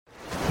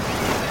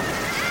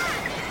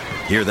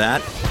Hear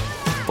that?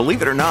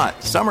 Believe it or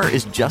not, summer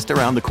is just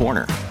around the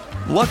corner.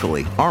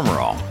 Luckily, Armor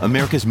All,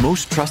 America's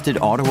most trusted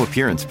auto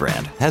appearance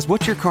brand, has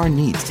what your car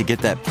needs to get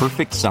that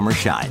perfect summer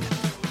shine.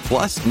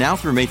 Plus, now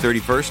through May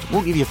 31st,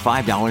 we'll give you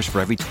 $5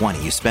 for every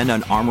 $20 you spend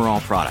on Armor All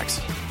products.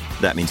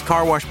 That means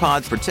car wash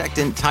pods,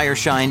 protectant, tire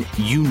shine,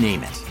 you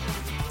name it.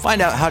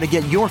 Find out how to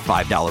get your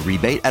 $5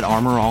 rebate at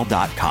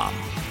armorall.com.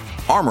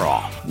 Armor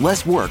All,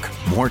 less work,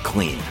 more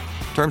clean.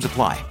 Terms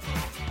apply.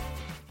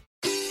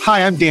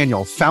 Hi, I'm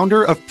Daniel,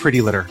 founder of Pretty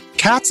Litter.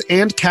 Cats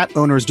and cat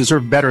owners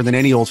deserve better than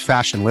any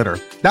old-fashioned litter.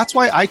 That's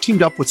why I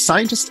teamed up with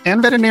scientists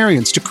and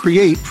veterinarians to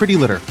create Pretty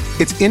Litter.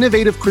 Its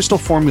innovative crystal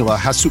formula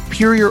has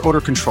superior odor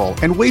control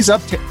and weighs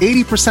up to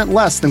 80%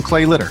 less than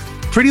clay litter.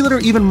 Pretty Litter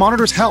even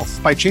monitors health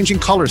by changing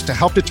colors to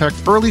help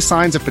detect early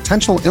signs of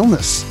potential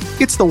illness.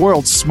 It's the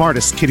world's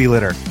smartest kitty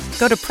litter.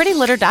 Go to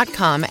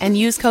prettylitter.com and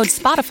use code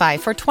SPOTIFY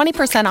for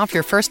 20% off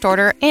your first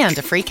order and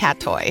a free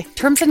cat toy.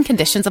 Terms and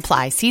conditions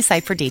apply. See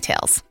site for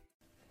details.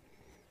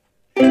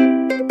 Scott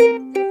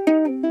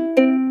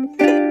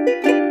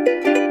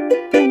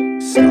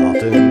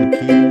and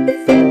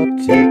Keith are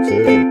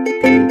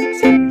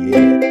Titterpigs,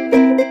 yeah.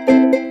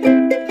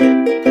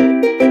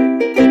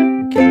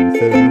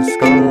 Keith and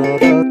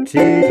Scott are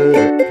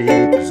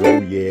Titterpigs, oh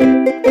yeah.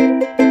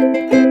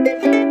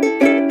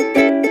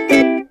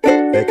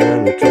 They're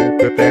gonna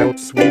talk about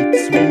sweet,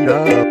 sweet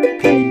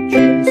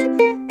RPGs.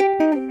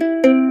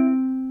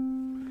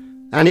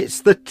 And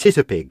it's the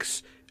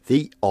Titterpigs,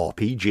 the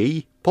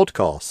RPG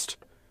podcast.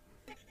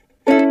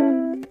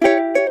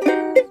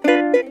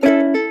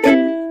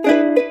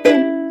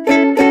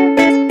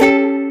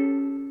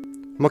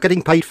 Am I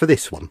getting paid for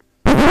this one?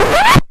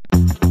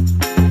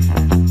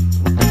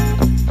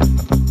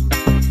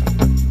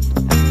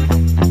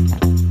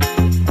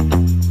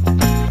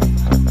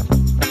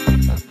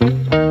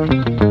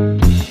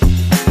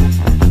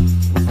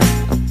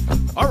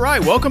 All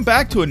right, welcome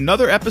back to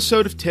another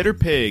episode of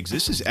Titterpigs.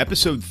 This is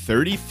episode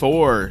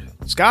 34.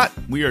 Scott,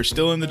 we are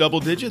still in the double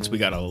digits. We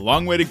got a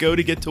long way to go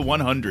to get to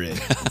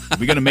 100.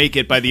 We're going to make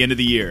it by the end of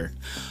the year.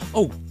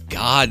 Oh,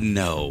 God,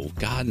 no.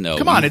 God, no.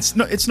 Come on,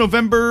 it's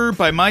November,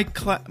 by my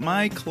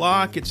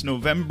clock, it's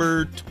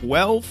November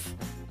 12th.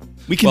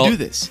 We can do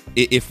this.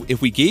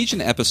 If we gauge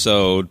an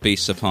episode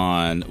based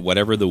upon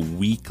whatever the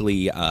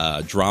weekly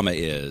drama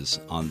is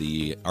on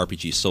the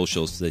RPG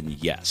socials, then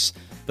yes.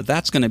 But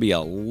that's going to be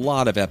a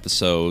lot of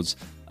episodes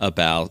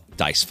about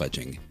dice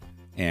fudging.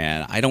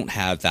 And I don't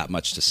have that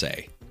much to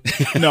say.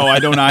 No, I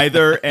don't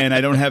either. And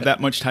I don't have that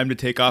much time to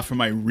take off from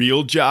my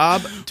real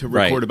job to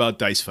record about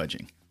dice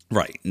fudging.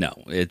 Right.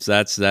 No,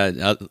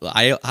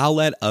 I'll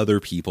let other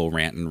people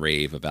rant and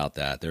rave about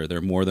that.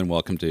 They're more than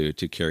welcome to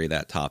carry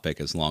that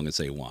topic as long as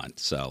they want.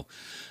 So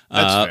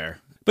that's fair.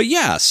 But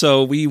yeah,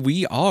 so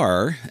we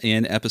are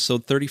in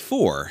episode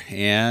 34,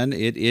 and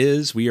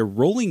we are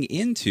rolling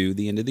into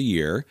the end of the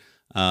year.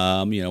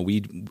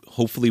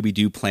 Hopefully we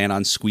do plan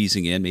on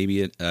squeezing in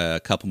maybe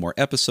a couple more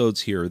episodes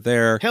here or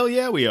there. Hell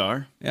yeah, we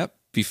are. Yep.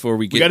 Before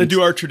we got to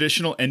do our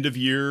traditional end of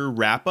year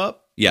wrap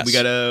up. Yes.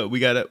 We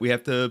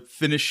have to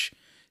finish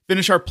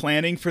our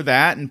planning for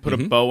that and put a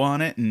bow on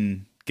it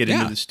and get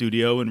into the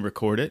studio and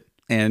record it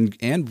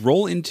and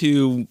roll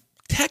into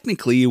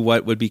technically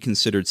what would be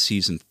considered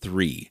season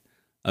 3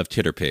 of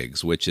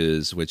Titterpigs, which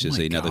is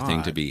another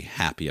thing to be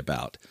happy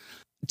about.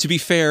 To be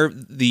fair,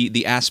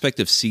 the aspect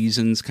of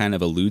seasons kind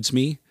of eludes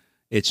me.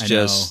 It's we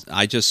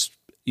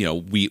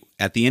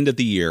at the end of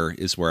the year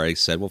is where I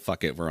said, well,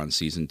 fuck it, we're on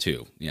season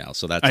 2.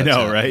 So that's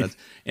right?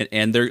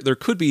 And there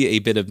could be a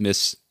bit of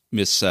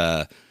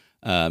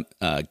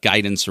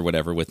guidance or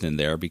whatever within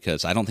there,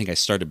 because I don't think I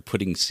started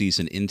putting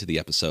season into the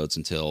episodes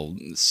until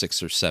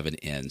 6 or 7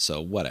 in. So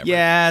whatever.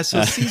 Yeah.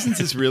 So seasons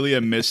is really a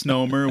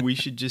misnomer. We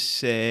should just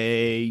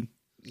say,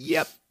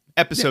 yep.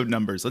 Episode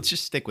numbers. Let's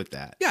just stick with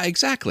that. Yeah,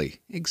 exactly.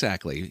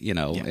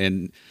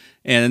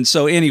 And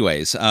so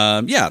anyways,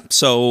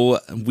 so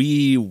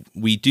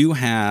we do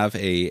have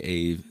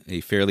a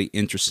fairly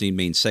interesting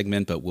main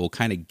segment, but we'll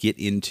kind of get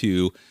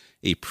into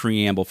a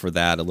preamble for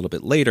that a little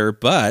bit later.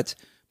 But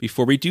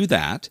before we do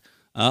that,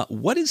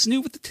 what is new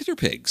with the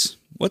Titterpigs?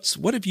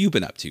 What have you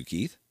been up to,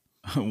 Keith?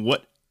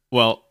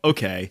 Well,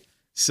 okay.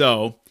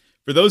 So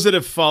for those that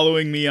have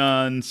following me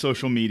on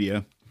social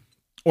media,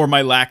 or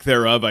my lack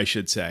thereof, I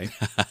should say.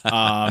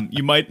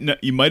 You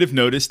might have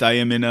noticed I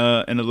am in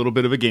a little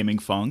bit of a gaming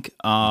funk.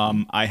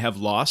 I have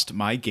lost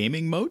my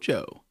gaming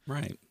mojo.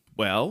 Right.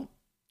 Well,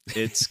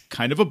 it's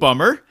kind of a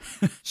bummer.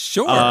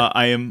 Sure.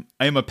 I am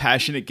a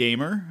passionate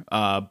gamer.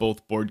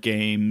 Both board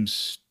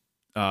games,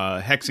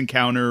 Hex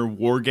Encounter,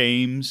 war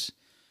games.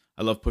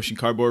 I love pushing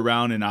cardboard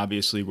around, and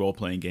obviously role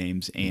playing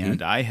games.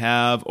 And I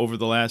have, over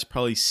the last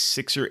probably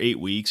 6 or 8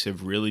 weeks,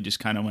 have really just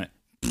kind of went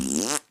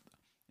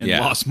and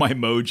lost my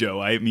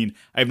mojo. I mean,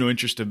 I have no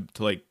interest to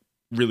like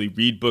really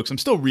read books. I'm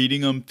still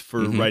reading them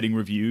for writing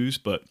reviews,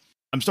 but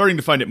I'm starting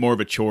to find it more of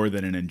a chore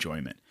than an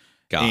enjoyment.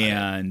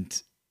 And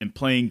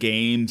playing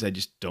games, I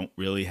just don't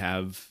really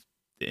have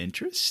the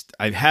interest.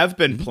 I have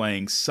been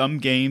playing some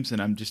games, and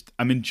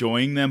I'm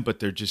enjoying them, but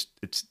they're just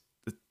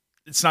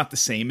it's not the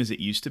same as it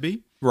used to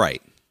be.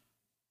 Right.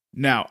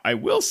 Now, I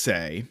will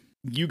say,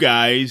 you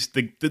guys,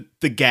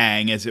 the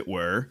gang, as it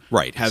were,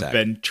 right, have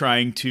been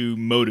trying to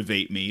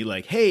motivate me.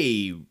 Like,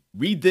 hey,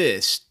 read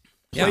this,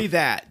 play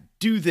that,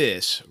 do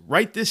this,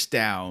 write this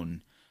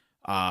down,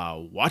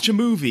 watch a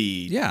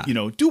movie. Yeah.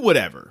 Do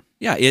whatever.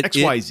 Yeah.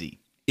 XYZ.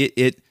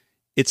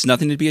 It's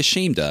nothing to be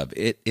ashamed of.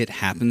 It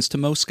happens to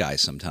most guys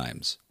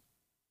sometimes.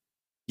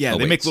 Yeah,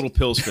 they make little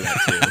pills for that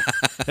too.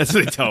 That's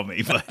what they tell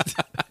me, but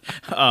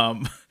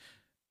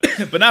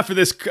but not for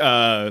this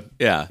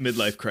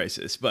midlife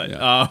crisis.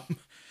 But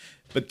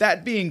but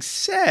that being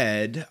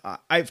said,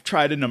 I've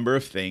tried a number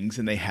of things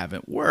and they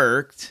haven't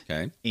worked.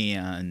 Okay,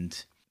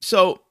 and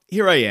so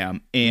here I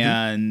am,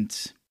 and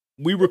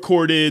we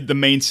recorded the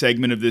main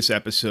segment of this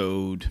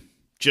episode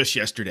just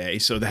yesterday.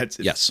 So that's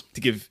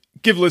to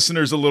give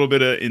listeners a little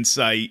bit of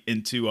insight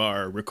into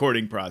our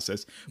recording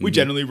process. We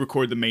generally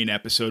record the main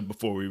episode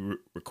before we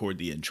record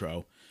the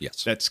intro.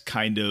 Yes. That's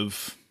kind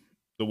of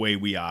the way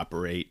we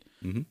operate.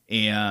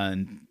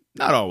 And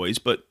not always,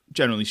 but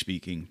generally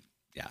speaking.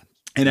 Yeah.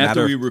 And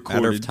after we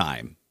recorded... Matter of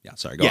time. Yeah,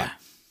 sorry, go on.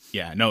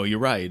 Yeah, no, you're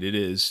right. It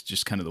is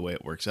just kind of the way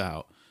it works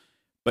out.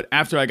 But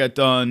after I got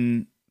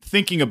done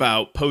thinking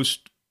about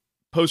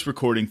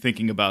post-recording,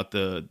 thinking about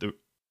the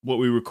what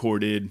we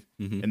recorded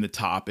and the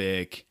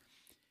topic...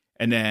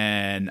 And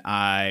then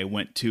I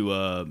went to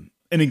an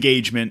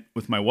engagement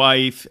with my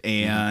wife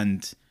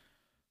and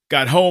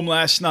got home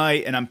last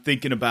night, and I'm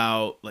thinking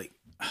about like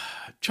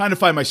trying to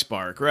find my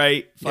spark,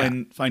 right?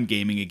 Find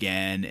gaming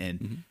again.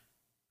 And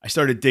I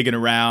started digging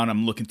around.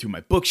 I'm looking through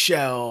my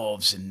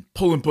bookshelves and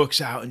pulling books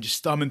out and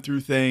just thumbing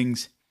through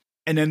things.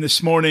 And then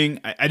this morning,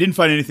 I didn't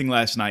find anything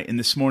last night. And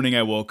this morning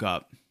I woke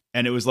up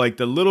and it was like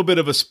the little bit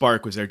of a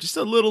spark was there, just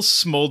a little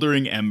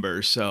smoldering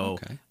ember. So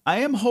I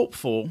am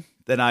hopeful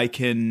that I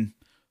can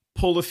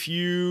pull a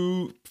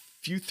few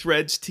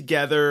threads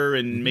together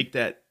and make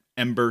that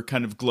ember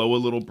kind of glow a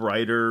little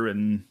brighter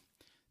and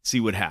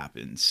see what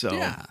happens. So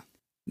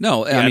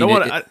no, I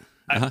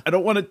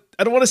don't want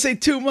to say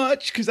too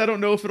much because I don't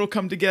know if it'll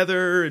come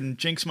together and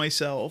jinx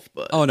myself.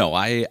 But oh no,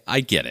 I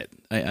get it.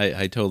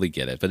 I totally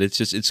get it. But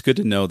it's good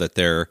to know that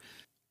there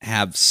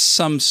have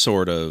some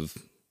sort of,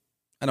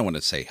 I don't want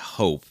to say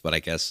hope, but I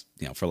guess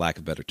for lack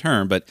of a better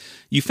term, but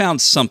you found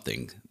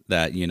something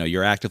that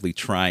you're actively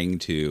trying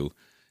to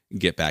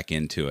get back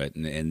into it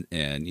and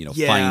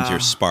find your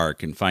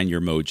spark and find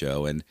your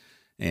mojo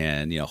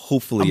and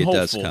hopefully it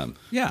does come.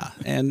 Yeah.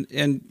 And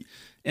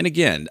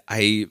again,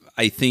 I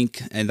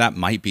think, and that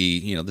might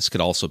be, this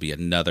could also be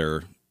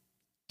another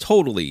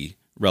totally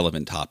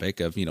relevant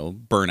topic of,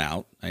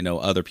 burnout. I know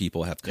other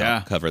people have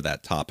covered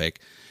that topic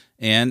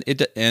and I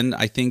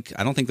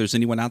don't think there's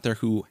anyone out there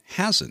who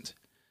hasn't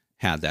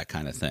had that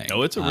kind of thing.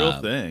 No, it's a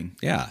real thing.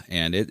 Yeah.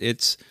 And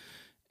it's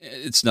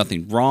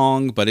nothing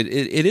wrong, but it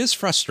is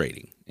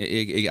frustrating.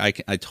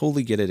 I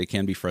totally get it. It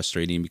can be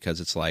frustrating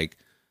because it's like,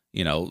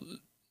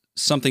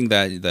 something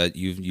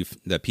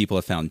that people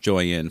have found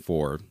joy in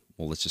for,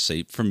 well, let's just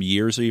say from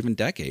years or even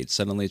decades.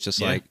 Suddenly it's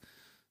just like,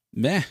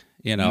 meh,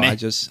 meh. I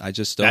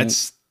just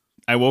don't.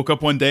 I woke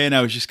up one day and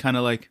I was just kind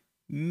of like,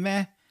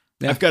 meh.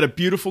 Yeah. I've got a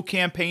beautiful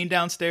campaign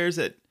downstairs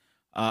that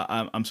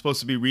I'm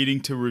supposed to be reading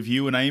to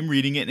review, and I am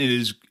reading it, and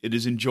it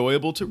is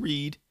enjoyable to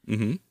read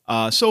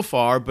so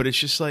far. But it's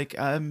just like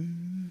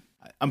I'm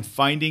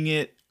finding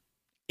it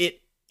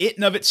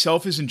in of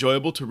itself is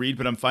enjoyable to read,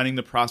 but I'm finding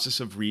the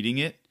process of reading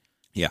it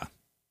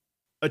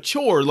a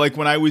chore. Like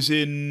when I was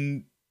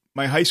in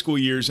my high school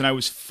years, and I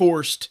was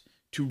forced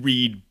to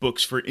read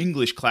books for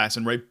English class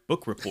and write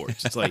book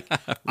reports. It's like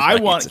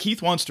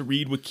Keith wants to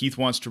read what Keith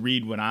wants to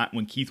read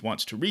when Keith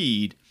wants to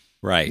read.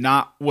 Right.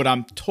 Not what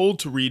I'm told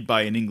to read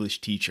by an English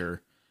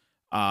teacher.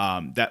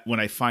 That when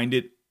I find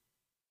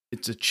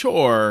it's a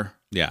chore.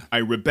 Yeah. I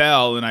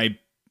rebel and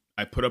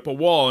I put up a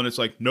wall and it's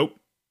like, nope,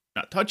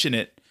 not touching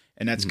it.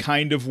 And that's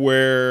kind of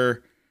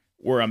where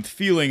I'm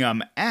feeling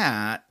I'm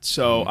at.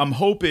 So I'm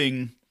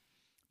hoping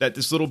that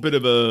this little bit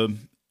of a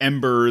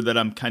ember that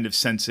I'm kind of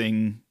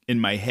sensing in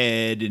my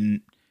head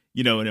and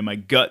and in my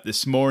gut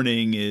this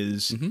morning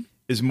is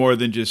more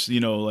than just,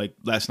 like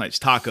last night's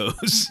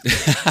tacos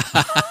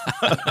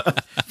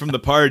from the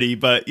party,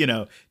 but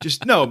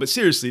but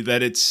seriously,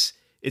 that it's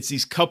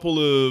these couple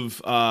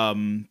of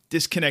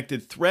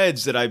disconnected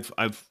threads that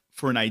I've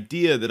for an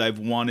idea that I've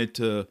wanted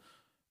to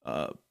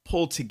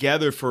pull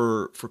together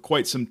for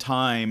quite some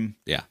time.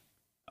 Yeah.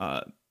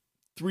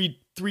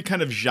 Three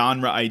kind of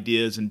genre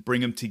ideas and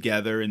bring them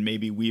together and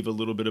maybe weave a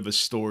little bit of a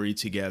story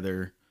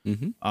together,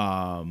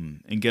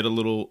 and get a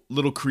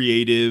little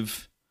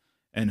creative.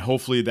 And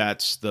hopefully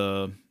that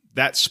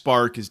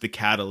spark is the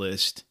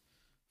catalyst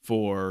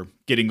for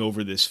getting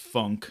over this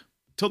funk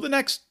till the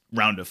next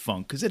round of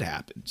funk, because it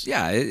happens.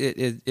 Yeah,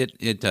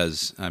 it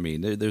does. I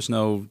mean, there's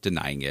no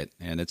denying it,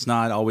 and it's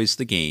not always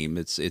the game.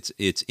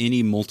 It's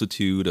any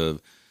multitude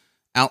of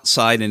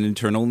outside and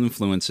internal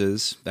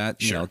influences that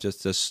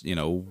just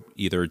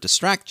either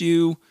distract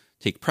you,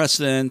 take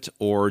precedent,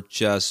 or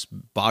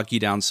just bog you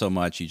down so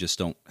much you just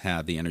don't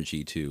have the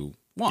energy to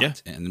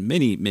want, and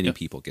many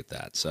people get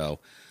that. So,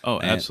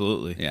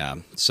 absolutely, yeah.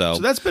 So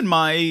that's been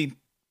my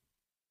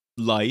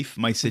life,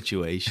 my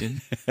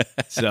situation.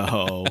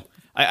 So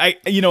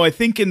I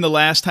think in the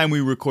last time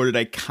we recorded,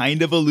 I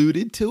kind of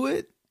alluded to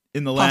it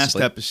in the last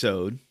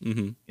episode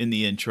in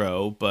the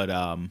intro, but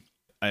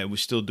I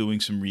was still doing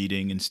some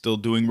reading and still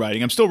doing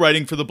writing. I'm still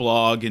writing for the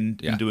blog and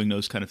doing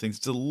those kind of things.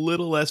 It's a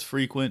little less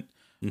frequent,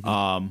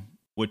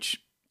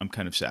 which I'm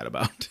kind of sad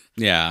about.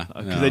 Yeah,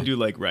 because I do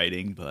like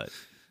writing, but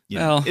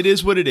it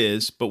is what it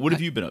is. But what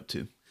have you been up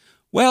to?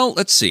 Well,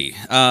 let's see.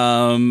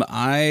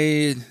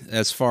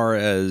 As far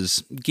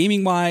as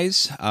gaming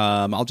wise,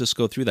 I'll just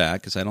go through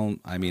that because I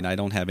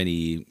don't have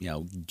any,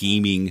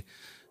 gaming,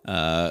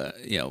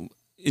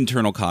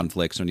 internal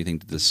conflicts or anything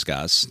to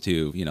discuss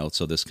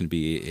so this can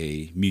be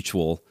a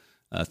mutual,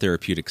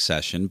 therapeutic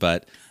session,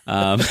 but,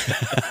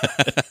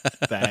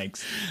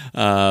 thanks.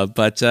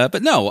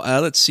 But no,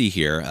 let's see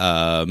here.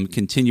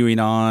 Continuing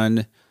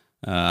on,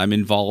 I'm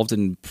involved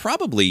in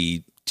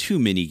probably too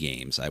many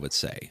games, I would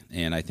say,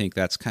 and I think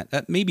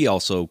that maybe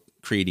also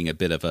creating a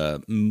bit of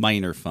a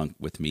minor funk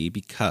with me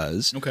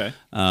because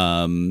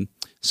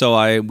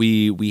so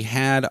we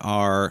had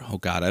our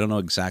I don't know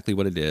exactly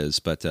what it is,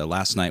 but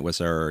last night was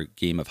our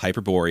game of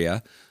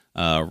Hyperborea,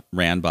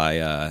 ran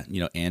by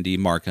Andy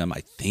Markham.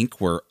 I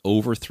think we're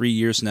over 3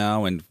 years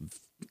now and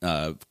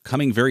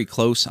coming very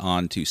close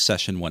on to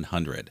session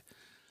 100.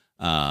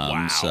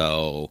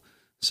 Wow.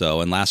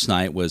 So and last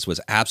night was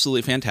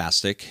absolutely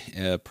fantastic.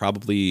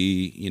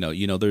 Probably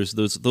there's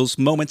those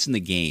moments in the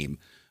game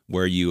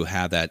where you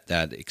have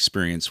that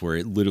experience where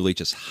it literally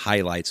just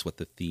highlights what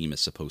the theme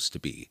is supposed to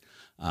be.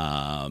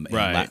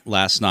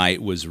 Last night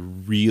was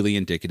really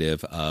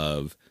indicative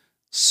of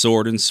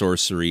sword and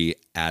sorcery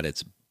at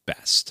its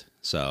best.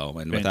 So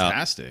and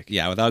fantastic.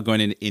 without going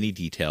into any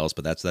details,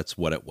 but that's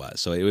what it was.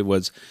 So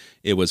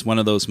it was one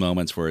of those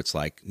moments where it's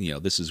like,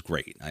 this is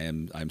great.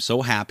 I'm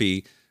so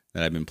happy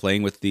that I've been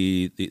playing with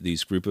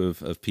these group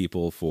of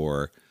people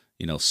for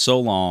so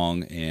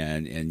long,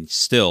 and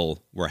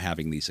still we're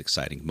having these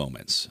exciting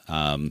moments.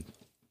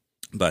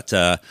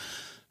 But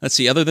let's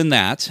see. Other than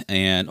that,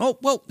 and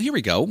here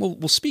we go.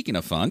 Well, speaking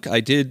of funk, I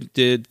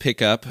did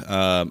pick up.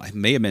 I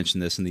may have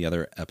mentioned this in the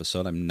other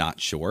episode. I'm not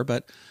sure,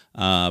 but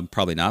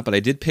probably not. But I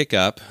did pick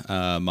up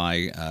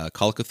my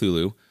Call of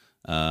Cthulhu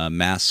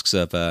Masks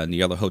of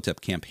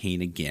Nyarlathotep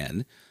campaign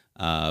again.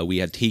 We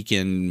had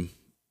taken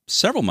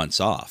several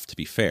months off, to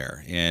be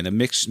fair, and a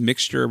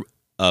mixture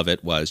of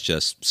it was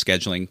just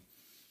scheduling.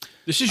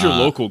 This is your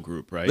local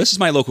group, right? This is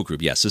my local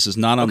group. Yes, this is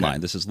not online.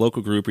 Okay. This is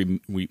local group. We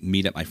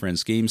meet at my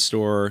friend's game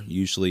store,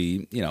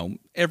 usually,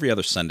 every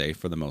other Sunday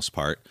for the most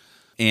part.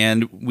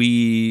 And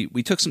we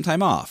took some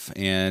time off,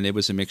 and it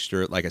was a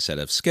mixture, like I said,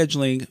 of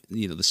scheduling,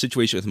 the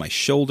situation with my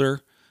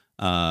shoulder,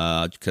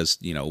 because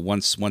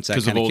once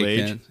that kind of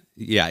kicked in,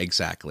 yeah,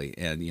 exactly,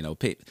 and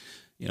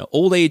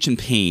old age and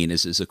pain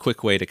is a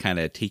quick way to kind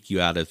of take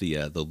you out of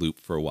the loop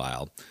for a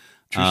while.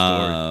 True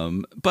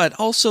story. But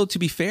also, to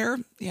be fair,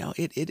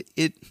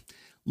 it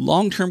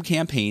long-term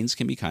campaigns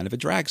can be kind of a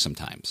drag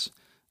sometimes.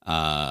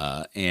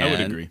 And I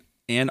would agree.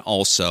 And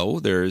also,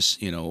 there's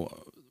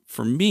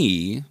for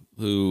me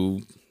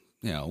who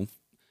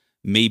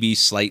maybe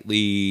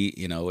slightly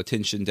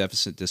attention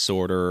deficit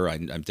disorder.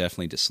 I'm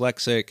definitely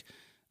dyslexic.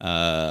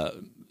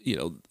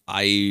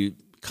 I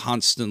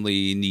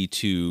constantly need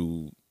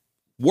to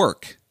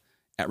work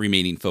at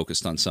remaining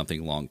focused on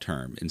something long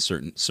term in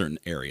certain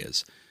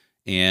areas.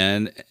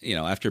 And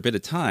after a bit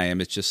of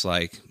time, it's just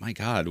like, my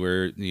God,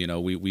 they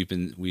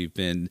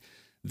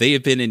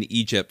have been in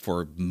Egypt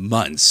for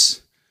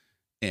months,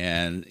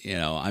 and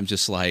I'm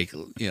just like,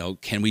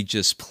 can we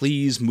just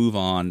please move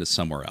on to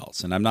somewhere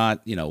else? And I'm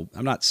not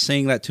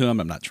saying that to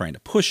them. I'm not trying to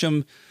push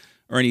them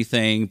or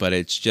anything, but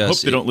it's just. I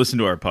hope they don't listen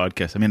to our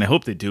podcast. I mean, I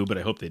hope they do, but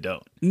I hope they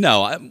don't.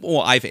 No,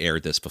 I've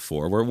aired this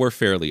before. We're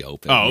fairly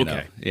open. Oh,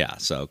 okay. Yeah.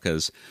 So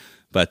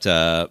but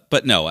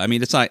no, I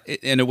mean, it's not,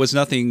 and it was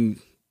nothing.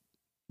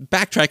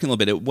 Backtracking a little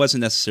bit, it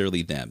wasn't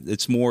necessarily them.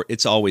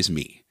 It's always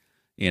me.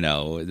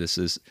 This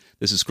is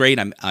great.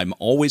 I'm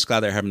always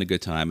glad they're having a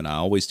good time, and I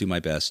always do my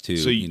best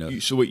to.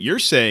 So what you're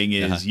saying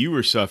is you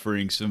were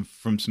suffering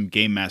from some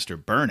game master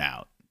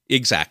burnout.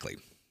 Exactly.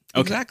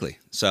 Okay. Exactly.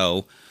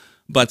 So,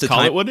 but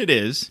call it what it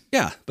is.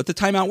 Yeah, but the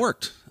timeout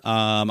worked.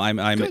 I'm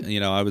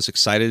I was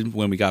excited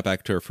when we got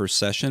back to our first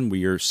session.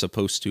 We are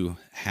supposed to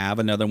have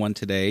another one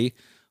today,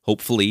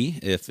 hopefully,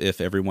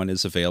 if everyone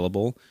is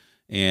available.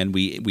 And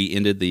we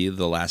ended the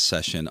last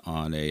session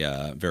on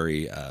a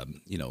very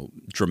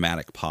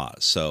dramatic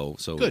pause. So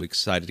we're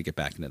excited to get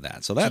back into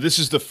that. So this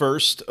is the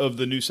first of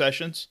the new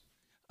sessions?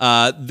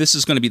 This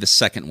is going to be the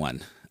second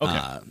one.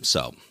 Okay.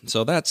 So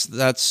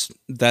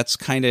that's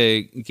kind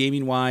of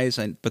gaming wise.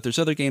 But there's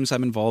other games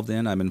I'm involved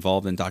in. I'm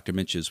involved in Dr.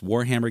 Mitch's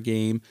Warhammer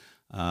game,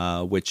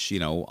 which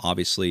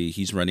obviously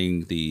he's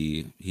running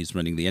the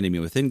Enemy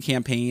Within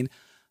campaign,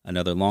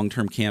 another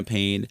long-term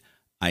campaign.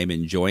 I'm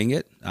enjoying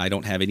it. I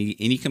don't have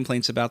any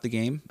complaints about the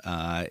game.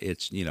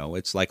 It's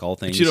it's like all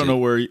things. But you don't know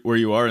where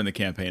you are in the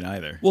campaign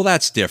either. Well,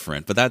 that's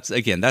different. But that's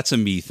a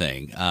me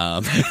thing.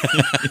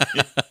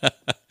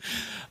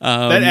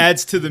 That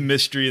adds to the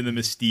mystery and the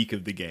mystique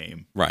of the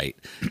game, right?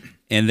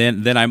 And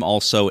then I'm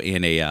also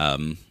in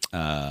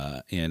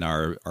in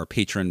our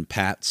patron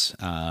Pat's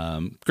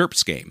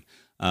GURPS game,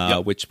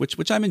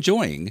 which I'm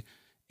enjoying.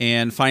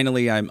 And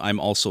finally, I'm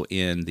also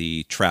in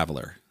the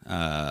Traveler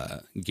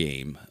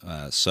game.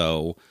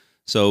 So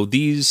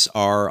these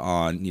are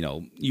on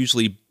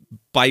usually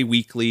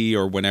bi-weekly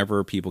or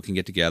whenever people can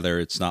get together.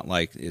 It's not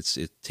like it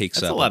takes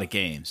That's up a lot of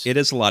games. It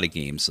is a lot of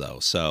games though.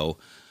 So,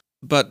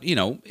 but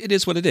it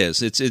is what it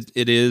is.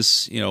 It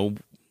is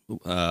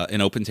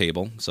an open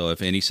table. So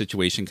if any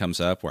situation comes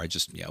up where I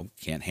just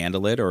can't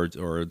handle it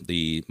or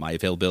my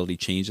availability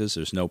changes,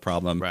 there's no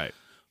problem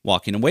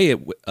walking away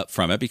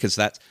from it, because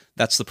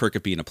that's the perk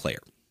of being a player.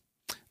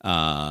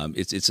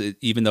 It's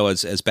even though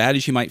as bad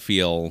as you might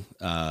feel,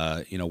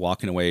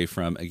 walking away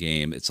from a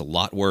game, it's a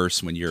lot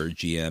worse when you're a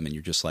GM and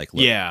you're just like,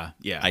 look,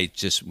 I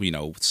just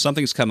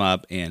something's come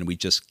up and we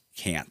just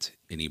can't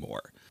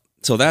anymore.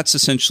 So that's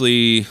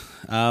essentially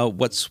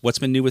what's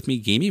been new with me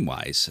gaming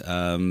wise.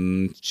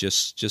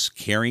 Just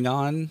carrying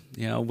on,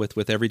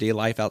 with everyday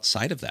life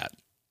outside of that.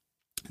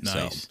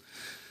 Nice.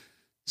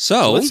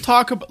 So let's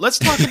talk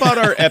about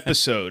our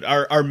episode,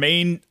 our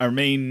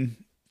main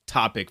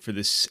topic for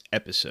this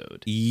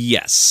episode.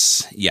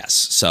 Yes.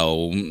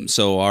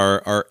 So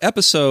our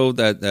episode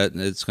that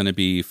it's going to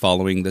be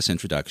following this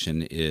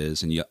introduction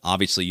is, and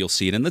obviously you'll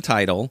see it in the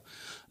title.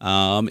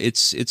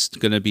 It's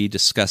going to be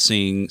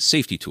discussing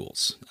safety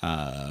tools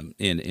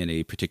in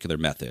a particular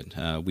method.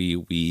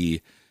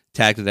 We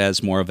tagged it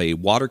as more of a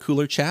water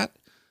cooler chat.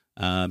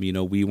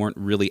 We weren't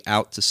really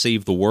out to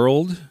save the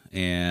world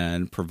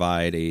and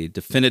provide a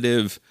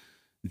definitive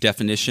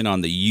definition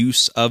on the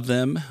use of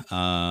them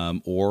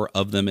or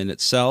of them in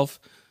itself,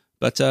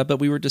 but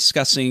we were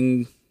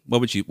discussing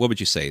what would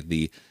you say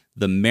the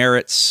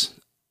merits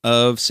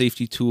of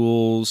safety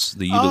tools,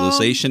 the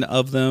utilization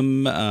of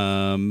them.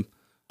 I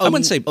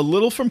wouldn't say a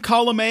little from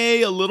column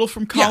A, a little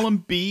from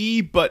column B,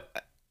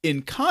 but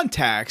in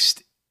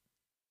context,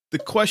 the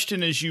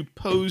question as you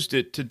posed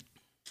it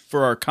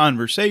for our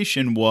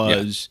conversation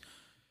was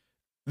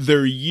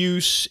their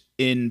use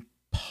in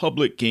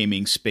public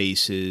gaming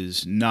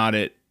spaces, not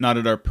at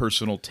our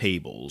personal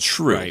tables.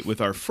 True. Right? With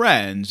our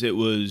friends, it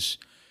was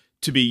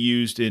to be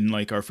used in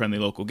like our friendly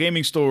local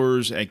gaming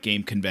stores, at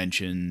game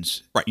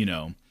conventions, right?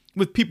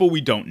 With people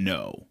we don't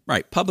know.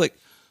 Right. Public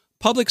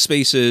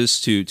spaces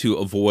to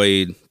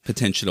avoid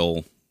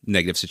potential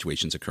negative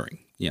situations occurring.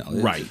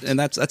 Right. And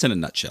that's in a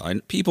nutshell.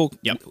 And people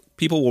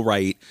will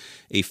write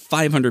a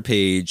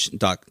 500-page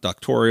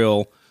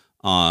doctoral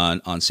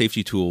on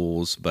safety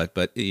tools, but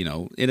in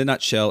a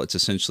nutshell,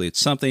 it's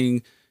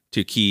something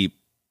to keep,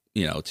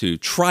 to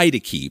try to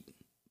keep,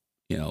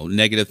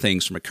 negative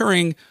things from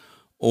occurring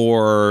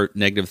or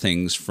negative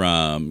things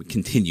from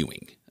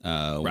continuing.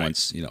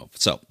 Once,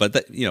 but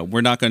that,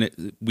 we're not going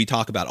to, we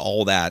talk about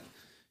all that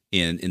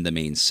in the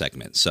main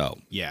segment. So,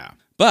 yeah.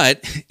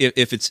 But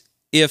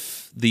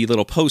if the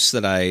little post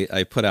that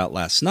I put out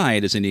last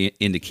night is any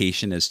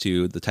indication as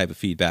to the type of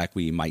feedback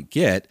we might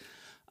get,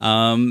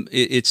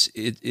 it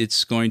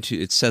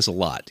says a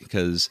lot,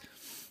 because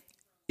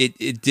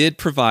it did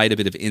provide a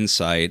bit of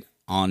insight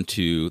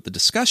onto the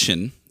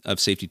discussion of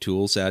safety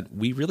tools that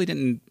we really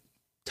didn't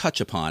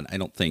touch upon, I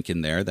don't think,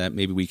 in there, that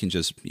maybe we can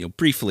just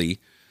briefly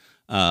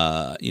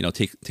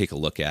take a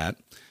look at.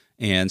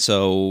 And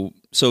so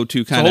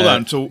to kind of hold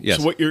on. So yes.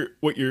 So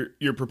what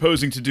you're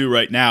proposing to do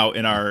right now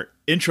in our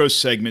intro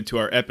segment to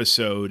our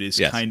episode is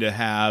kind of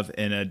have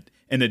an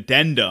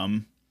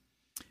addendum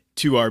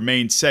to our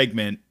main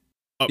segment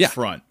up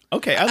front.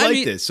 Okay, I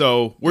like this.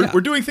 So we're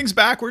doing things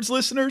backwards,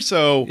 listeners.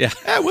 So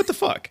what the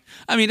fuck?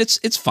 I mean,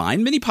 it's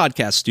fine. Many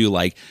podcasts do,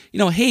 like,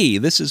 hey,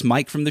 this is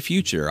Mike from the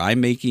future.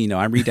 I'm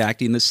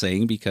redacting this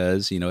thing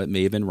because it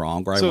may have been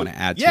wrong, or I want to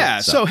add to it.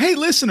 Yeah. So hey,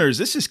 listeners,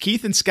 this is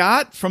Keith and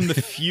Scott from the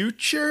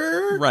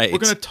future. Right. We're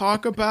going to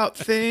talk about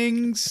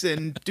things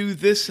and do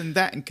this and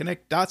that and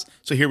connect dots.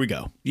 So here we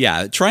go.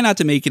 Yeah. Try not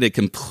to make it a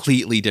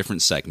completely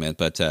different segment,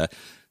 but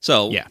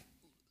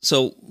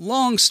So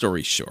long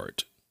story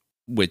short,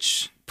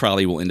 which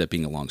probably will end up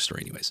being a long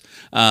story anyways.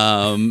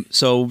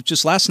 So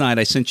just last night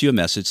I sent you a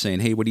message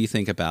saying, hey, what do you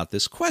think about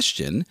this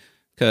question?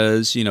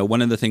 Because,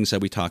 one of the things that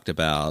we talked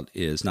about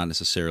is not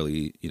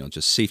necessarily,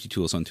 just safety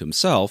tools unto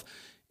himself.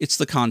 It's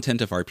the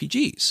content of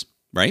RPGs,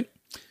 right?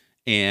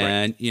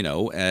 And,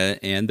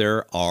 and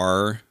there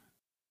are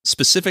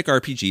specific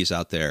RPGs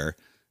out there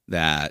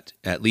that,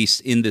 at least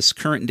in this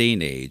current day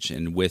and age,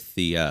 and with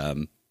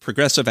the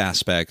progressive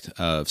aspect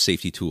of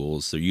safety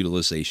tools, their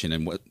utilization,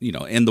 and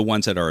and the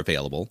ones that are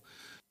available,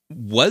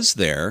 was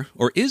there,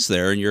 or is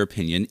there, in your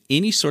opinion,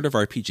 any sort of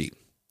RPG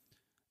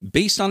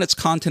based on its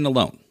content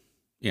alone,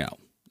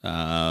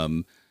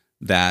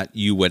 that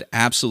you would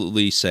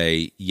absolutely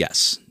say,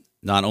 yes,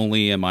 not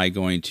only am I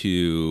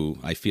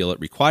feel it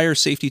requires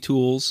safety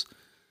tools,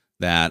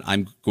 that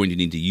I'm going to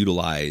need to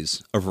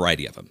utilize a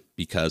variety of them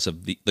because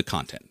of the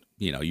content.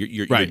 You know,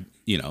 you're right.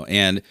 You know,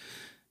 and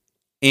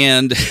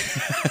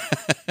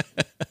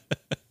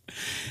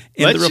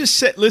let's just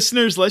say,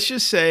 listeners, let's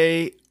just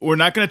say we're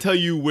not going to tell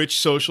you which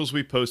socials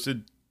we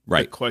posted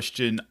the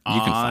question on.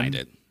 You can find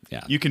it.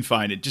 Yeah. You can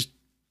find it. Just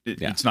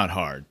it's not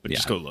hard, but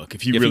just go look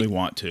if you really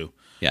want to.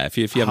 Yeah, if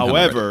you haven't.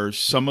 However,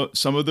 some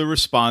of the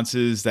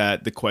responses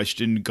that the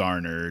question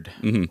garnered,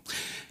 woohoo!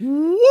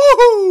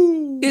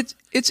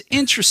 It's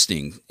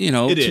interesting, you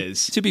know. It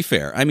is. To be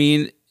fair, I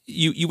mean,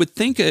 you would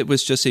think it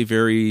was just a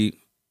very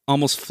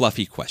almost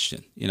fluffy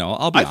question, you know.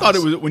 I'll be honest. Thought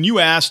it was when you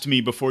asked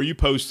me before you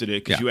posted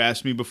it, because you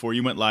asked me before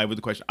you went live with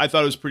the question. I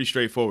thought it was pretty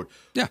straightforward.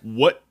 Yeah.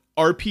 What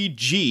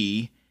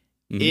RPG,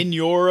 in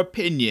your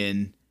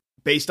opinion,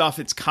 based off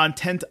its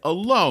content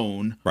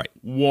alone,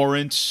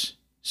 warrants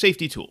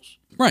safety tools?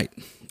 Right.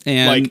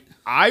 And like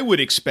I would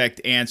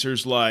expect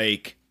answers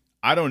like,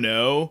 I don't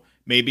know,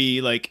 maybe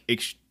like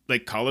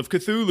Call of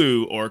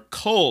Cthulhu or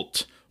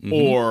Cult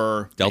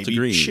or Delta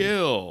Green.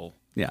 Chill.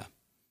 Yeah.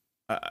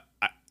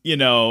 You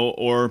know,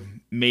 or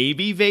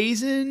maybe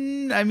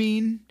Vaesen. I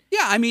mean,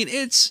 yeah, I mean,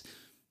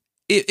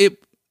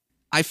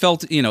 I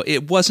felt, you know,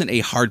 it wasn't a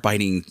hard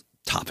biting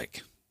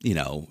topic, you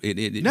know,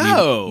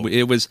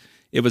 it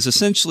was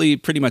essentially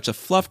pretty much a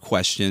fluff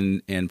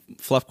question, and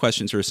fluff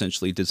questions are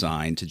essentially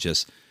designed to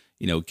just,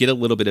 you know, get a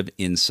little bit of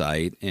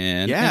insight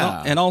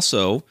and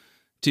also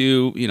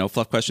to, you know,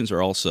 fluff questions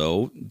are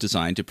also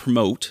designed to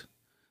promote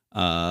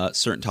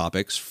certain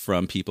topics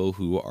from people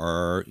who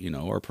are, you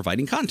know, are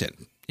providing content.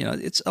 You know,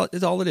 it's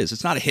all it is.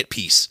 It's not a hit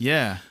piece.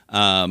 Yeah.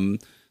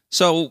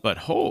 So, but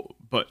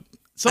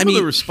some of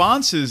the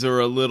responses are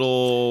a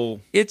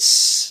little.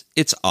 It's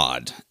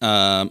odd.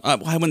 I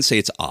wouldn't say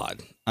it's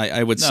odd.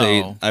 I would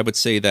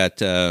say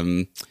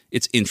that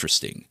it's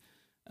interesting.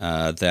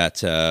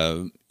 That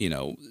you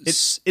know,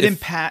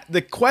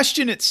 the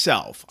question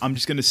itself. I'm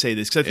just going to say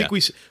this because I think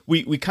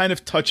we kind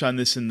of touch on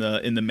this in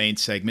the main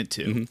segment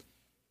too,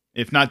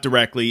 if not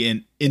directly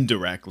and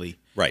indirectly.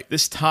 Right.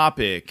 This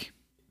topic.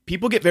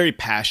 People get very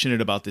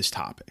passionate about this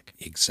topic.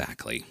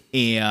 Exactly.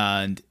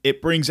 And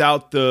it brings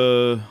out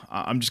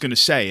I'm just going to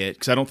say it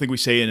because I don't think we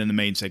say it in the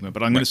main segment,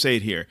 but I'm going to say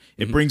it here.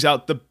 It brings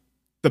out the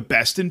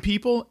best in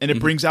people and it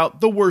brings out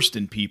the worst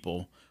in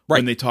people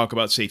when they talk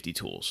about safety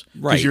tools.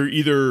 Right. Because you're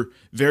either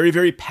very,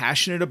 very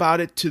passionate about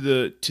it to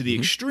the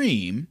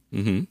extreme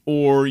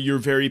or you're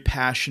very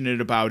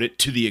passionate about it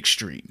to the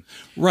extreme.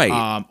 Right.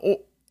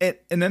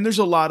 And then there's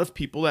a lot of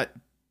people that,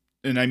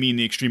 and I mean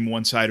the extreme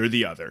one side or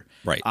the other.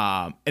 Right.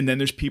 And then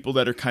there's people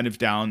that are kind of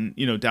down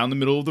the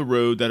middle of the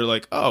road that are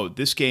like, oh,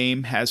 this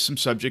game has some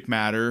subject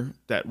matter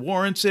that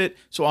warrants it,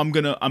 so I'm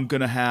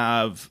gonna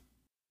have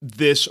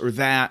this or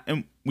that,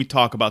 and we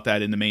talk about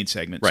that in the main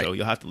segment. Right. So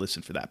you'll have to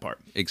listen for that part.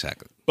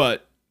 Exactly.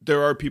 But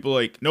there are people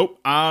like, nope,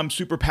 I'm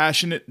super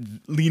passionate,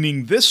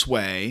 leaning this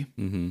way,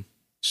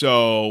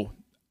 so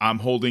I'm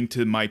holding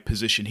to my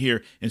position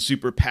here, and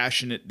super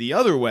passionate the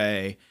other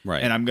way,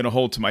 and I'm going to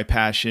hold to my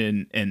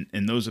passion and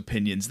those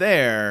opinions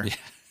there. Yeah.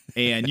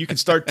 And you can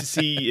start to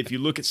see, if you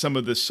look at some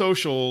of the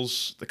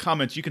socials, the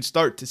comments, you can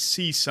start to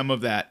see some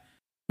of that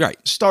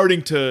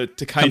starting to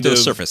kind come of to the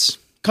surface.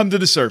 Come to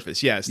the surface,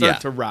 start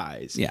to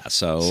rise. Yeah,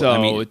 so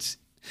I mean,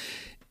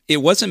 it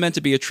wasn't meant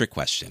to be a trick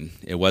question.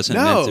 It wasn't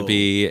meant to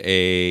be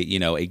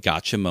a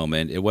gotcha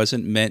moment. It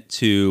wasn't meant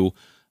to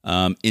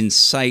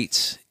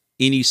incite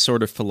any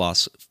sort of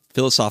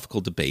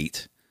philosophical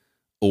debate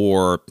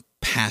or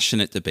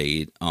passionate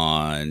debate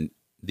on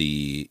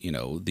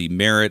the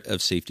merit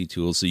of safety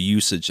tools, the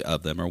usage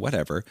of them, or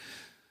whatever.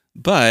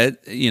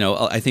 But, you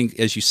know, I think,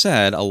 as you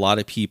said, a lot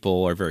of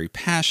people are very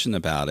passionate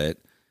about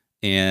it,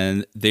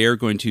 and they're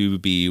going to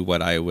be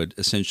what I would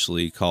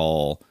essentially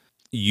call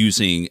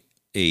using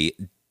a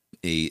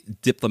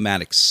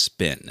diplomatic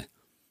spin.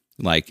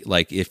 Like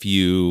if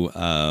you,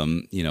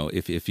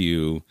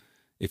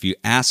 if you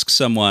ask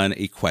someone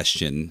a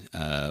question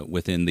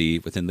within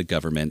the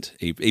government,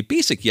 a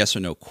basic yes or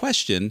no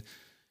question,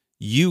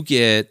 you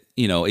get,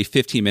 you know, a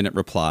 15-minute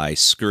reply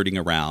skirting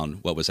around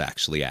what was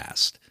actually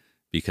asked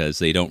because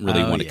they don't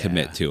really want to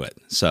commit to it.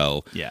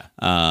 So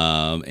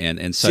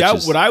and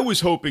such. What I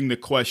was hoping the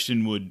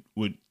question would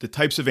the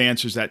types of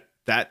answers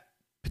that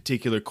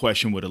particular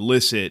question would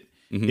elicit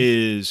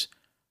is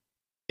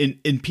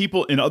in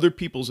other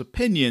people's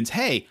opinions.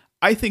 Hey,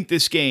 I think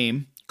this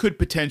game could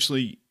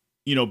potentially,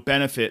 you know,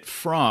 benefit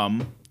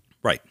from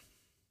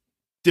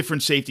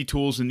different safety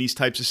tools and these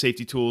types of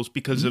safety tools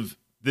because of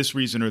this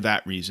reason or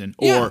that reason,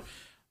 or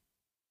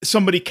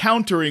somebody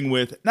countering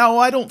with, no,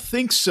 I don't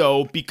think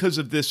so because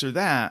of this or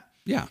that.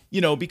 Yeah.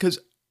 You know, because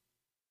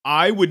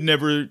I would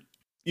never,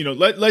 you know,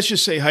 let's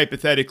just say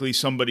hypothetically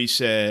somebody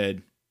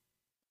said,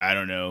 I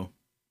don't know,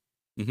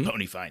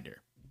 Pony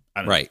Finder.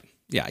 I don't know.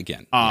 Yeah,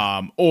 again.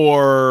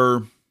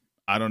 Or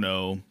I don't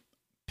know,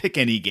 pick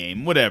any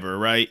game, whatever,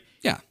 right?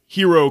 Yeah.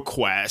 Hero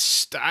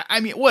Quest. I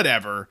mean,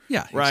 whatever.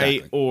 Yeah, right?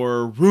 exactly.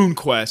 Or Rune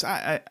Quest.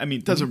 I mean,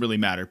 it doesn't really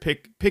matter.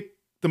 Pick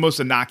the most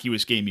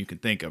innocuous game you can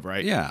think of,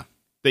 right? Yeah.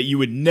 That you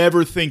would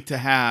never think to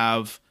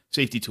have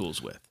safety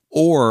tools with.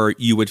 or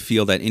you would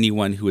feel that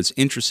anyone who is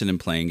interested in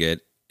playing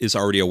it is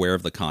already aware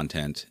of the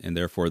content, and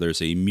therefore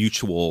there's a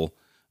mutual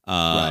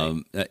a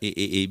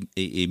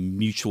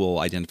mutual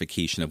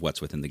identification of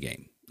what's within the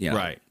game.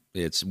 Right.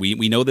 It's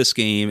we know this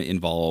game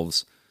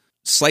involves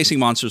slicing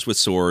monsters with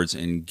swords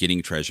and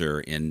getting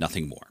treasure and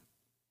nothing more.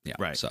 Yeah.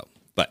 Right. So,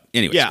 but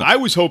anyway. Yeah, I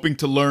was hoping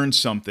to learn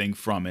something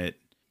from it,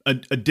 a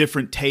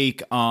different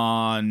take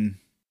on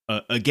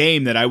a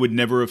game that I would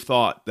never have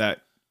thought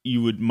that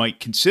you might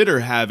consider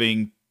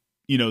having,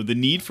 the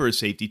need for a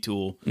safety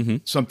tool,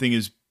 something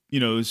as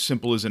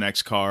simple as an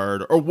X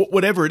card or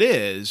whatever it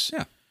is.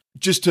 Yeah.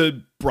 Just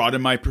to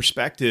broaden my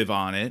perspective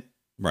on it.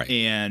 Right.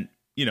 And,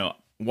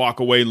 walk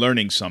away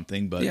learning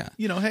something. But,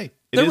 hey,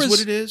 it is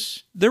what it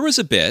is. There was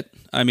a bit,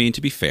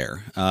 to be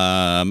fair.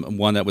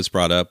 One that was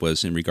brought up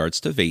was in regards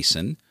to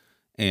Vaesen.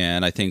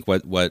 And I think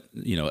what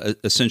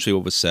essentially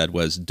what was said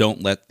was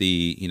don't let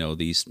the,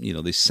 these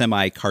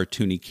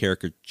semi-cartoony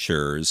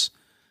caricatures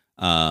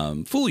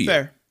fool you.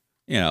 Fair.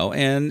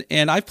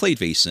 And I've played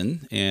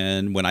Vaesen,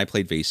 and when I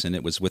played Vaesen,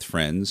 it was with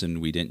friends,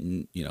 and we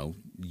didn't,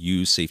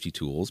 use safety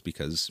tools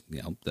because,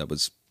 that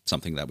was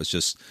something that was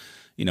just,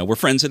 we're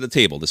friends at the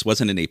table. This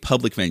wasn't in a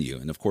public venue.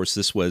 And of course,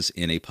 this was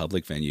in a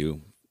public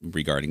venue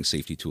regarding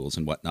safety tools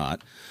and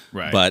whatnot.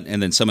 Right.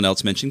 And then someone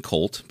else mentioned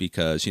Colt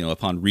because,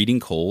 upon reading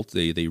Colt,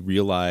 they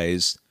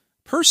realized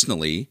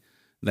personally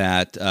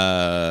that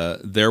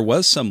there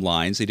was some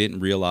lines they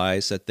didn't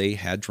realize that they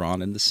had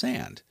drawn in the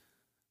sand.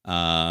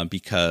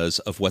 Because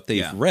of what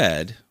they've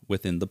read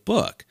within the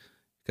book.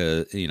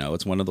 Because,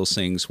 it's one of those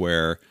things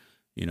where,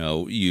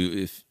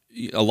 if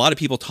a lot of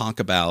people talk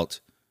about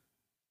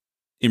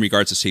in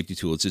regards to safety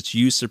tools, it's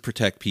used to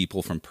protect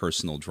people from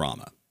personal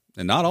drama.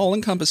 And not all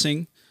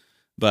encompassing,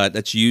 but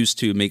that's used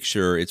to make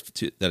sure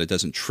that it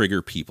doesn't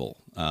trigger people.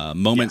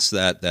 Moments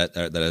that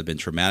have been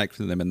traumatic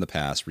for them in the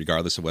past,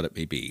 regardless of what it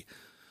may be.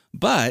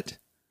 But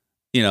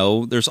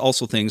there's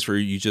also things where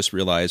you just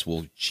realize,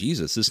 well,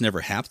 Jesus, this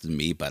never happened to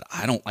me, but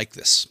I don't like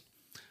this.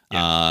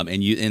 Yeah.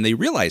 And they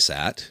realize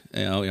that,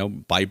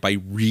 by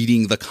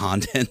reading the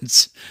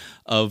contents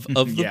of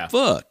the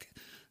book.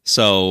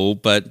 So,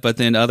 but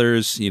then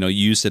others,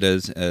 use it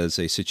as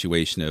a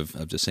situation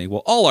of just saying,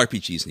 well, all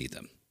RPGs need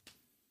them.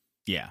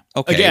 Yeah.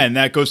 Okay. Again,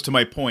 that goes to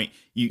my point.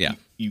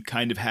 You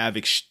kind of have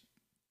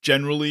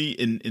generally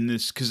in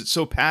this, because it's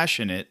so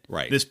passionate,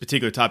 right? This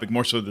particular topic,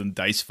 more so than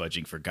dice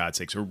fudging, for God's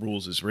sakes, or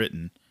rules is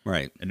written,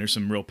 right? And there's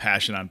some real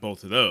passion on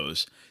both of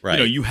those, right?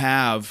 You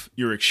have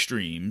your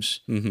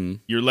extremes,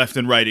 your left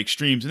and right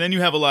extremes, and then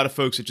you have a lot of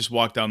folks that just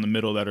walk down the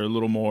middle that are a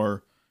little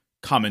more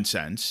common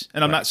sense.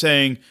 And I'm not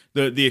saying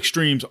the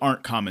extremes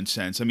aren't common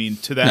sense.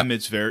 To them,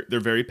 they're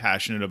very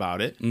passionate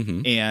about it,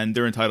 and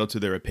they're entitled to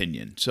their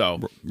opinion.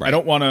 So I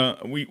don't want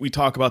to. We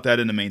talk about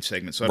that in the main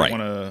segment, so I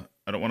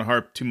don't want to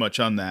harp too much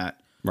on that.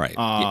 Right.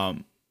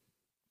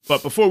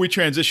 But before we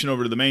transition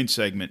over to the main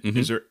segment,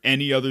 is there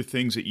any other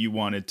things that you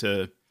wanted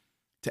to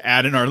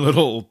add in our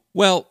little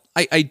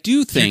I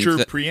do think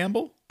future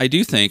preamble? I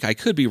do think, I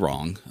could be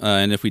wrong,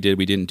 and if we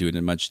didn't do it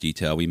in much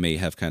detail. We may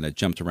have kind of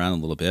jumped around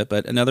a little bit,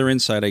 but another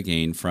insight I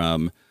gained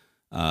from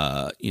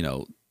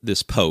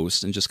this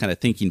post and just kind of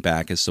thinking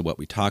back as to what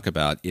we talk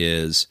about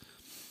is,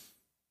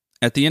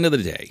 at the end of the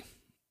day,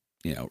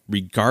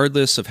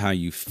 regardless of how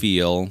you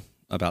feel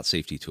about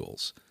safety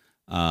tools,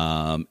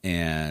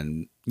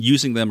 and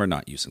using them or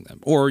not using them,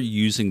 or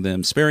using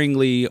them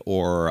sparingly,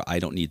 or I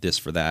don't need this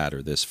for that,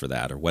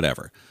 or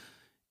whatever.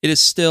 It is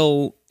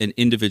still an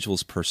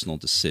individual's personal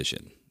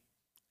decision.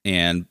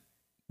 And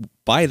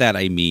by that,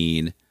 I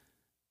mean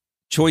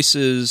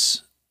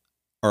choices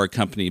are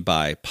accompanied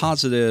by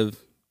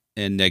positive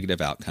and negative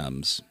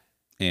outcomes.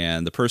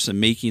 And the person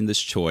making this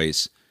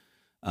choice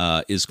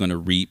is going to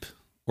reap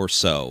or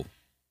sow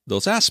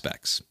those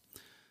aspects.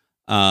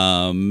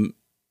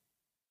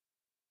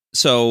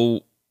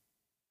 So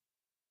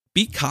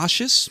be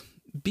cautious,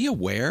 be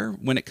aware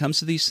when it comes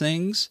to these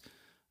things,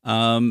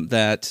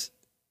 that,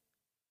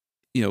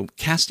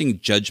 casting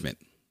judgment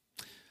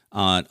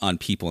on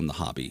people in the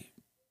hobby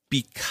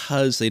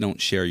because they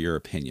don't share your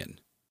opinion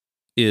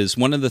is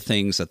one of the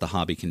things that the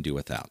hobby can do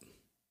without.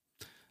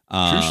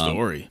 True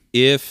story.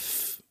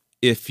 If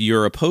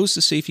you're opposed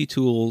to safety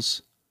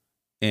tools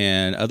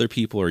and other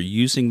people are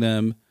using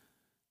them,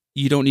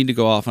 you don't need to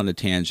go off on a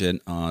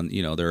tangent on,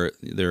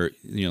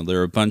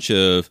 they're a bunch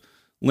of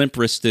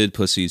limp-wristed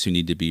pussies who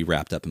need to be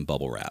wrapped up in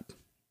bubble wrap.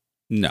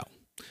 No.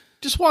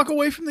 Just walk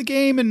away from the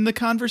game and the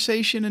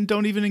conversation and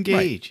don't even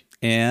engage.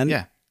 Right.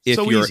 And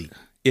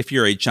if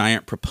you're a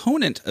giant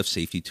proponent of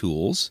safety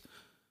tools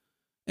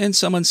and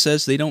someone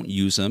says they don't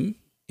use them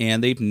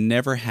and they've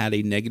never had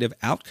a negative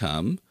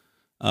outcome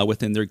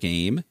within their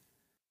game,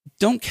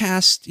 don't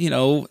cast,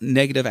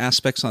 negative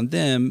aspects on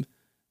them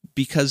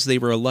because they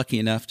were lucky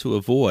enough to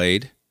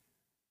avoid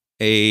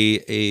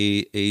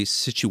a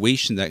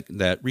situation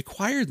that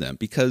required them.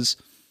 Because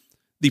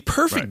the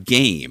perfect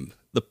game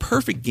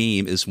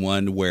is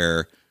one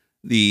where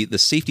the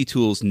safety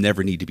tools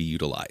never need to be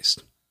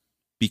utilized.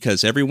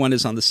 because everyone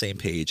is on the same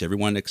page.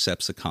 Everyone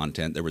accepts the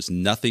content. There was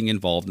nothing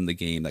involved in the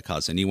game that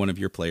caused any one of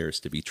your players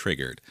to be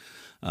triggered,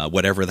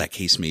 whatever that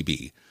case may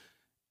be.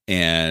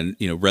 And,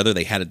 whether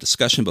they had a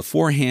discussion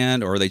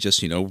beforehand or they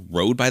just,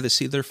 rode by the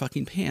seat of their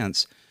fucking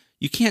pants,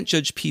 you can't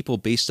judge people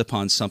based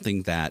upon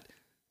something that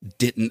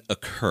didn't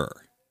occur,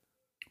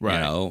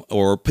 right?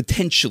 Or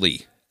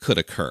potentially could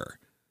occur,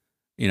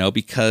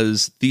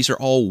 because these are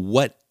all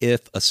what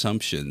if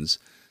assumptions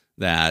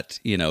that,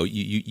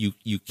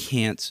 you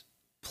can't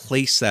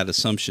place that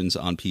assumptions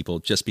on people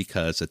just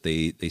because that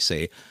they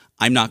say,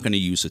 I'm not going to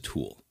use a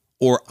tool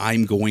or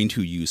I'm going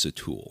to use a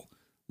tool.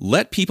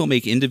 Let people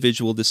make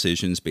individual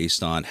decisions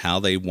based on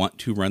how they want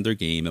to run their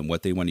game and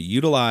what they want to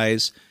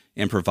utilize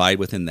and provide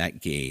within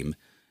that game.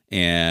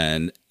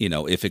 And,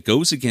 if it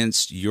goes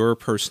against your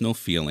personal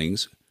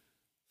feelings,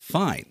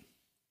 fine.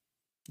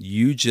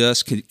 You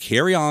just can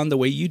carry on the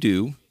way you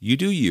do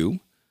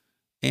you,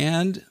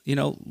 and,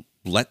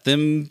 let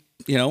them,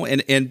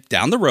 and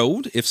down the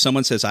road, if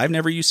someone says, I've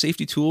never used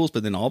safety tools,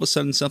 but then all of a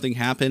sudden something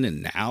happened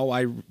and now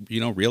I,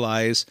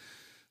 realize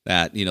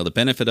that, the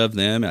benefit of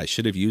them, I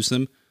should have used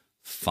them,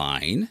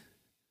 fine.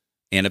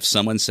 And if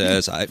someone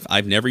says,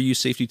 I've never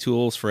used safety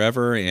tools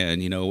forever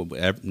and,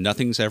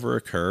 nothing's ever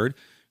occurred,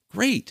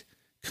 great.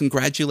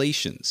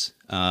 Congratulations.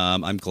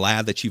 I'm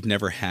glad that you've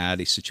never had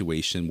a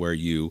situation where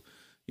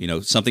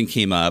something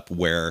came up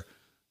where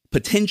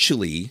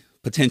potentially,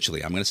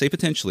 I'm going to say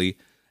potentially,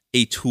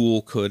 a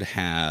tool could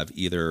have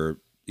either,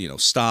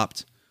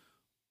 stopped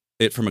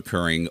it from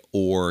occurring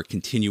or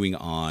continuing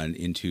on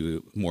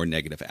into more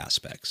negative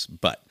aspects.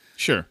 But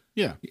sure.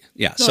 Yeah.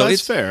 Yeah. No, so that's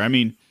it's fair. I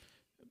mean,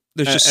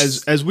 there's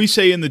just, as we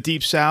say in the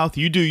Deep South,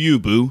 you do you,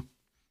 boo.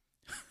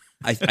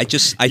 I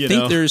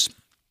think there's,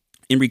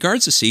 in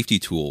regards to safety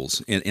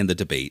tools and the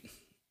debate,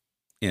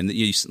 and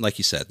like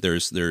you said,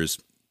 there's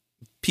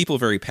people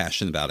very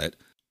passionate about it.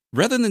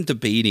 Rather than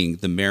debating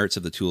the merits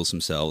of the tools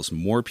themselves,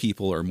 more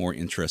people are more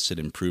interested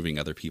in proving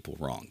other people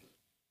wrong,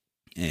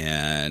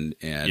 and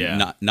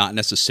not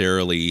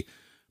necessarily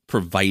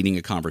providing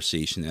a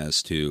conversation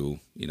as to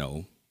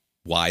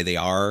why they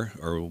are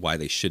or why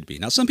they should be.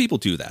 Now, some people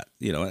do that,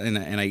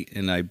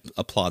 and I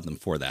applaud them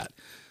for that.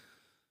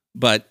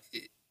 But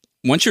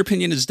once your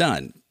opinion is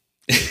done,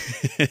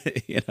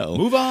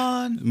 move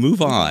on.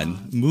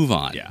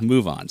 Yeah.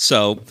 Move on.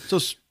 So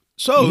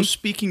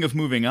Speaking of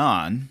moving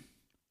on,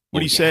 what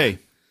do you say?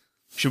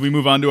 Should we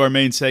move on to our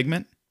main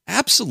segment?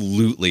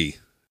 Absolutely.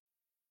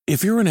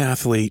 If you're an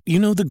athlete,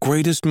 the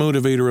greatest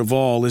motivator of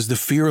all is the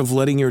fear of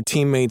letting your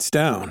teammates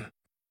down.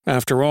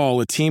 After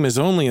all, a team is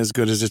only as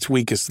good as its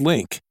weakest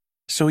link.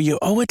 So you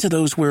owe it to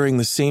those wearing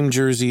the same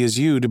jersey as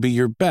you to be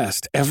your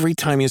best every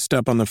time you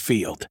step on the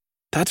field.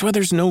 That's why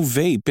there's no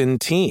vape in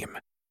team.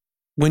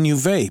 When you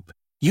vape,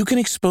 you can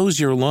expose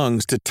your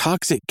lungs to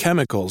toxic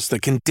chemicals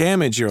that can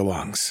damage your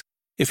lungs.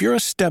 If you're a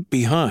step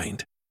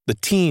behind, the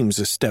team's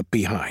a step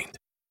behind.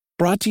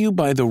 Brought to you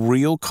by The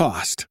Real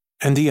Cost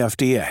and the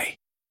FDA.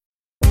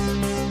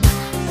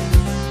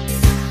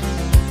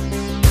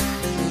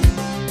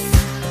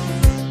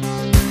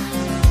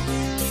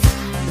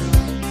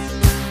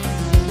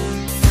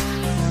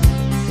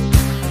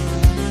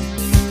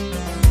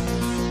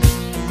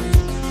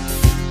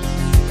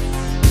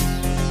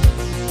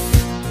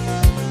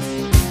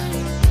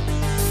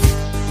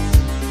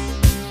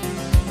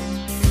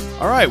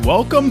 All right,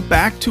 welcome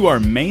back to our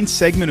main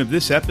segment of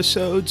this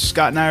episode.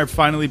 Scott and I are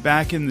finally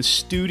back in the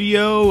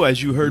studio.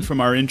 As you heard from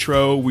our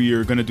intro, we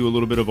are going to do a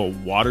little bit of a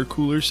water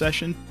cooler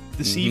session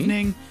this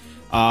evening.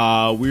 We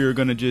are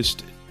going to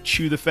just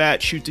chew the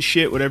fat, shoot the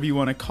shit, whatever you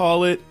want to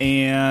call it.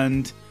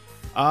 And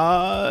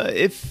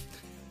if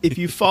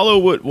you follow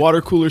what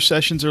water cooler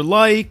sessions are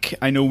like,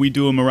 I know we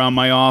do them around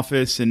my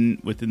office and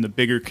within the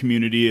bigger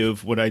community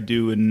of what I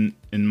do in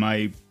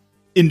my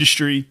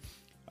industry.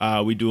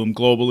 We do them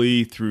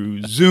globally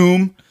through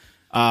Zoom,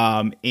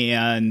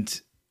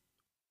 and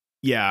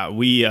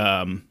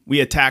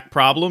we attack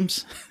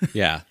problems,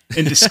 and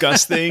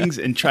discuss things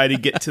and try to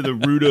get to the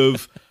root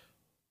of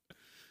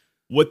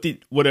what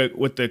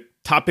the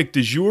topic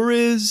du jour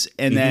is,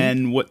 and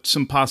then what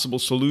some possible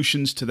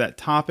solutions to that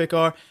topic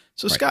are.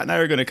 So Scott and I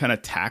are going to kind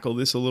of tackle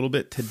this a little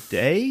bit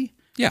today.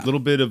 Yeah, a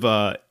little bit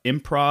of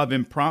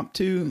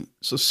impromptu.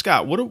 So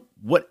Scott,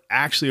 what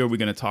actually are we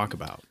going to talk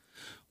about?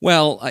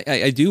 Well,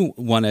 I do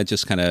want to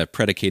just kind of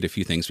predicate a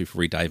few things before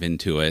we dive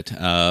into it.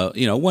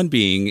 One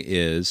being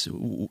is,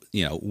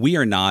 we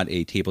are not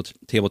a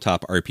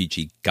tabletop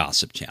RPG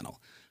gossip channel.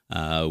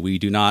 We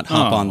do not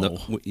hop on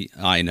the.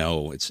 I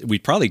know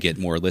we'd probably get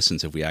more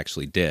listens if we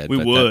actually did. We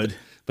would,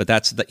 but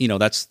that's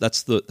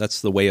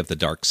the way of the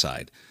dark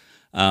side.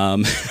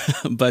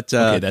 But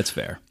okay, that's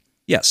fair.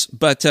 Yes,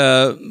 but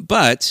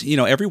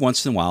every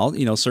once in a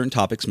while, certain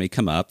topics may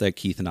come up that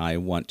Keith and I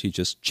want to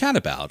just chat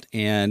about,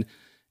 and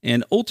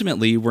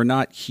ultimately, we're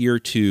not here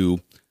to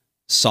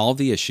solve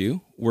the issue.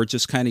 We're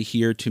just kind of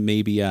here to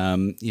maybe,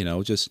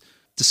 just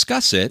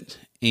discuss it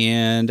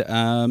and,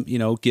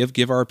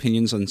 give our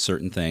opinions on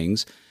certain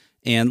things.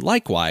 And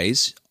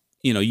likewise,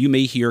 you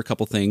may hear a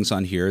couple things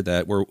on here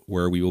that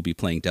where we will be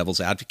playing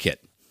devil's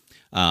advocate.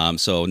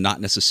 So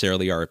not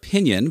necessarily our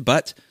opinion,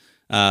 but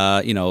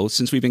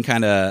since we've been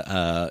kind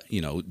of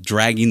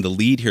dragging the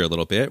lead here a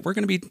little bit, we're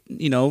going to be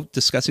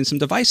discussing some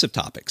divisive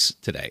topics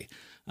today.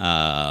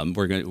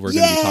 We're going to be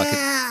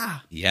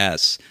talking.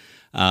 Yes.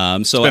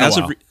 So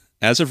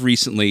as of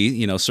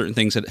recently, certain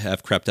things that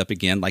have crept up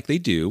again, like they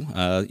do.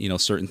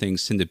 Certain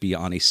things tend to be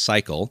on a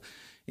cycle,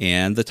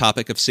 and the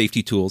topic of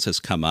safety tools has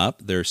come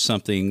up. There's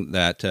something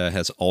that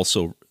has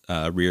also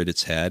reared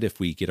its head if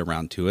we get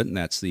around to it, and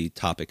that's the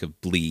topic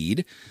of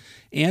bleed.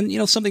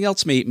 And something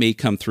else may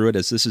come through it,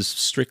 as this is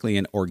strictly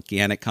an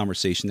organic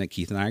conversation that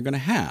Keith and I are going to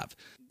have.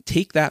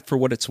 Take that for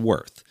what it's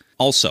worth.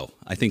 Also,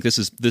 I think this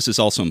is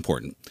also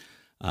important.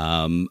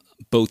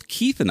 Both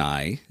Keith and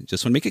I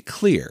just want to make it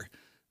clear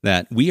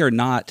that we are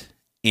not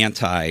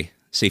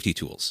anti-safety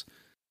tools.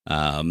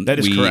 That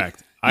is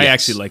correct. I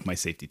actually like my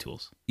safety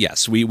tools.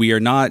 Yes, we are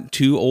not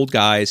two old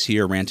guys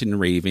here ranting and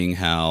raving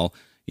how,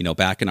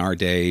 back in our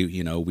day,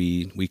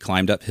 we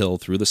climbed uphill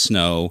through the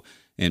snow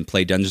and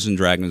played Dungeons and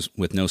Dragons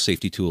with no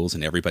safety tools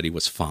and everybody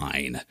was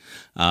fine.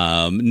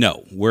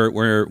 No,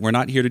 we're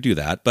not here to do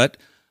that. But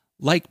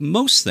like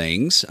most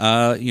things,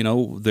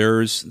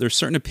 there's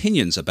certain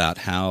opinions about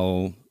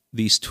how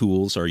these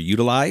tools are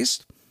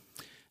utilized,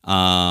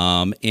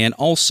 and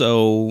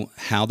also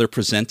how they're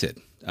presented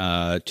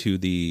to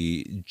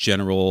the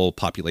general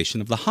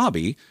population of the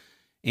hobby.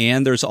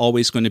 And there's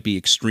always going to be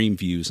extreme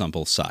views on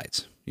both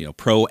sides,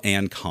 pro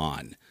and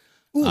con.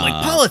 Ooh, like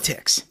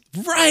politics.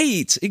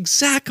 Right,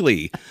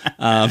 exactly.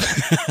 And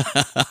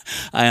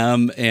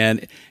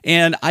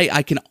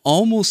I can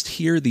almost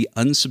hear the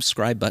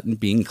unsubscribe button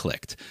being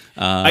clicked.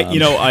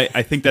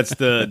 I think that's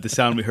the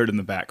sound we heard in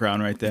the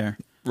background right there.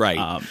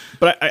 Right.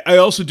 But I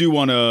also do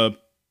want to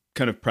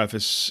kind of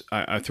preface,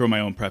 I throw my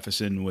own preface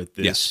in with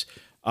this. Yes.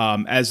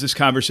 As this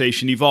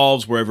conversation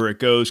evolves, wherever it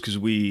goes, because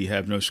we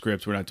have no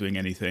script, we're not doing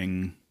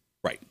anything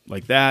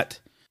like that.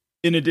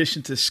 In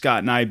addition to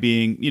Scott and I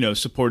being,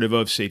 supportive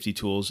of safety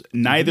tools,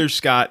 neither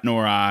Scott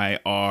nor I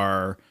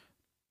are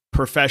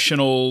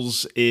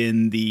professionals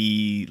in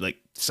the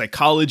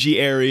psychology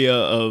area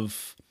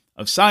of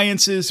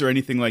sciences or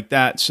anything like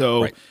that.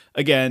 So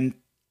again,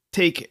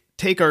 take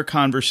our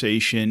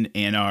conversation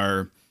and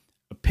our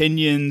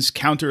opinions,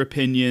 counter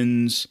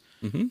opinions,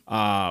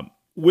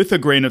 with a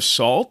grain of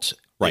salt,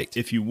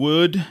 if you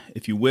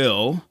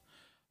will,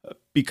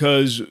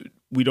 because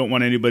we don't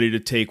want anybody to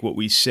take what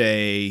we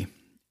say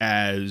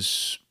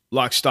as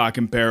lock, stock,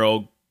 and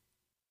barrel,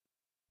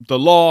 the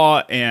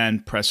law,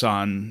 and press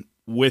on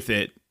with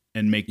it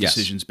and make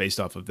decisions based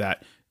off of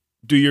that.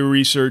 Do your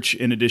research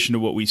in addition to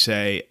what we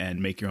say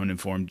and make your own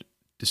informed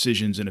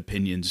decisions and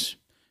opinions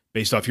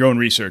based off your own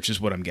research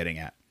is what I'm getting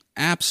at.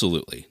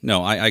 Absolutely.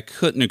 No, I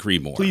couldn't agree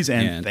more. Please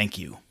and thank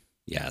you.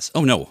 Yes.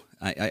 Oh, no,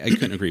 I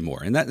couldn't agree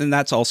more. And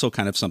that's also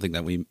kind of something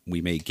that we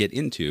may get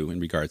into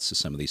in regards to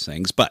some of these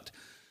things. But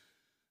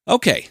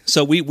okay,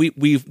 so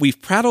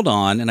we've prattled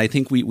on, and I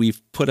think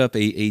we've put up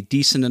a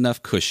decent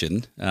enough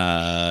cushion,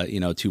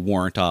 to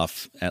warrant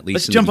off at least.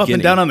 Let's jump up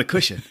and down on the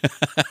cushion.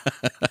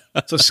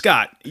 So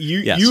Scott,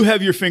 you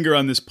have your finger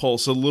on this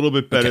pulse a little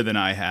bit better than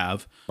I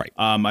have. Right.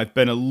 I've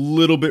been a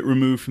little bit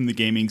removed from the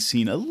gaming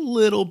scene, a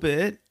little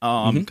bit,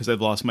 because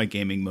I've lost my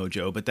gaming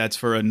mojo. But that's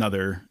for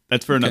another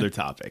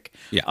topic.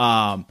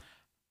 Yeah.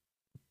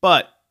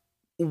 But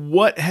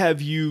what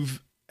have you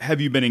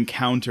been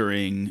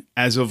encountering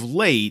as of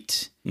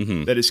late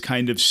that has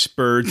kind of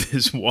spurred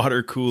this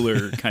water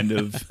cooler kind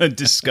of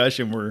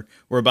discussion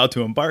we're about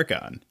to embark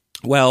on?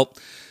 Well,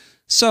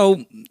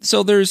 so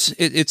there's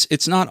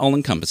it's not all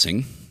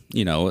encompassing.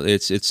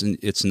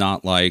 It's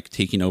not like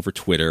taking over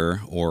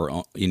Twitter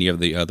or any of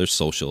the other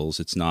socials.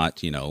 It's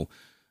not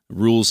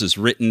rules as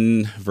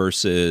written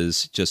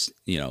versus just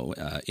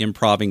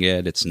improving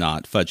it. It's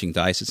not fudging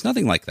dice. It's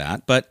nothing like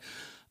that. But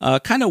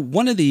kind of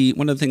one of the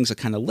things that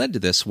kind of led to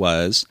this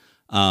was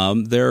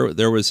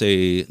there was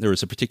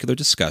a particular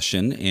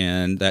discussion,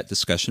 and that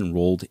discussion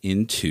rolled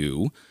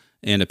into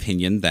an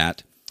opinion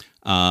that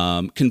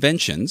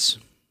conventions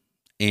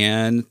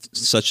and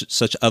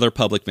such other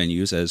public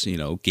venues as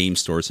game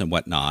stores and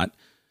whatnot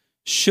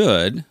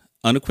should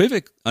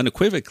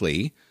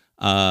unequivocally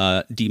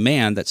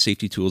demand that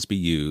safety tools be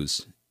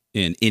used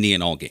in any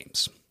and all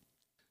games.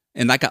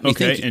 And that got me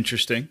thinking. Okay,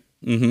 interesting.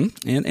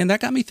 And that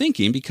got me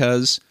thinking,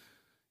 because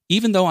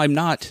even though I'm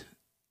not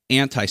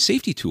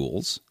anti-safety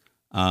tools,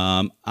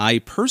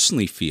 I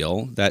personally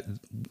feel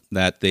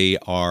that they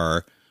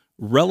are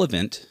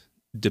relevant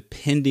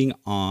depending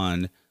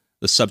on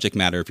the subject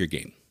matter of your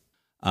game.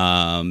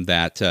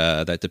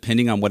 That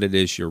depending on what it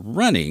is you're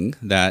running,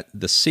 that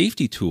the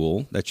safety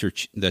tool that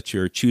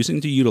you're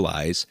choosing to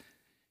utilize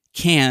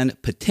can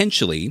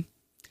potentially,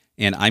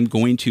 and I'm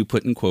going to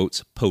put in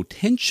quotes,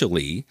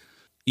 potentially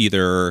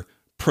either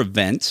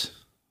prevent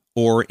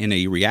or in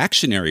a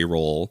reactionary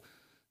role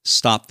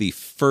stop the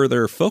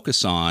further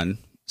focus on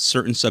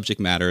certain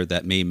subject matter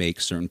that may make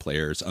certain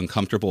players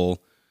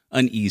uncomfortable,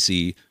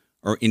 uneasy,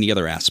 or any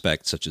other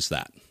aspect such as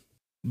that.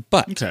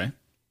 But okay.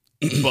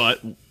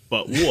 But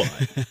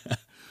what?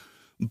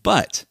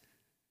 But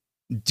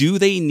do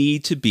they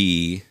need to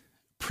be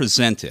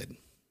presented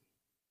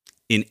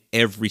in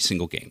every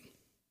single game,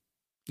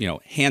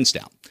 hands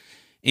down.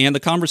 And the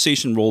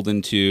conversation rolled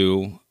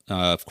into,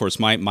 of course,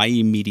 my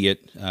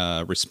immediate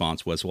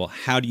response was, well,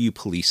 how do you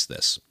police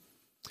this?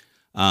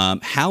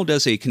 How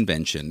does a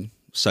convention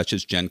such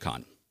as Gen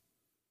Con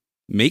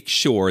make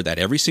sure that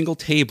every single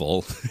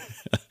table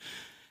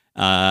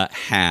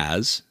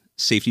has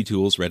safety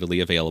tools readily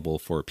available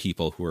for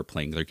people who are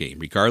playing their game,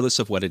 regardless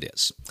of what it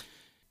is?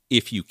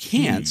 If you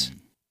can't,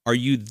 are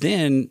you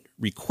then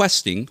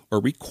requesting or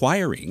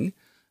requiring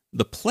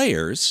the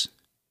players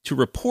to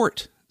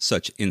report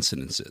such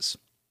incidences,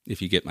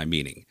 if you get my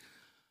meaning?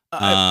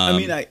 I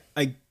mean,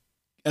 I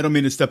don't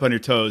mean to step on your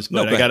toes,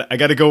 but No, I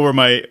got to go where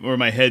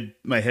my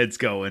head's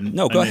going.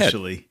 No, go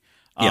initially.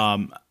 ahead. Yeah.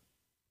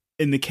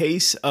 In the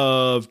case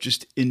of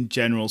just in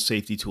general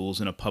safety tools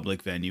in a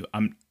public venue,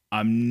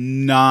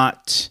 I'm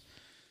not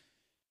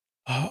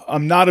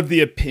of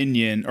the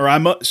opinion, or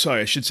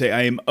I should say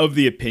I am of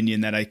the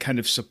opinion that I kind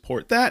of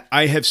support that.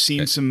 I have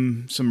seen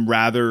some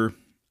rather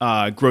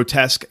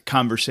grotesque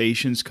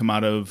conversations come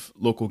out of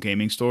local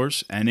gaming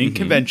stores and in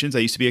conventions. I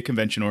used to be a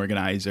convention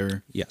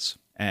organizer. Yes.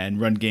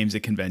 And run games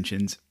at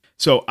conventions.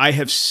 So I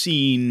have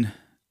seen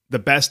the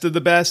best of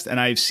the best, and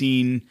I've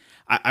seen,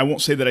 I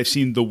won't say that I've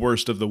seen the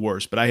worst of the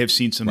worst, but I have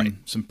seen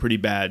some pretty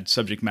bad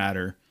subject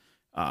matter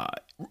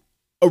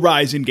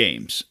arise in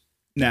games.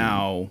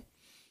 Now,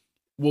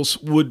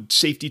 would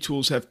safety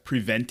tools have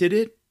prevented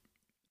it?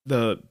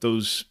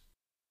 Those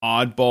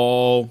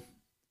oddball,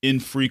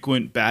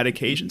 infrequent, bad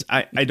occasions?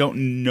 I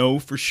don't know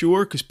for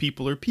sure, because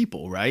people are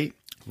people, right?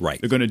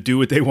 Right. They're going to do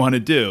what they want to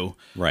do.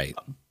 Right.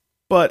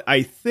 But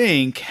I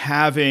think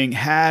having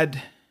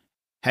had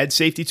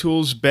safety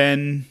tools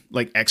been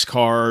like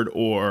X-Card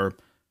or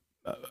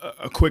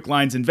a quick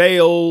lines and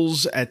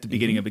veils at the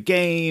beginning of a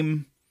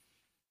game,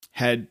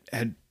 had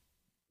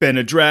been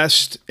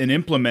addressed and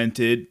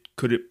implemented,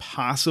 could it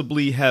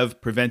possibly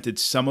have prevented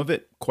some of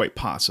it? Quite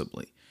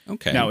possibly.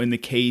 Okay. Now, in the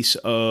case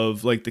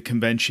of like the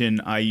convention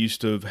I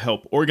used to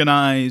help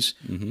organize,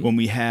 when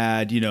we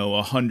had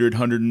 100,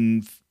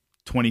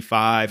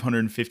 125,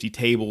 150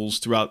 tables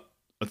throughout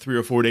a 3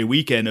 or 4 day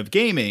weekend of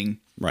gaming,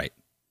 right?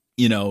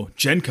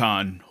 Gen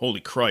Con,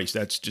 holy Christ,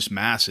 that's just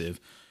massive.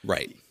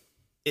 Right.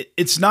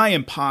 It's nigh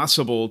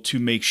impossible to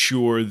make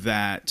sure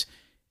that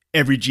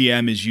every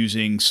GM is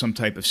using some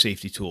type of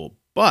safety tool.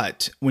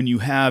 But when you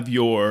have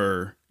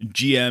your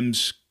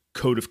GM's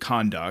code of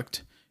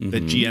conduct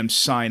that GMs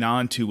sign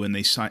on to when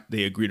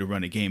they agree to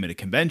run a game at a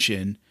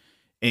convention,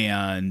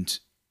 and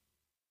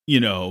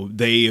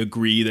they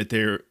agree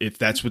that if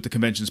that's what the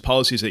convention's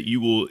policy is, that you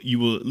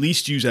will at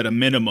least use at a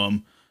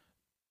minimum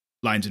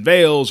lines and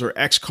veils or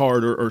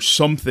X-Card or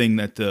something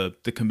that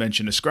the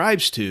convention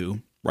ascribes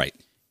to. Right.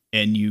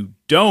 And you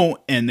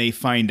don't, and they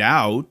find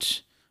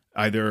out,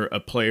 either a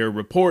player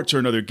reports or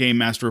another game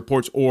master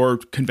reports, or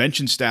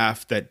convention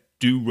staff that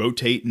do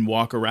rotate and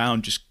walk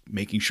around just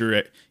making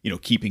sure,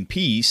 keeping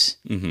peace,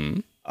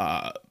 and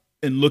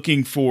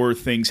looking for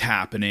things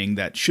happening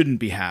that shouldn't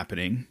be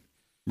happening.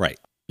 Right.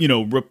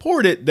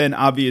 Report it, then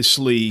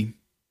obviously,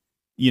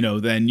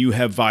 then you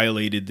have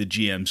violated the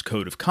GM's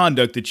code of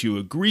conduct that you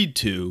agreed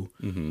to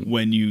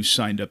when you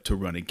signed up to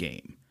run a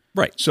game.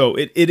 Right. So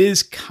it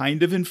is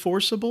kind of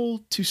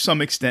enforceable to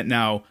some extent.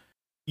 Now,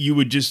 you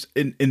would just,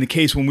 in the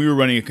case when we were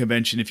running a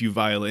convention, if you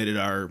violated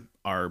our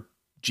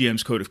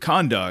GM's code of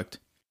conduct,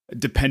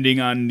 depending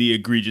on the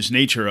egregious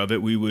nature of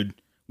it, we would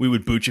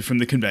boot you from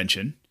the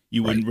convention.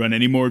 You wouldn't run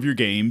any more of your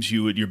games.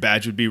 Your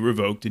badge would be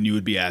revoked, and you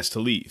would be asked to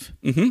leave.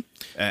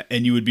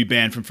 And you would be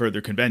banned from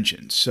further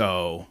conventions.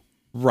 So,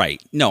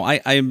 right. No, I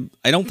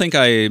don't think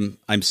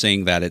I'm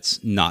saying that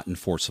it's not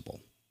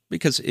enforceable,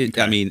 because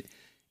I mean,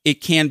 it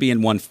can be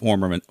in one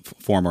form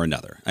or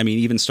another. I mean,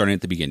 even starting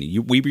at the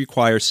beginning, we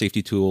require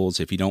safety tools.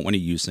 If you don't want to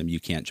use them, you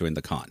can't join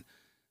the con.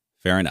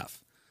 Fair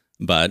enough.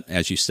 But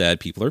as you said,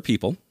 people are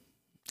people.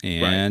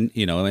 And,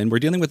 and we're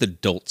dealing with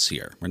adults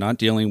here. We're not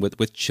dealing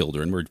with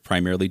children. We're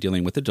primarily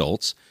dealing with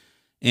adults.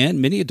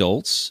 And many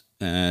adults,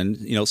 and,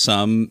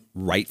 some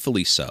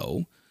rightfully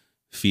so,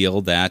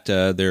 feel that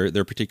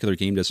their particular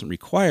game doesn't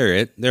require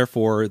it.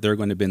 Therefore, they're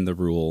going to bend the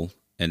rule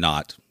and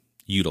not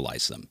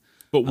utilize them.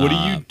 But what do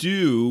you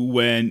do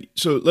when?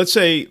 So let's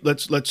say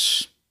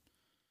let's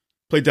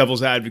play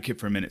devil's advocate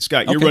for a minute,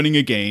 Scott. You're running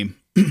a game.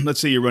 Let's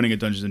say you're running a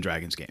Dungeons and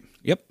Dragons game.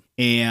 Yep.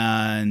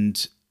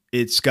 And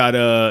it's got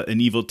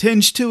an evil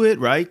tinge to it,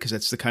 right? Because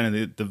that's the kind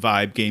of the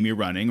vibe game you're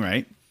running,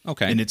 right?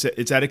 Okay. And it's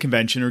at a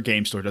convention or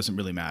game store, doesn't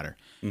really matter.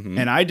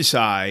 And I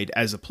decide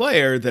as a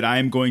player that I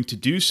am going to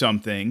do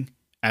something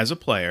as a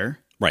player.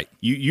 Right.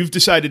 You've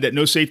decided that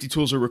no safety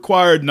tools are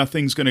required.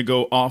 Nothing's going to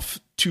go off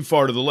too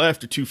far to the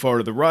left or too far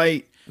to the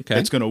right. Okay.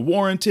 That's going to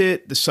warrant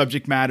it. The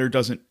subject matter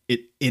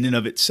in and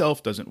of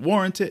itself doesn't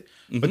warrant it.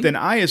 But then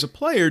I, as a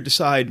player,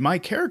 decide my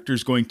character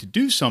is going to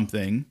do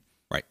something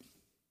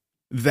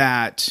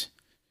that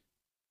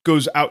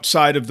goes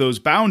outside of those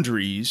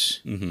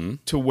boundaries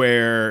to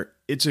where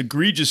it's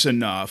egregious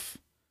enough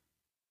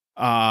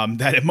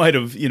that it might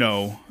have,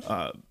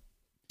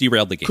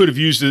 derailed the game. Could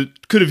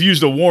have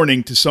used a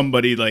warning to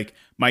somebody like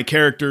my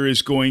character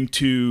is going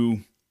to,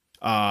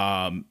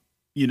 I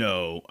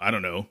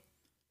don't know,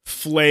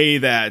 flay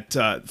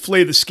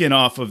the skin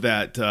off of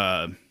that,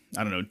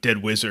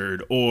 dead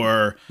wizard,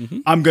 or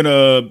I'm going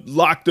to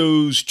lock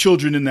those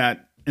children in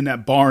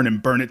that barn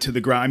and burn it to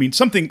the ground. I mean,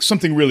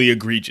 something really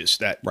egregious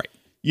that, right.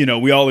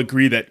 We all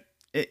agree that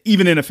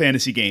even in a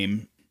fantasy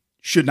game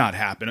should not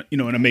happen, in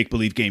a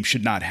make-believe game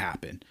should not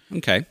happen.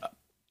 Okay.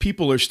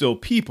 People are still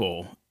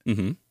people,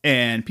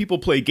 and people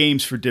play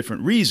games for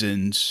different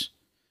reasons,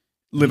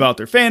 live out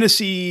their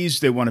fantasies.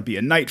 They want to be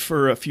a knight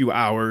for a few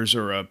hours,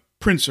 or a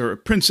prince or a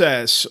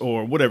princess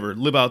or whatever,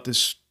 live out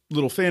this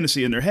little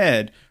fantasy in their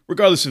head,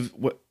 regardless of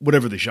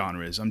whatever the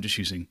genre is. I'm just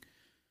using,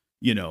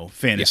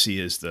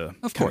 fantasy as the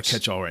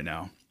catch-all right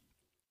now.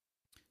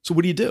 So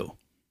what do you do?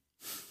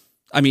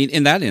 I mean,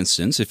 in that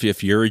instance,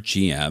 if you're a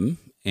GM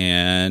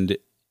and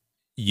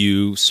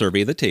you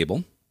survey the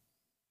table,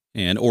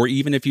 or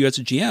even if you as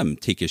a GM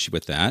take issue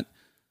with that,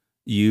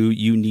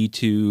 you need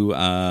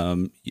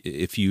to,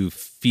 if you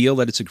feel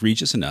that it's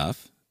egregious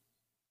enough,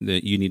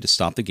 that you need to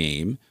stop the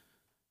game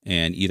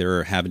and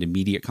either have an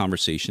immediate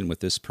conversation with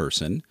this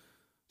person,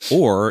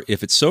 or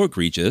if it's so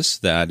egregious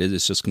that it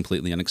is just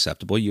completely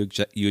unacceptable, you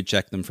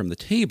eject them from the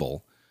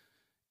table.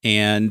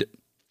 And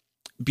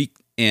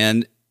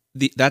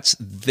that's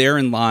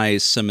therein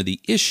lies some of the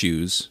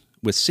issues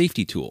with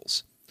safety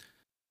tools.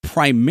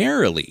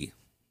 Primarily,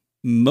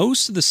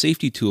 most of the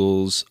safety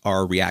tools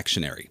are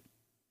reactionary.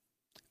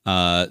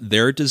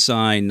 They're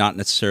designed not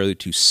necessarily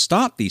to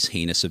stop these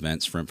heinous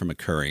events from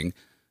occurring,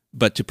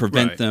 but to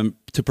prevent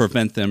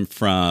them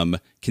from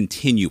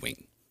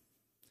continuing.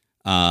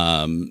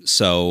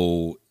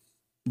 So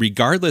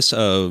regardless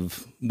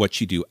of what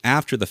you do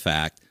after the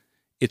fact,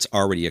 it's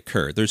already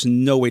occurred. There's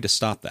no way to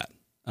stop that.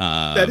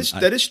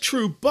 That is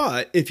true.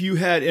 But if you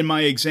had, in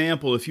my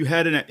example, if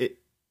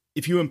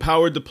you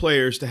empowered the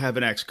players to have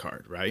an X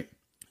card, right?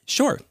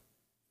 Sure.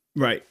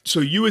 Right.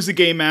 So you as the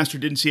game master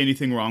didn't see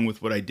anything wrong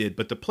with what I did,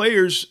 but the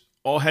players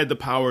all had the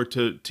power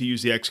to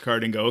use the X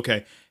card and go,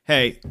 okay,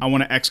 hey, I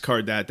want to X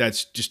card that.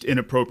 That's just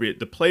inappropriate.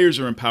 The players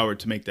are empowered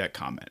to make that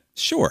comment.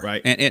 Sure.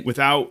 Right. And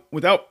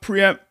without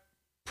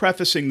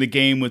prefacing the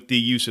game with the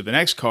use of an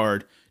X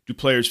card, do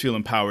players feel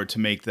empowered to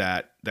make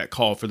that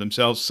call for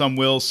themselves? Some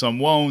will, some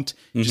won't.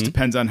 It just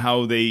depends on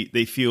how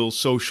they feel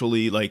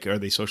socially, like are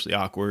they socially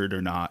awkward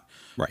or not.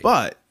 Right.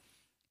 But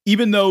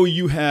even though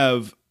you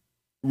have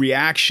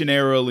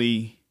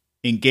reactionarily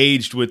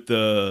engaged with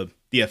the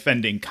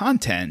offending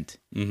content,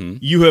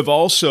 you have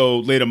also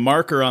laid a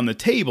marker on the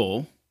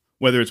table,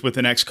 whether it's with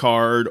an X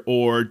card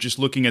or just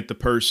looking at the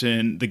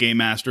person, the game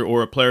master,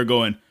 or a player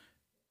going,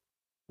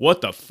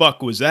 what the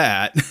fuck was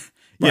that?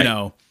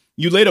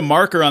 You laid a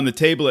marker on the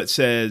table that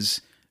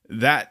says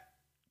that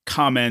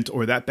comment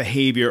or that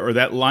behavior or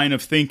that line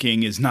of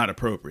thinking is not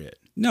appropriate.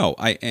 No,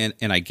 I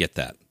get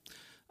that.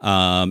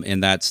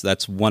 And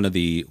that's one of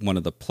the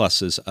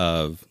pluses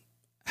of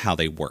how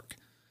they work.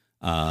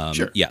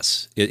 Sure.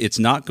 Yes, it's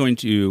not going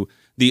to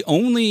the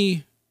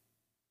only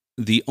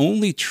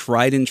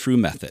tried and true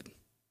method.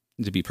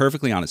 To be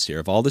perfectly honest here,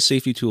 of all the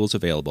safety tools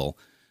available,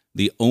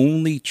 the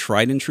only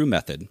tried and true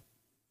method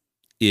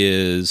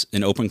is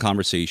an open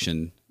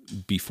conversation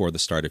before the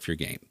start of your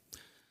game.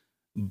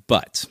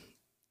 But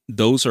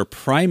those are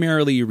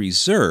primarily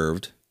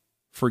reserved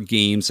for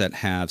games that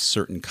have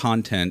certain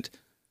content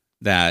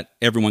that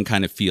everyone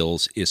kind of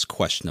feels is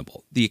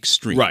questionable, the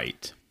extreme.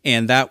 Right.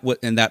 And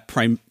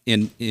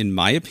in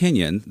my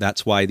opinion,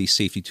 that's why these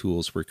safety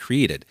tools were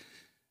created.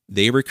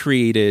 They were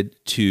created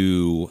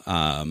to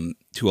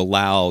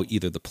allow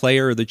either the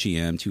player or the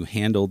GM to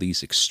handle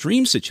these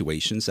extreme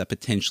situations that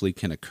potentially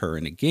can occur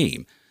in a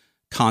game,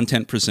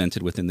 content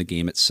presented within the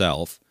game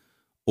itself,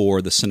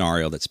 or the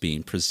scenario that's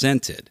being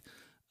presented.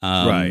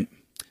 Right.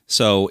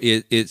 So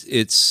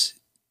it's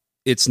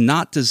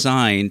not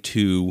designed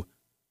to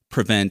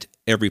prevent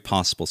every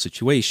possible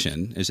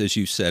situation, as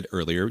you said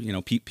earlier.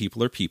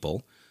 People are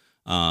people,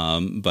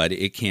 but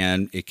it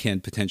can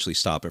potentially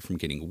stop it from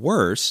getting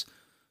worse.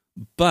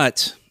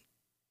 But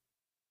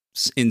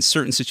in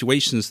certain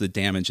situations, the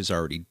damage is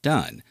already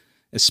done,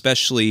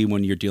 especially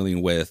when you're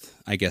dealing with,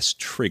 I guess,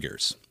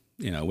 triggers.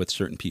 With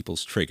certain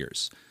people's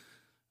triggers.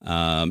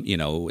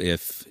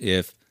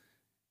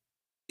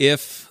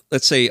 If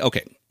let's say,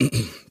 okay,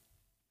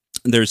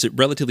 there's a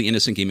relatively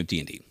innocent game of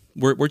D&D.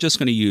 We're just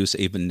going to use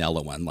a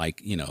vanilla one, like,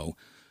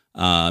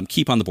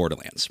 Keep on the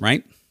Borderlands,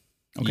 right?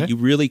 Okay. You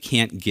really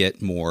can't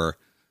get more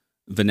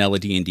vanilla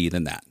D&D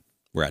than that.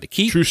 We're at a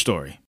keep. True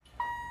story.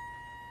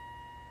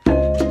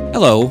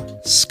 Hello,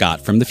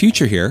 Scott from the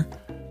future here.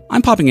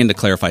 I'm popping in to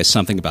clarify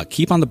something about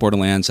Keep on the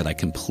Borderlands that I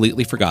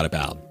completely forgot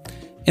about.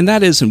 And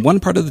that is, in one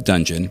part of the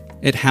dungeon,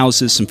 it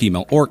houses some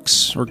female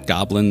orcs, or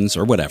goblins,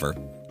 or whatever,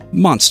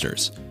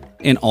 monsters,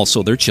 and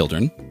also their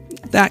children,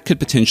 that could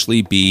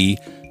potentially be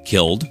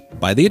killed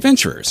by the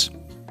adventurers.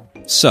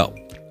 So,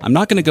 I'm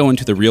not going to go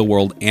into the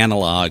real-world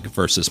analog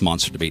versus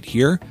monster debate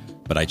here,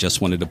 but I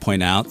just wanted to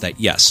point out that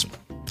yes,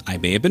 I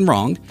may have been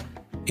wrong,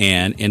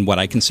 and in what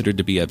I considered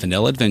to be a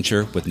vanilla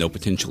adventure with no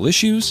potential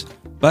issues,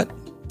 but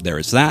there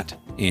is that,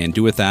 and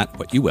do with that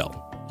what you will.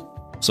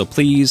 So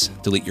please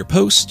delete your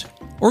post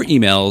or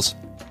emails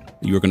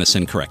you were going to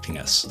send correcting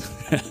us.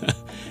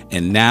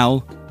 And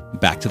now,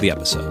 back to the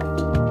episode.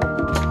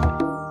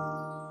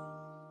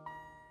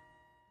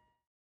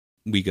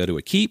 We go to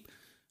a keep,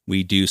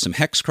 we do some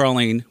hex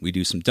crawling, we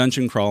do some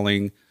dungeon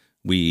crawling,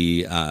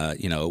 we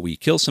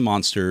kill some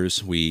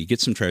monsters, we get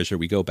some treasure,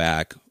 we go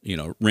back,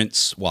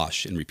 rinse,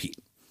 wash, and repeat.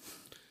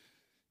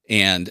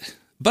 And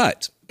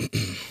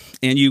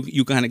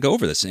you kind of go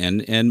over this,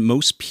 and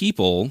most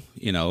people,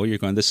 you're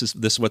going, this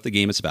is what the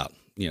game is about.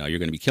 You're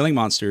going to be killing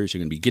monsters, you're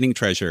going to be getting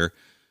treasure,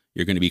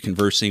 you're going to be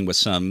conversing with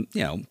some,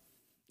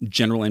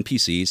 general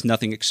NPCs,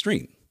 nothing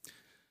extreme.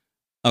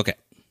 Okay.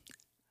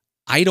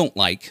 I don't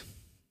like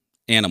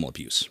animal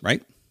abuse,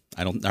 right?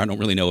 I don't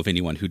really know of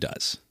anyone who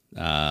does.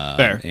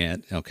 Fair.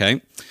 And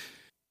okay.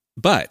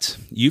 But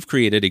you've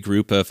created a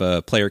group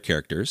of player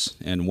characters,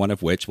 and one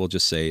of which we'll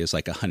just say is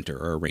like a hunter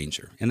or a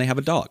ranger, and they have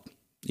a dog,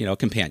 a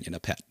companion, a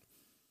pet.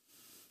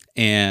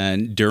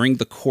 And during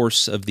the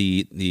course of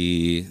the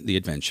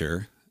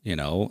adventure,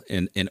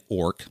 an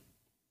orc,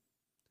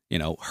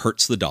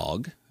 hurts the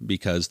dog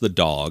because the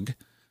dog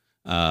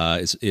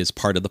is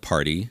part of the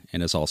party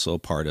and is also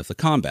part of the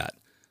combat.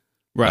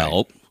 Right.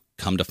 Well,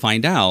 come to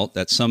find out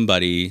that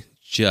somebody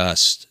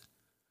just,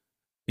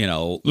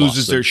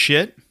 loses their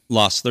shit,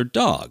 lost their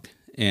dog,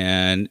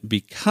 and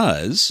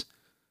because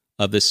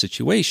of this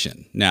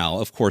situation. Now,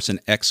 of course, an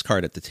X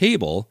card at the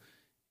table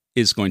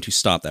is going to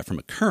stop that from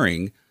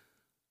occurring,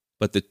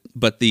 but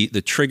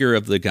the trigger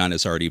of the gun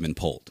has already been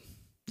pulled.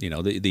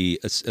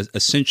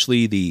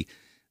 Essentially the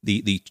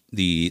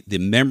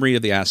memory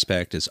of the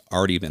aspect has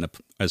already been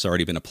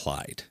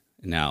applied.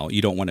 Now,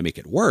 you don't want to make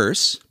it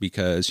worse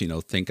because,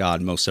 thank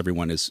God most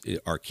everyone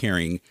are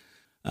carrying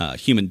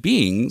human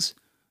beings,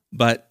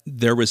 but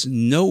there was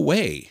no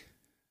way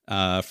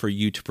for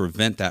you to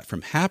prevent that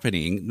from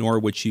happening, nor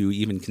would you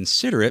even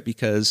consider it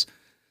because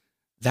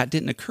that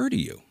didn't occur to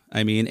you.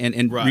 I mean,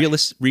 and right.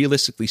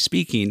 Realistically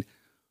speaking,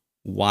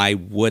 why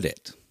would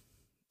it?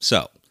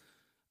 So,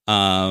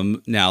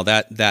 now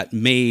that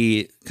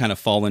may kind of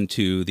fall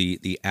into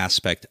the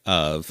aspect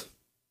of,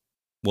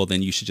 well,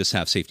 then you should just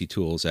have safety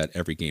tools at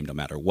every game, no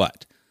matter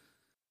what.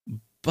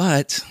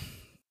 But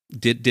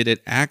did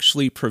it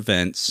actually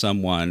prevent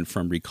someone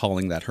from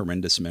recalling that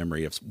horrendous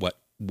memory of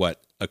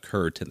what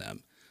occurred to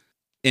them?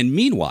 And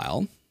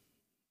meanwhile,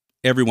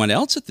 everyone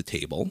else at the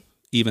table,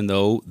 even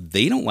though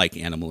they don't like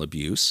animal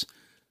abuse,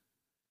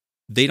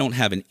 they don't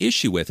have an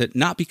issue with it,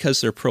 not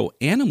because they're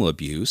pro-animal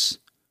abuse,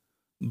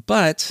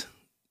 but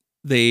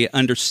they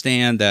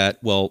understand that,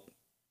 well,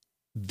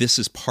 this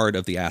is part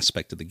of the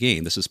aspect of the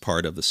game. This is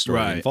part of the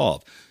story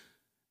involved.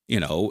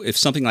 If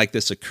something like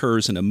this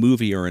occurs in a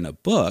movie or in a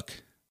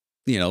book,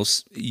 you're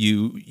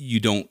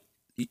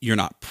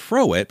not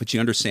pro it, but you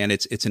understand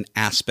it's an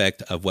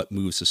aspect of what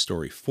moves the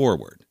story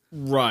forward.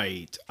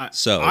 Right.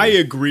 So I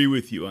agree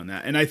with you on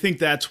that. And I think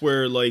that's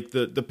where like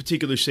the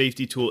particular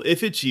safety tool,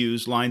 if it's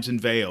used, lines and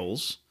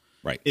veils,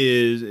 right,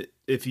 is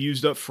if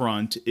used up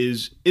front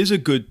is a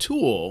good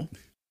tool,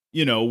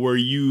 where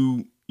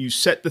you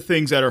set the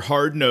things that are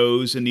hard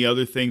nosed and the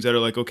other things that are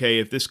like, okay,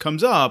 if this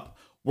comes up,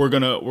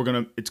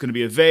 it's gonna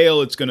be a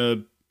veil, it's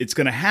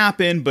gonna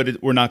happen,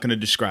 but we're not gonna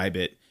describe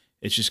it.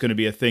 It's just gonna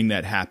be a thing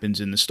that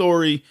happens in the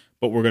story,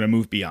 but we're gonna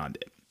move beyond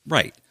it.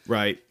 Right.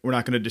 Right. We're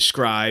not gonna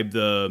describe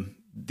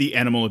the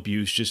animal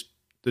abuse, just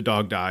the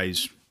dog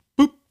dies,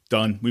 boop,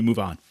 done, we move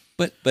on.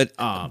 But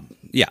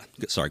yeah,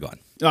 sorry, go on.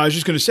 I was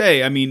just gonna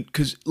say, I mean,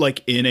 because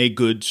like in a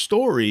good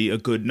story, a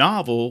good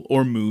novel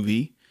or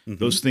movie,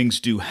 those things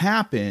do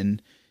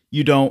happen.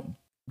 You don't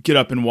get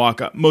up and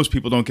walk up. Most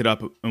people don't get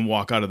up and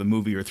walk out of the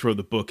movie or throw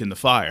the book in the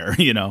fire,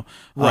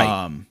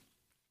 Right.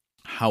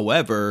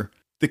 However,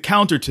 the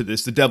counter to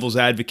this, the devil's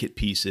advocate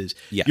piece is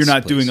yes, you're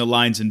not please. doing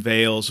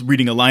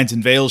reading a lines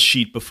and veils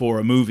sheet before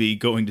a movie,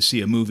 going to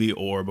see a movie,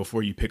 or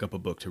before you pick up a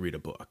book to read a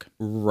book.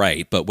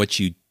 Right. But what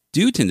you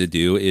do tend to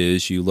do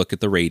is you look at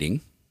the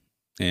rating,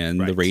 and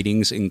the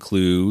ratings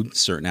include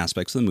certain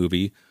aspects of the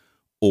movie,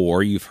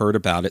 or you've heard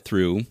about it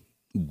through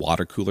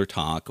water cooler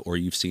talk, or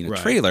you've seen a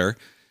trailer,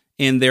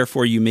 and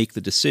therefore you make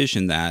the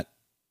decision that,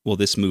 well,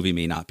 this movie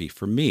may not be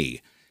for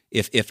me.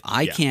 If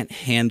I can't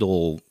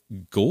handle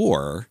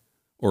gore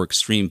or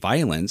extreme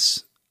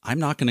violence, I'm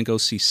not going to go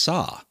see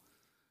Saw.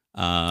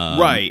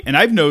 Right. And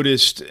I've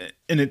noticed,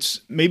 and it's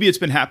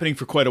been happening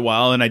for quite a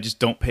while and I just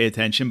don't pay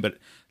attention, but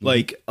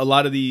like a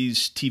lot of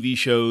these TV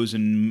shows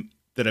and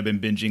that I've been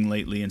binging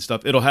lately and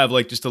stuff, it'll have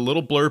like just a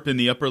little blurb in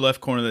the upper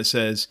left corner that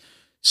says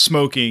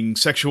smoking,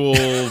 sexual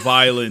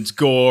violence,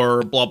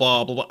 gore, blah,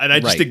 blah, blah, blah. And I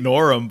just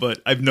ignore them,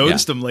 but I've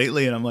noticed them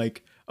lately and I'm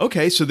like,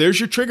 okay, so there's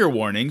your trigger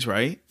warnings,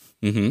 right?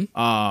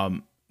 Mm-hmm.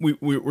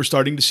 We're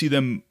starting to see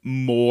them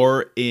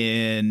more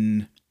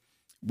in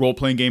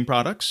role-playing game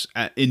products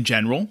in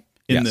general,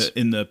 in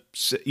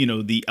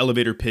the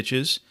elevator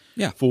pitches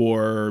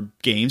for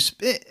games,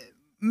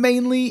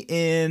 mainly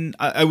in,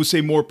 I would say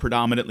more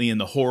predominantly in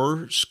the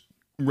horror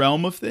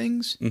realm of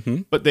things,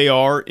 but they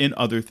are in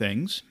other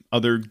things,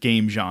 other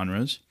game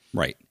genres.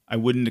 Right. I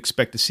wouldn't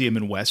expect to see them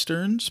in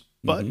Westerns,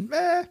 but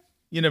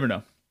you never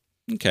know.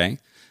 Okay.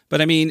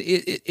 But I mean,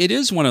 it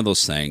is one of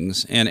those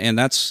things, and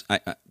that's,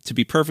 to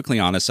be perfectly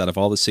honest, out of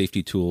all the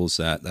safety tools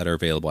that are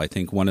available, I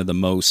think one of the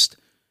most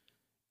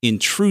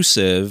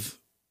intrusive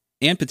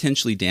and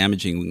potentially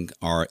damaging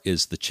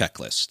is the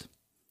checklist.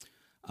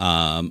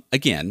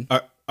 Again,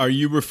 are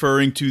you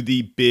referring to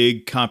the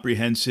big,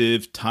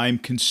 comprehensive,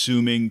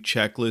 time-consuming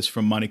checklist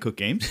from Monte Cook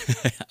Games?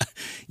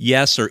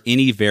 Yes, or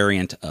any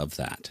variant of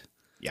that.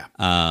 Yeah.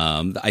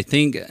 I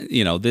think,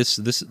 this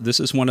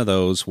is one of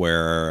those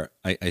where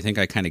I think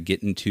I kind of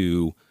get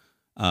into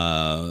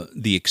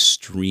the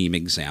extreme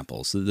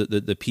examples,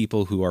 the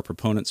people who are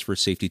proponents for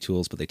safety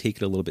tools, but they take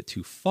it a little bit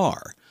too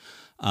far.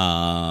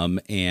 Because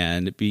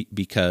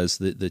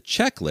the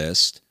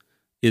checklist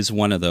is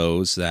one of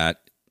those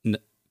that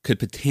could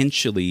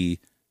potentially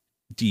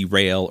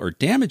derail or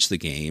damage the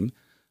game,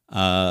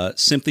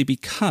 simply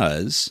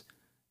because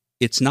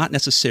it's not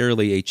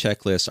necessarily a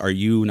checklist. Are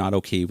you not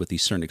okay with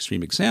these certain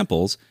extreme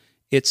examples?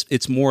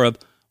 It's more of,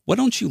 what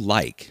don't you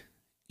like?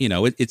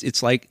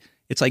 It's like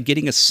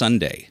getting a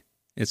sundae.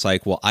 It's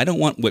like, well, I don't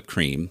want whipped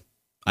cream,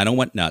 I don't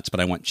want nuts, but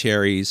I want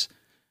cherries,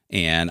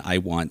 and I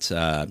want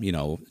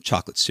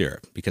chocolate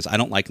syrup, because I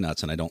don't like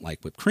nuts and I don't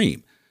like whipped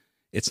cream.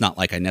 It's not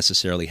like I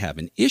necessarily have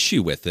an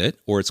issue with it,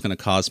 or it's going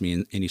to cause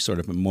me any sort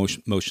of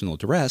emotional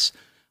duress.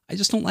 I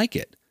just don't like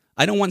it.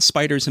 I don't want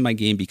spiders in my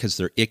game because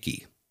they're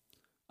icky.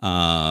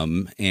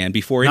 And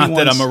before not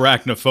that I'm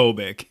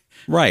arachnophobic,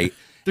 right?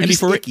 They're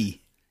just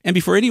icky. And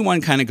before anyone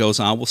kind of goes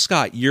on, well,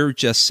 Scott, you're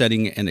just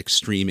setting an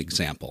extreme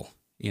example,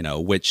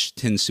 which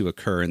tends to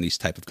occur in these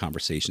type of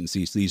conversations.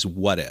 These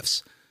what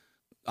ifs.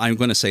 I'm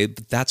going to say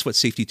that's what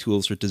safety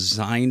tools are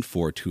designed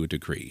for to a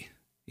degree.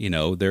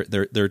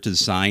 They're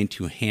designed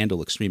to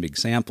handle extreme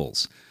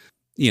examples.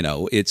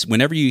 It's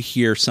whenever you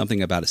hear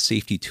something about a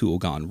safety tool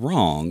gone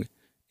wrong,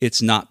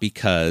 it's not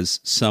because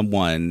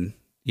someone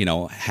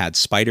had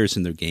spiders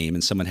in their game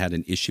and someone had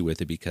an issue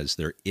with it because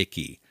they're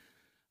icky.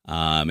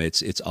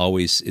 It's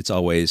always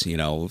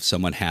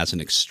someone has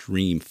an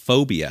extreme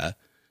phobia,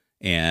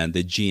 and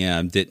the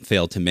GM didn't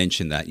fail to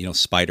mention that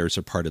spiders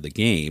are part of the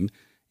game,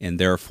 and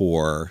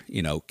therefore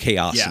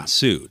chaos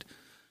ensued.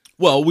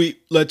 Well,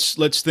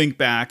 let's think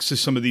back to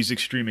some of these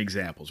extreme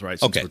examples, right?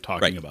 Since we're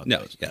talking about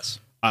those. Yes.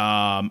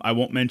 I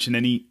won't mention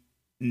any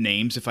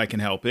names if I can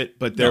help it,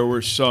 but there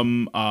were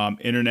some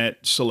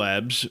internet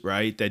celebs,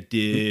 right, that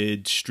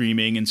did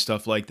streaming and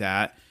stuff like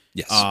that.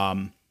 Yes.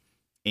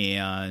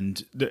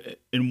 And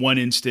in one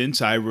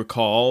instance, I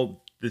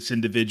recall this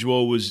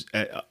individual was,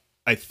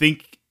 I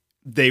think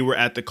they were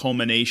at the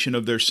culmination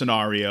of their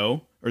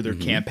scenario or their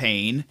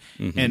campaign,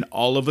 and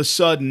all of a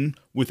sudden,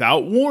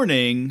 without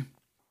warning,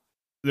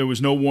 there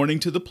was no warning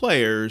to the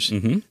players,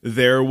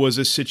 there was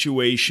a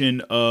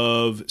situation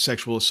of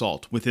sexual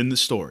assault within the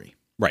story.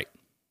 Right.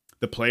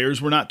 The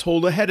players were not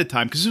told ahead of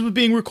time because it was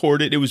being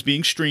recorded. It was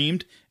being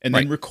streamed and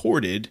then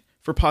recorded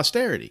for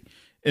posterity.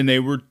 And they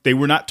were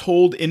not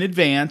told in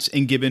advance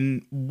and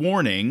given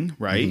warning,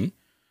 right,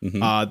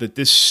 that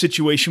this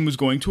situation was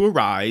going to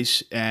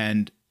arise.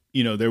 And,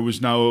 there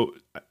was no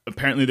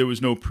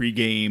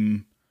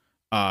pregame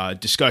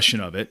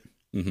discussion of it.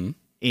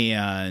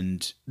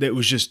 And that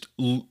was just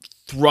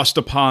thrust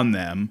upon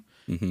them.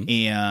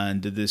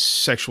 And this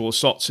sexual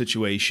assault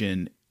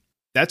situation,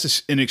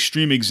 that's an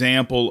extreme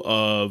example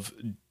of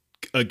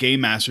a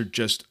game master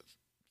just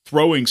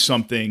throwing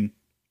something,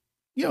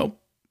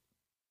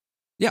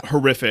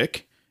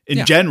 horrific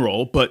in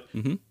general, but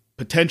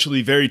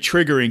potentially very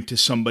triggering to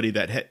somebody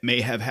that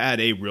may have had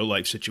a real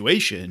life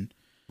situation.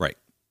 Right.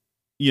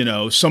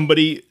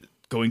 Somebody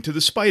going to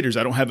the spiders.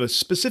 I don't have a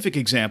specific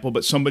example,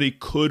 but somebody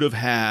could have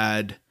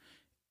had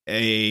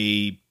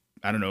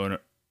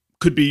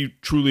could be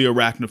truly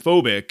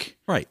arachnophobic,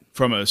 right,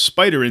 from a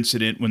spider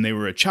incident when they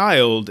were a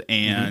child,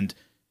 and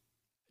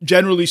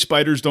generally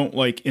spiders don't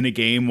in a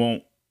game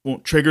won't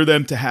trigger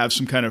them to have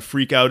some kind of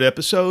freak out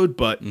episode,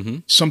 but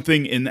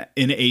something in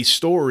a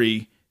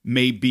story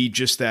may be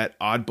just that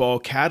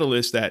oddball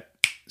catalyst that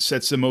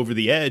sets them over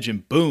the edge,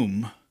 and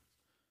boom,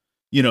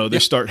 they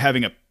start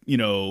having a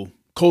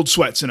cold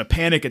sweats and a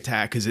panic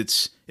attack because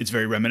it's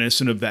very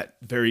reminiscent of that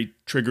very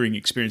triggering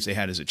experience they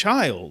had as a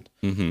child.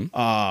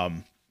 So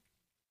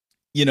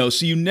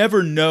you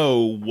never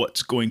know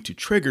what's going to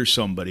trigger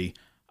somebody.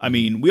 I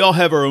mean, we all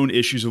have our own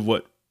issues of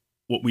what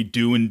we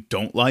do and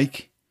don't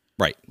like.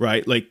 Right.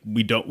 Right. Like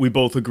we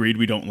both agreed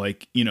we don't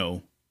like,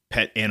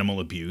 pet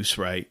animal abuse.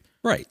 Right.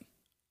 Right.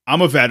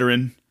 I'm a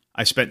veteran.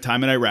 I spent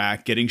time in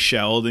Iraq getting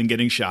shelled and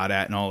getting shot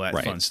at and all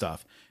that fun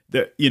stuff.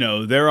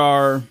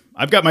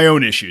 I've got my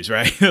own issues,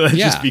 right? Let's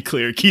just be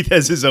clear. Keith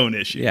has his own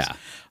issues. Yeah.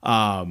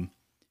 I'm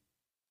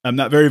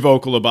not very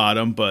vocal about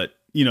them, but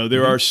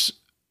there are,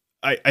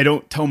 I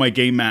don't tell my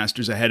game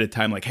masters ahead of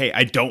time, like, hey,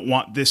 I don't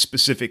want this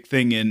specific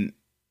thing in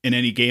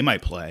any game I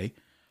play.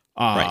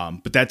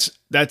 But that's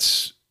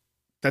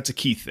a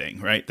key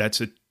thing, right?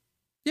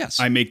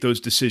 I make those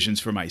decisions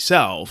for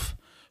myself,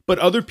 but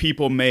other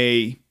people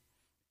may,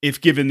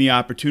 if given the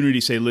opportunity,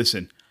 say,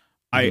 listen,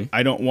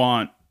 I don't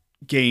want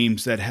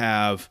games that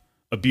have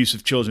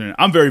abusive children.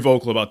 I'm very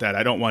vocal about that.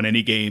 I don't want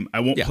any game. I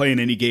won't play in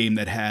any game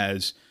that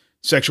has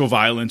sexual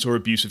violence or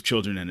abusive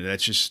children in it.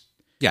 That's just,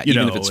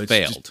 even if it's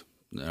failed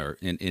or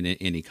in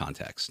any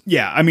context.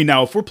 Yeah. I mean,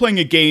 now if we're playing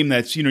a game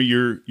that's,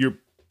 your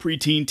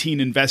preteen teen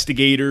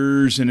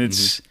investigators and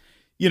it's,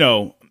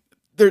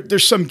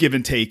 there's some give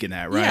and take in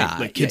that, right? Yeah,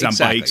 like kids on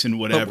bikes and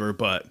whatever,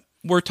 but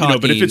we're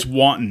talking, but if it's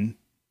wanton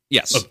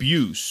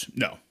abuse,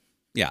 no.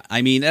 Yeah.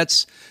 I mean,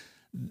 that's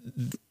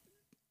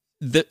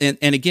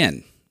and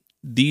again,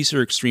 these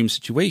are extreme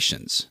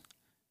situations,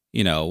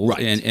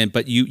 right.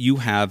 But you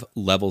have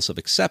levels of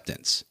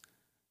acceptance.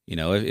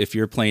 If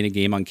you're playing a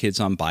game on kids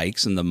on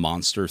bikes and the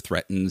monster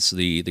threatens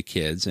the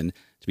kids, and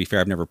to be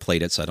fair, I've never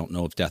played it, so I don't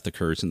know if death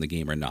occurs in the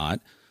game or not.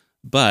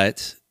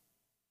 But,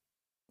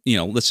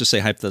 let's just say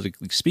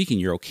hypothetically speaking,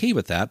 you're okay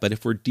with that. But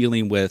if we're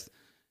dealing with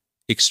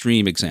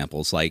extreme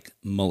examples like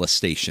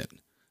molestation,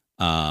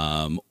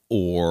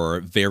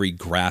 or very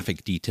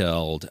graphic,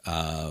 detailed,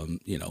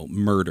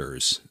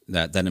 murders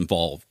that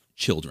involve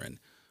children,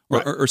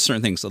 or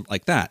certain things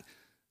like that,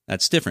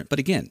 that's different. But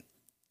again,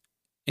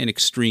 an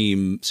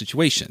extreme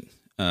situation,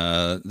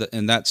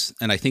 and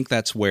I think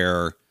that's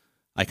where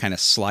I kind of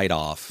slide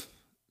off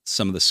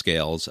some of the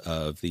scales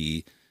of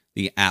the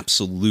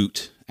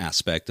absolute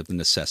aspect of the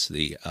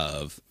necessity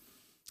of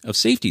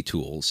safety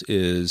tools.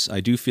 Is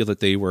I do feel that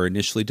they were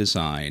initially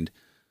designed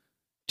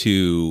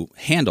to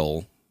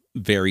handle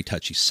very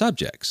touchy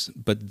subjects,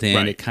 but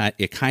then it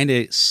kind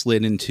of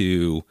slid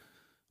into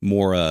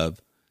more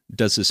of,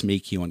 does this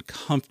make you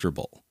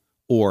uncomfortable,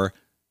 or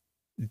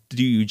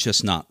do you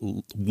just not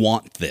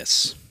want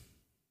this?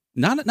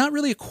 Not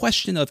really a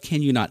question of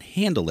can you not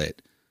handle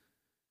it,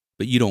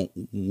 but you don't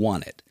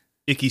want it.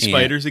 Icky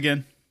spiders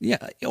again?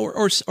 Yeah,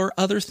 or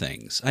other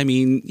things. I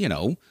mean,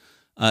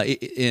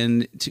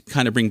 and to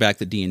kind of bring back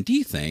the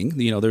D&D thing,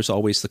 there's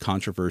always the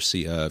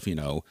controversy of,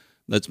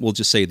 we'll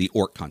just say the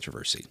orc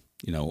controversy,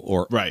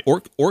 or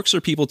orcs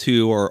are people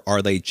too, or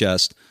are they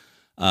just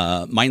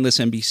mindless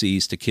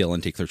NPCs to kill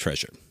and take their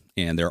treasure,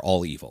 and they're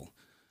all evil?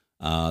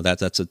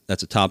 That's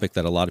a topic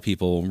that a lot of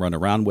people run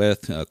around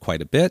with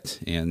quite a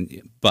bit.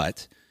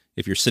 But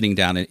if you're sitting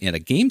down at a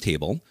game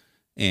table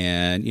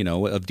and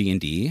of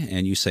D&D,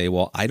 and you say,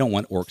 well, I don't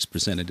want orcs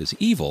presented as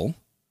evil,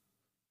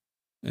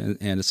 and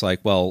it's like,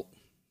 well,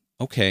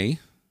 okay,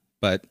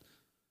 but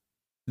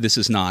this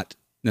is not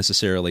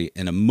necessarily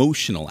an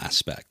emotional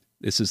aspect.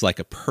 This is like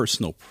a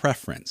personal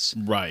preference,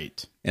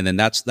 right? And then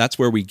that's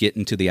where we get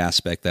into the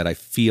aspect that I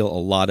feel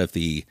a lot of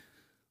the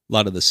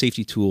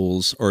safety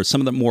tools, or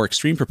some of the more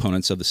extreme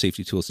proponents of the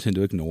safety tools, tend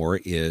to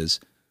ignore, is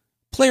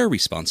player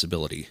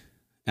responsibility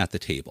at the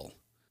table.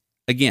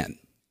 Again,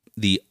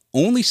 the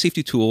only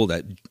safety tool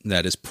that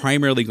is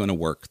primarily going to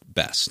work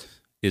best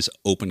is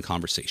open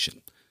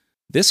conversation.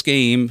 This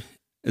game,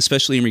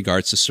 especially in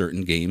regards to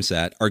certain games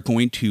that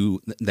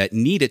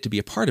need it to be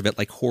a part of it,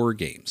 like horror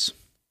games.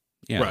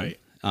 Right.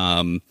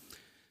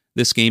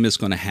 This game is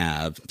going to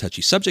have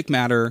touchy subject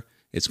matter.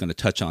 It's going to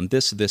touch on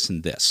this, this,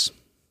 and this.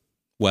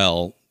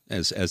 Well,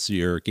 as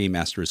your game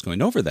master is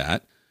going over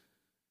that,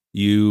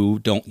 you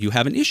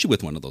have an issue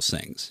with one of those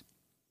things.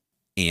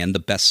 And the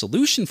best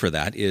solution for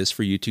that is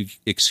for you to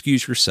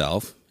excuse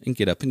yourself and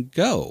get up and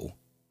go.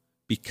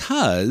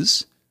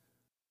 Because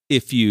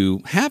if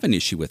you have an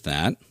issue with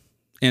that,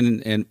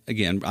 and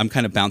again, I'm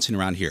kind of bouncing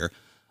around here.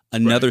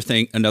 Another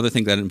thing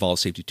that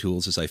involves safety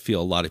tools is I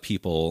feel a lot of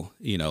people,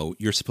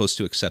 you're supposed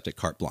to accept it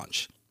carte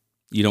blanche.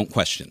 You don't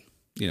question.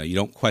 You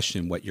don't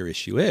question what your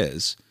issue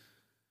is,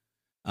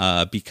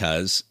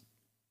 because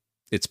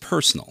it's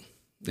personal.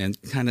 And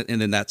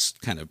then that's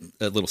kind of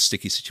a little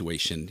sticky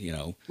situation,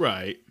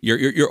 Right.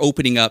 You're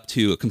opening up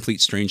to a complete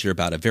stranger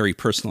about a very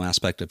personal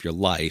aspect of your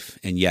life,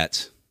 and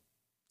yet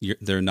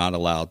they're not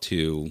allowed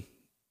to,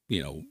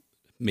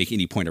 make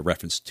any point of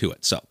reference to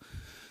it.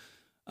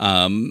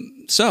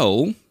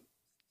 So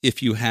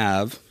if you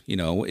have,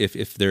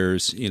 if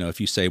there's, if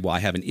you say, well, I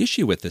have an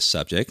issue with this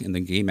subject, and the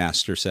game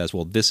master says,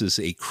 well, this is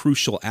a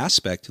crucial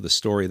aspect to the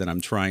story that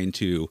I'm trying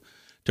to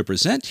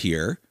present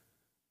here,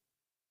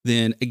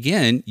 then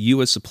again,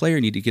 you as a player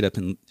need to get up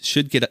and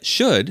should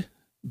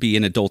be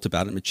an adult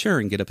about it, mature,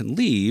 and get up and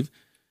leave,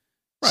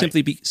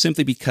 simply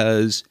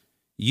because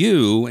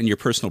you and your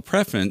personal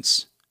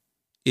preference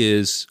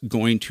is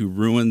going to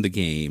ruin the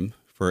game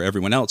for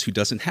everyone else who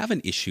doesn't have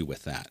an issue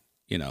with that,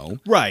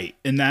 Right,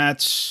 and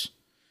that's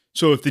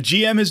so. If the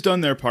GM has done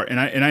their part, and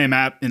I am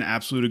in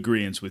absolute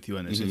agreement with you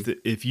on this. Mm-hmm.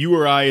 If you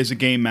or I, as a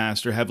game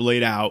master, have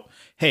laid out,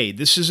 hey,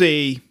 this is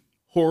a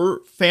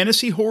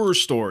fantasy horror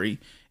story.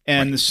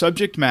 And the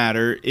subject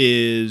matter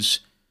is,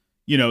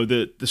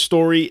 the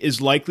story is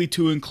likely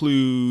to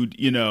include,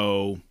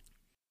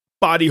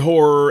 body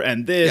horror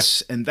and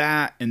this and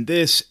that and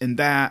this and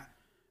that.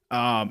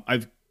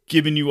 I've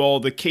given you all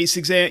the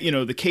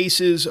the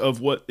cases of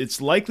what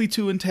it's likely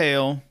to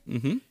entail.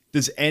 Mm-hmm.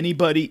 Does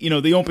anybody,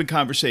 the open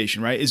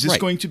conversation, right? Is this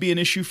going to be an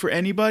issue for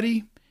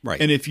anybody?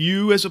 Right. And if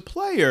you as a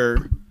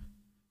player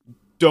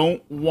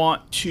don't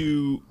want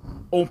to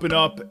open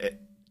up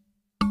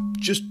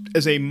just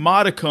as a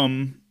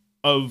modicum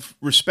of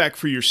respect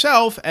for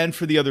yourself and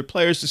for the other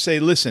players to say,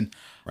 listen,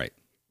 Right.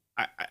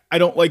 I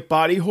don't like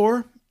body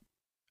horror.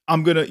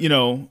 I'm going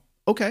to,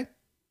 okay.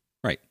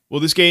 Right. Well,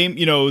 this game,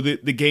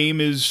 the game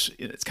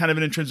it's kind of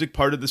an intrinsic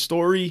part of the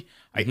story.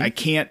 I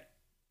can't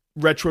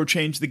retro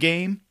change the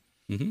game.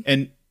 Mm-hmm.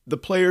 And the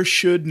player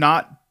should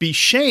not be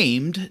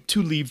shamed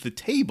to leave the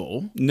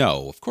table.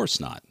 No, of course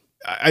not.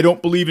 I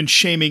don't believe in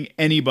shaming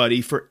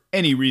anybody for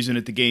any reason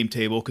at the game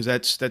table, because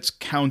that's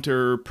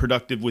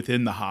counterproductive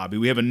within the hobby.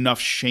 We have enough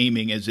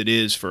shaming as it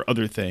is for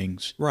other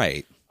things.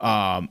 Right.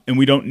 And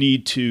we don't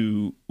need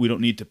to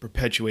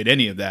perpetuate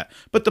any of that.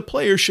 But the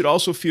players should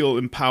also feel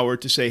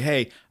empowered to say,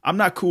 hey, I'm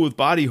not cool with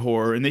body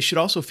horror. And they should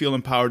also feel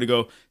empowered to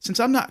go,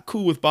 since I'm not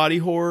cool with body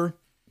horror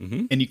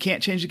and you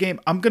can't change the game,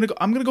 I'm gonna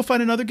go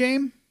find another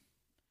game.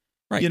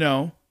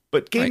 Right.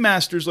 But game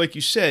masters, like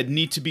you said,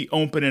 need to be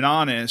open and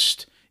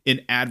honest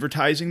in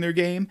advertising their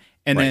game.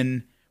 And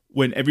then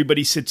when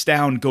everybody sits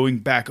down, going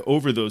back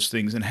over those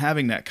things and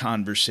having that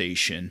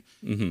conversation,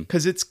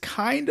 because it's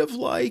kind of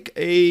like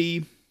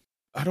I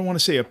don't want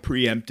to say a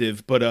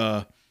preemptive, but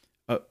a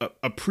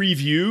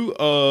preview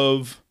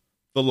of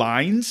the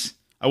lines.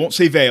 I won't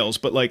say veils,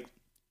 but like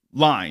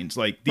lines.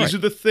 Like these are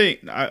the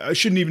things. I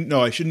shouldn't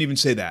even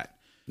say that.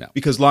 No.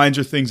 Because lines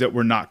are things that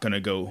we're not going to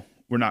go.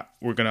 We're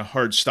going to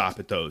hard stop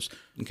at those.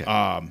 Okay.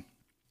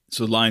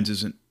 So lines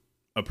isn't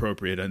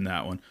appropriate in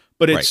that one,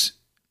 but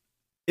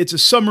it's a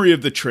summary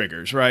of the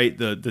triggers, right?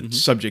 The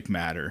subject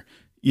matter.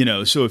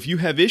 So if you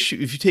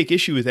take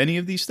issue with any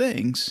of these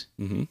things,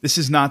 this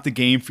is not the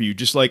game for you.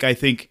 Just like I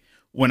think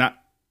when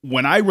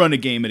I run a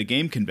game at a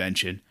game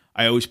convention,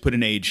 I always put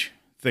an age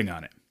thing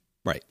on it.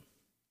 Right.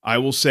 I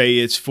will say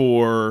it's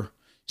for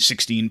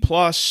 16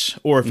 plus,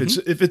 or if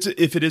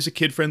it is a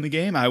kid friendly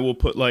game, I will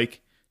put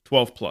like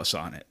 12 plus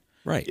on it.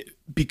 Right.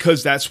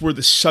 Because that's where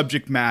the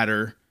subject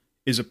matter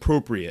is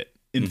appropriate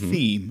in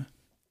theme.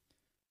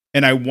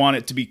 And I want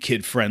it to be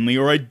kid friendly,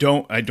 or I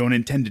don't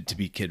intend it to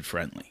be kid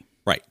friendly.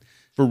 Right.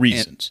 For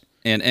reasons.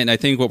 And I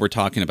think what we're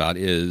talking about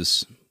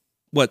is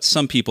what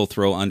some people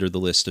throw under the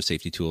list of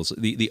safety tools,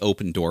 the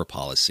open door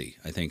policy,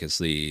 I think is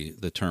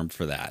the term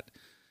for that.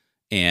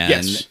 And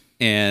yes.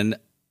 And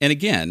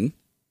again,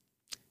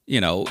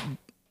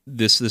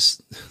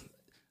 this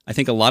I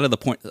think a lot of the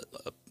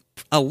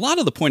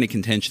point of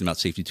contention about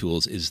safety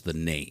tools is the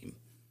name.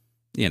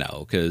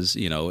 Because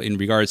in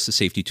regards to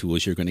safety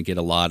tools, you're going to get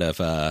a lot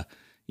of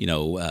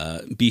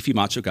beefy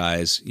macho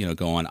guys,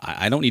 going,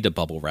 I don't need to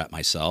bubble wrap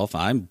myself.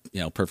 I'm,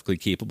 perfectly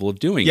capable of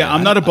doing it. Yeah,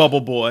 I'm not a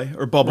bubble boy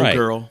or bubble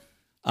girl.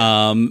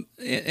 And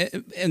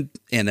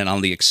then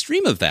on the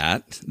extreme of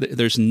that,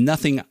 there's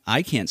nothing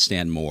I can't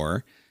stand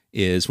more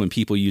is when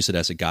people use it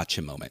as a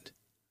gotcha moment.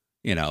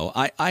 I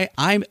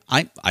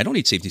don't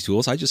need safety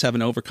tools. I just have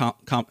an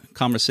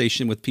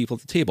conversation with people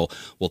at the table.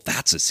 Well,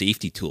 that's a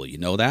safety tool. You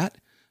know that?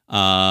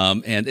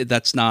 And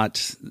that's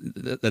not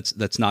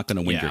going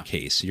to win your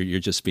case. You're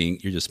just being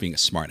a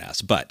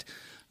smartass. But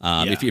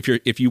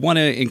if you want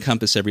to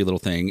encompass every little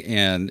thing,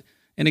 and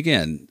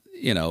again,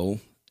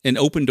 an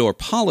open door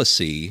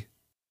policy,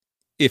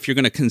 if you're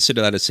going to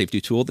consider that a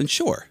safety tool, then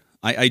sure.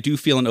 I do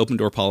feel an open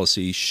door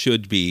policy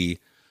should be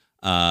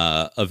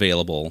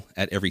available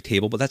at every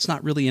table, but that's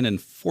not really an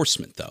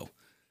enforcement, though.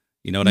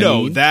 You know what I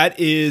mean? No,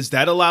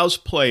 that allows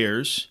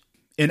players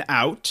an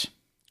out,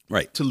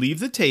 right, to leave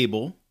the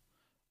table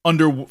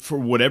for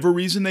whatever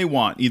reason they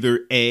want.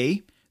 Either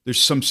A,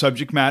 there's some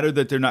subject matter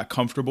that they're not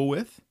comfortable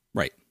with,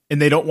 right, and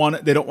they don't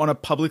want to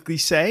publicly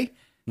say.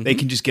 They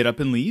can just get up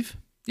and leave.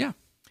 Yeah.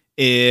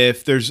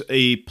 If there's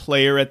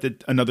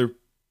another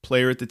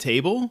player at the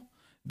table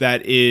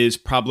that is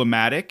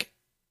problematic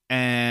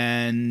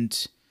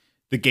and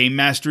the game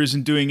master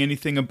isn't doing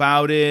anything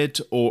about it,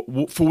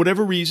 or for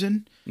whatever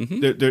reason,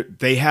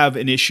 they have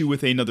an issue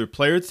with another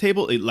player at the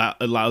table, it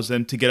allows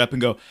them to get up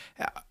and go,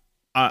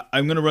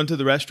 I'm going to run to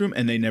the restroom,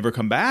 and they never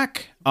come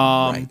back.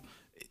 Right.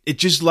 It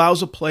just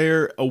allows a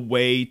player a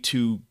way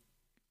to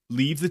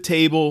leave the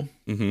table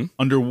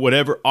under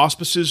whatever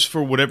auspices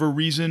for whatever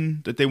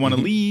reason that they want to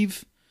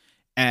leave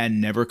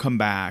and never come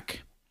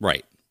back.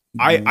 Right.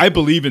 I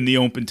believe in the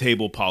open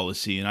table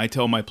policy, and I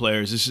tell my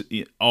players this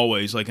is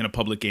always, like in a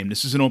public game,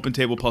 this is an open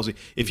table policy.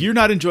 If you're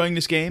not enjoying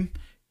this game,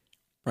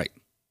 right,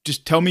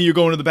 just tell me you're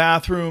going to the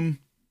bathroom,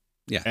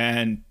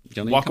 and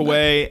walk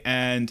away,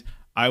 and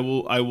I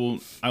will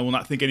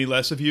not think any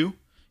less of you,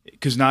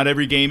 because not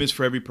every game is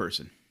for every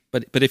person.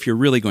 But if you're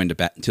really going to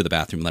the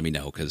bathroom, let me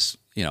know, because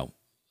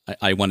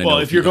I want to know.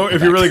 Well, if you're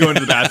really going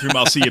to the bathroom,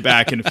 I'll see you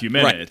back in a few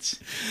minutes.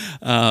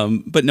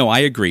 Right. But no, I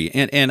agree,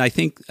 and I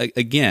think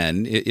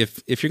again,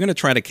 if you're going to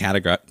try to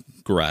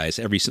categorize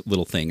every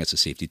little thing as a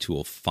safety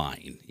tool,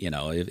 fine.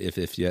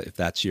 If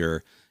that's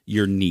your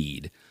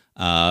need.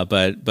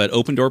 But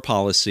open door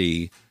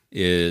policy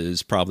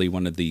is probably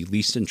one of the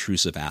least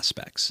intrusive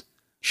aspects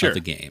of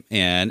the game,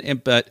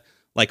 but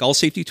like all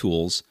safety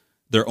tools,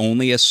 they're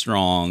only as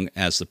strong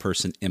as the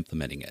person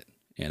implementing it.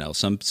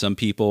 Some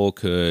people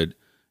could.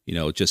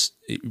 Just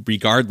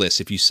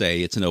regardless if you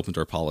say it's an open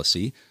door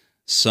policy,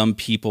 some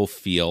people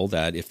feel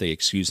that if they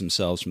excuse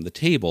themselves from the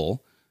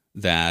table,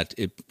 that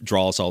it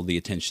draws all the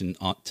attention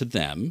to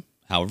them,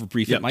 however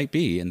brief it might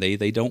be, and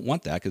they don't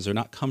want that because they're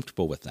not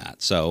comfortable with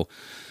that. So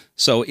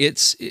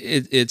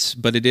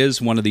but it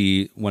is one of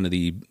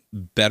the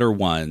better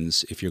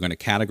ones if you're going to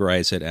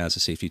categorize it as a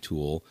safety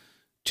tool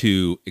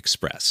to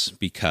express,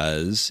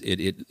 because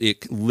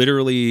it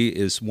literally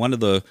is one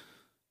of the,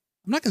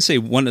 I'm not going to say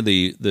one of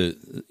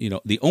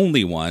the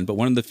only one, but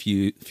one of the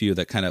few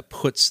that kind of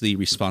puts the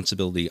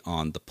responsibility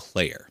on the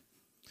player,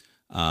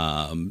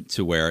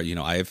 to where,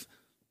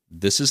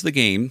 this is the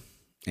game,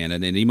 and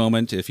at any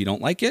moment, if you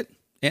don't like it,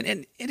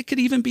 and it could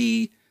even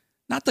be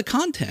not the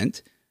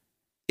content,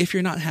 if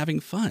you're not having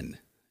fun,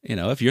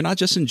 if you're not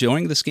just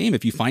enjoying this game,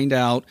 if you find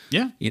out,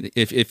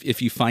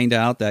 if you find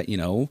out that,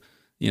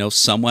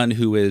 someone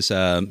who is,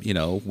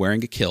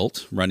 wearing a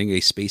kilt, running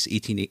a Space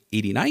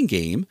 1889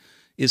 game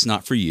is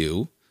not for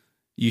you,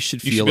 you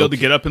should be able to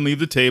get up and leave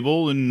the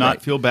table and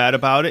not feel bad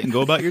about it and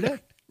go about your day.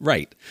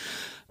 Right.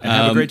 And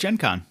have a great Gen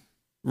Con.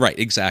 Right,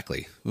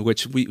 exactly.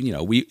 Which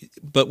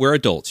but we're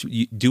adults.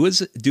 You do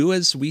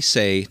as we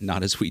say,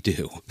 not as we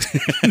do.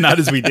 Not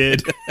as we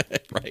did.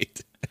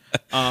 Right.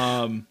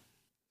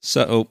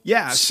 So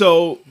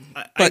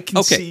I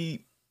can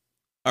see.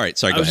 All right,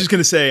 sorry. I was just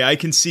going to say I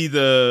can see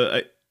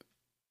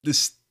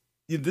this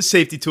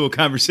safety tool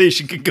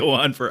conversation could go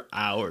on for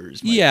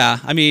hours. Yeah,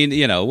 I mean,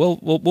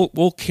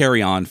 we'll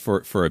carry on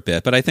for a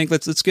bit, but I think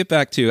let's get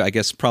back to, I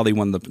guess, probably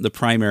one of the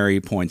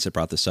primary points that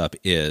brought this up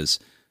is,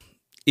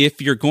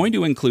 if you're going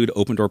to include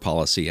open door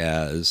policy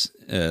as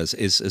a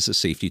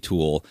safety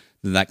tool,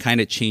 then that kind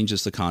of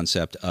changes the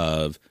concept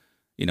of,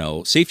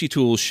 safety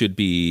tools should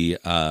be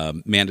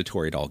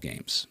mandatory at all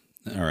games.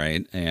 All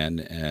right,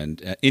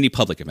 and any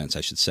public events,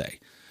 I should say.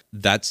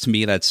 To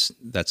me, that's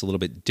a little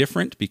bit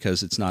different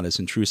because it's not as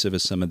intrusive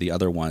as some of the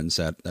other ones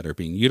that are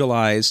being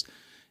utilized,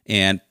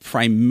 and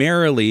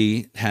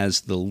primarily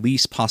has the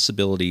least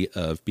possibility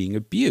of being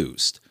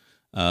abused,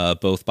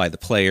 both by the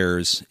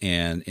players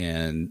and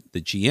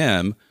the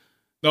GM.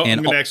 No,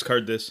 I'm going to X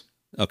card this.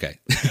 Okay.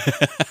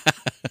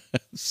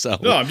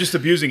 No, I'm just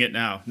abusing it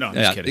now. No, I'm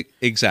just kidding.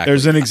 Exactly.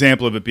 There's an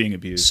example of it being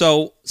abused.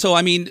 So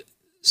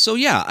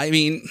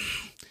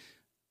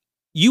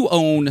you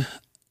own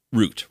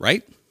Root,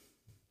 right?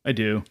 I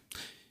do.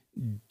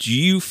 Do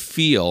you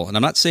feel, and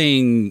I'm not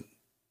saying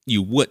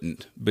you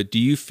wouldn't, but do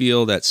you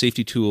feel that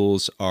safety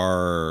tools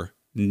are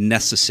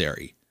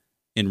necessary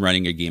in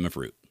running a game of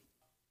Root?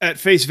 At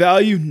face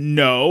value,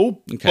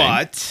 no. Okay.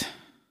 But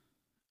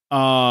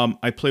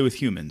I play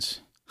with humans.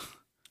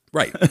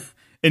 Right.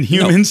 And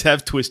humans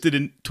have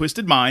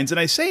twisted minds. And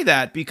I say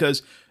that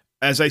because,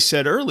 as I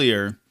said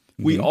earlier,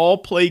 we all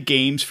play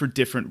games for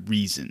different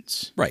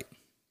reasons. Right.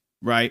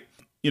 Right.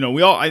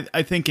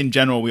 I think in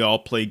general, we all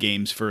play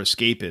games for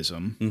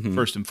escapism,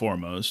 first and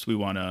foremost. We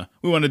want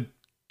to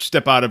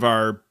step out of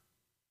our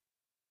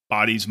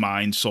bodies,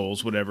 minds,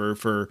 souls, whatever,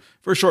 for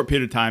a short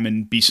period of time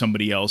and be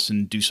somebody else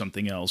and do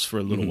something else for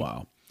a little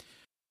while.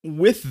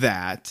 With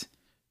that,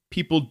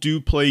 people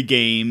do play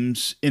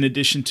games in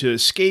addition to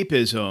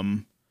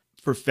escapism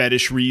for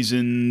fetish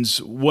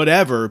reasons,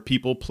 whatever.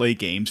 People play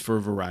games for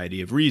a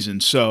variety of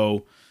reasons.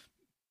 So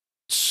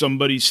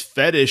somebody's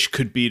fetish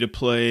could be to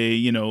play,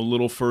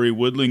 little furry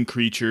woodland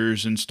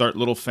creatures and start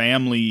little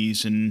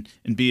families and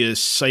be a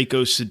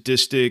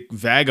psycho-sadistic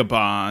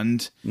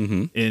vagabond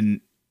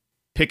in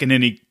Picking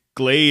Any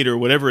Glade or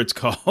whatever it's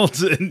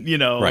called. And,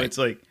 It's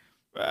like,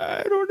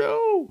 I don't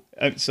know.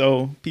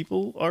 So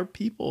people are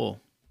people.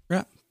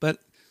 Yeah, but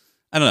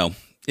I don't know.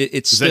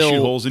 It's Does still... that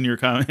shoot holes in your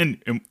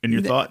comment, in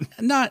your thought?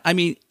 Not, I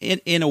mean,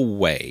 in a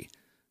way.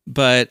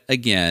 But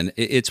again,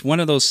 it's one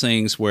of those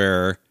things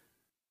where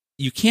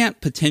you can't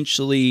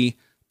potentially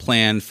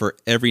plan for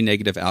every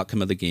negative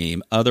outcome of the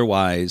game.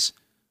 Otherwise,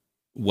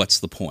 what's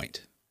the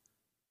point?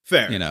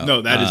 Fair.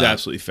 No, that is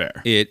absolutely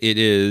fair. It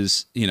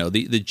is,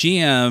 the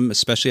GM,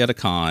 especially at a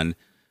con,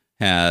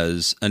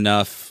 has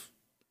enough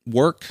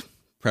work,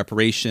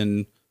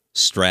 preparation,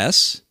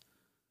 stress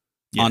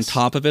on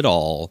top of it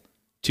all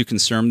to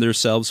concern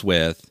themselves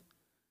with,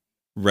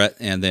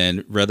 and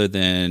then rather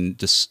than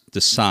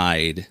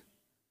decide,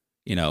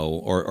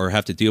 or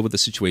have to deal with the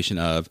situation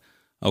of,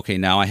 okay,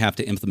 now I have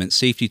to implement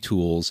safety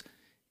tools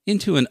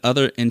into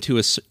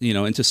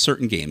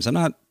certain games. I'm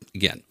not,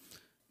 again,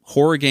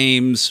 horror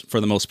games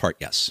for the most part,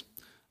 yes.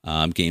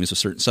 Games with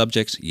certain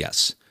subjects,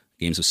 yes.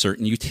 Games with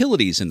certain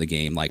utilities in the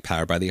game, like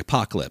Powered by the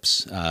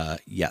Apocalypse,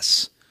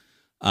 yes.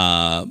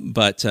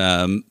 But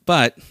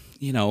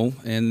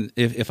and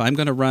if I'm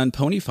going to run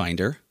Pony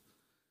Finder,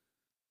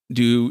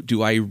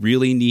 do I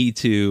really need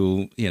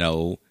to,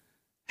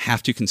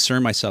 have to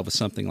concern myself with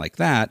something like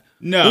that?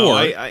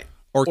 No,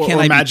 Or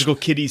Magical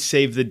Kitties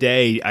Save the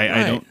Day.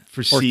 I don't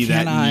foresee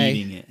that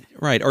needing it.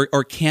 Right.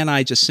 Or can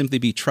I just simply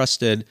be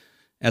trusted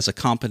as a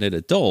competent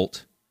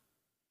adult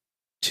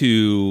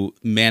to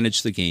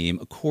manage the game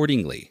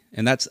accordingly?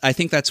 And I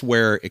think that's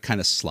where it kind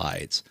of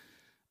slides.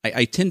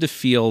 I tend to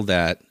feel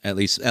that, at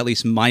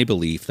least my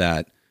belief,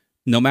 that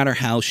no matter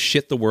how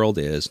shit the world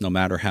is, no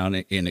matter how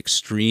an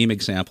extreme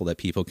example that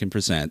people can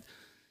present,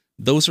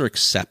 those are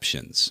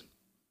exceptions.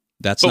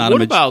 That's but not.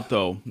 What about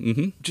though?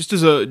 Mm-hmm. Just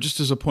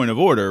as a point of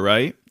order,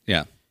 right?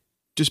 Yeah.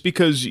 Just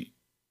because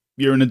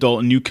you're an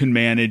adult and you can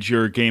manage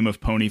your game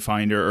of Pony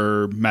Finder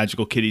or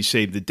Magical Kitty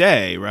Save the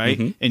Day, right?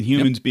 Mm-hmm. And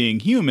humans being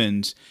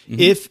humans,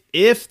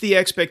 if the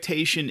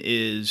expectation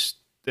is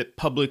that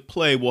public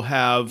play will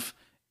have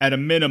at a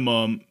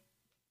minimum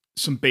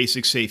some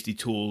basic safety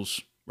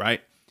tools,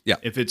 right? Yeah.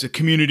 If it's a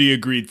community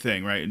agreed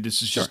thing, right? And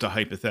this is just a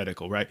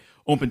hypothetical, right?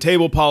 Open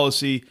table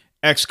policy,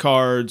 X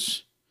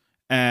cards,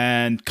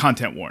 and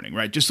content warning,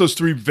 right? Just those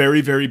three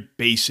very, very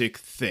basic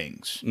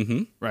things,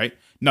 right?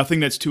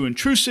 Nothing that's too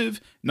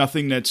intrusive,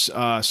 nothing that's,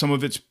 some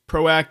of it's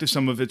proactive,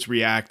 some of it's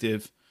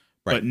reactive,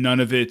 but none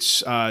of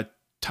it's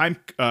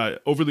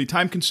overly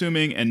time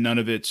consuming and none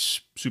of it's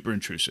super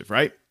intrusive,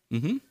 right?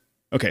 Mm-hmm.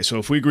 Okay, so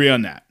if we agree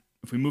on that,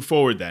 if we move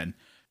forward then,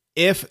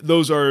 if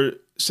those are,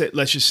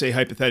 let's just say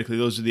hypothetically,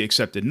 those are the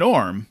accepted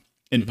norm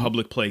in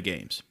public play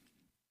games.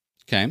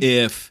 Okay.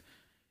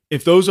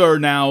 If those are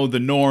now the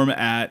norm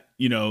at,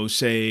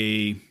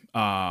 say,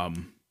 I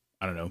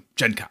don't know,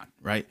 Gen Con,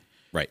 right?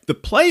 Right. The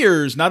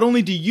players, not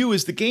only do you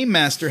as the game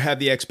master have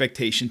the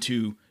expectation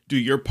to do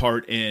your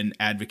part in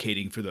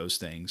advocating for those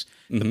things,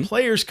 the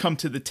players come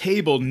to the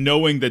table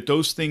knowing that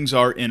those things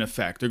are in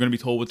effect. They're going to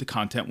be told what the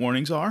content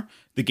warnings are.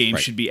 The game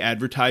should be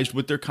advertised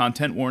with their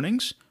content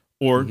warnings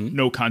or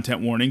no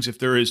content warnings if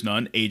there is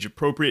none, age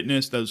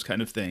appropriateness, those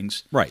kind of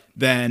things. Right.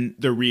 Then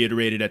they're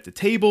reiterated at the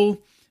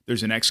table.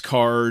 There's an X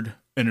card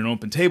and an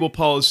open table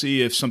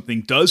policy if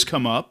something does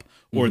come up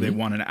or they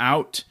want an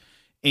out.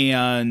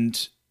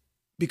 And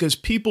because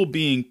people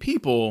being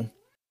people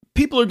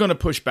are going to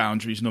push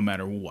boundaries no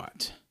matter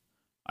what.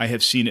 I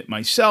have seen it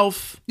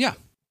myself. Yeah.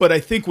 But I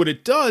think what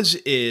it does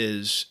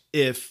is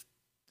if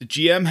the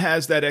GM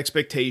has that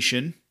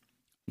expectation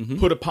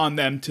put upon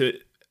them to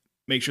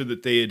make sure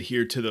that they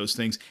adhere to those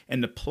things,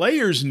 and the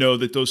players know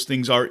that those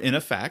things are in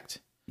effect,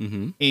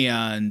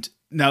 and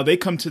now they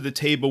come to the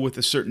table with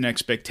a certain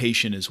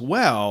expectation as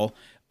well,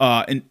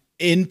 and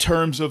in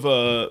terms of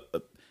a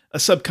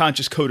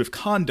subconscious code of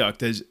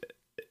conduct, as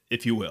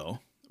if you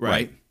will,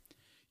 right?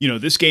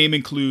 This game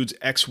includes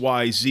X,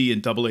 Y, Z,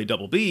 and AA,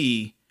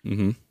 BB,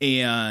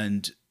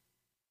 and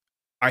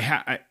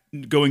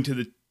going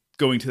to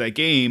that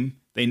game,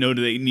 they know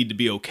that they need to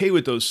be okay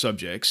with those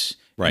subjects,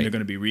 and they're going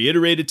to be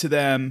reiterated to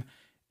them.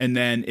 And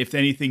then if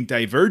anything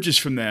diverges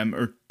from them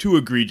or too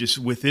egregious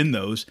within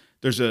those,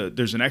 there's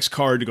an X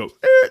card to go,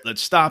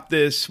 let's stop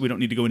this. We don't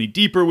need to go any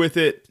deeper with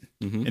it.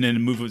 And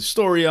then move the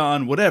story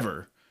on,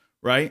 whatever,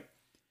 right?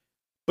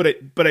 But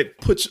it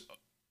puts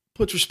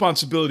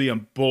responsibility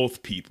on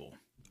both people,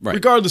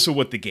 regardless of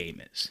what the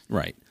game is.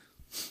 Right.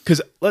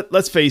 Because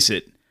let's face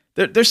it,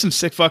 there's some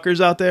sick fuckers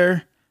out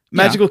there.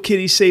 Magical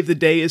Kitty Save the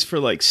Day is for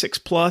like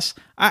 6+.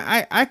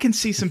 I can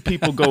see some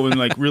people going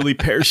like really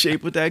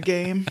pear-shaped with that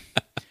game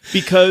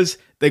because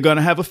they're going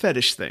to have a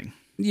fetish thing.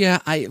 Yeah,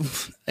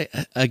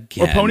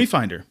 again. Or Pony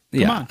Finder.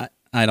 Come on.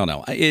 I don't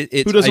know.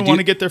 Who doesn't want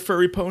to get their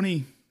furry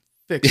pony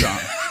fix on?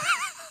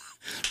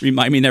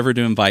 Remind me never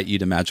to invite you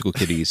to Magical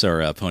Kitties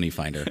or Pony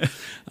Finder.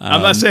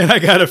 I'm not saying I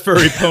got a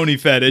furry pony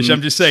fetish.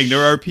 I'm just saying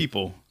there are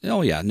people.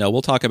 Oh, yeah. No,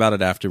 we'll talk about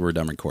it after we're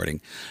done recording.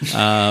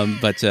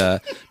 But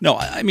no,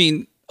 I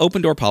mean,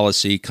 open door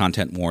policy,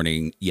 content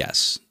warning,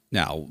 yes.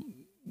 Now,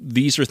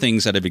 these are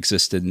things that have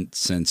existed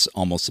since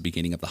almost the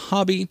beginning of the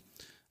hobby.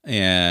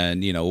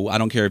 And, I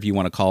don't care if you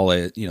want to call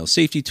it,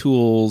 safety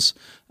tools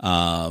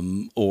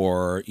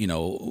or,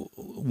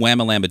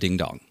 wham-a-lamma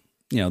ding-dong.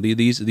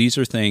 These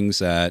are things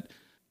that,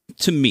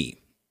 to me,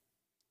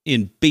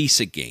 in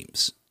basic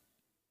games,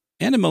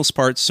 and in most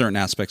parts, certain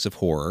aspects of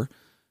horror,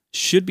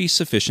 should be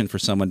sufficient for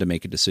someone to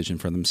make a decision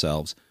for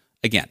themselves.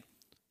 Again,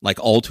 like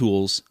all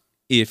tools,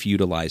 if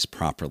utilized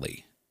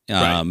properly.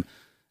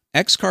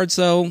 X cards,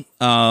 though,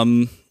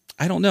 I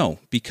don't know,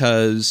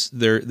 because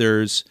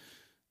there's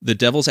the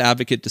devil's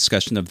advocate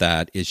discussion of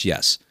that is,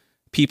 yes,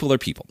 people are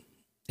people.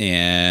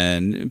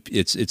 And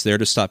it's there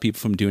to stop people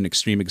from doing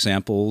extreme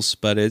examples,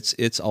 but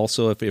it's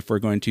also, if we're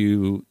going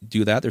to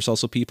do that, there's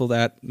also people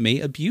that may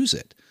abuse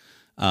it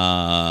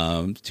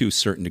to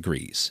certain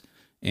degrees.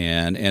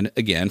 And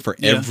again, for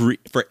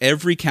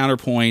every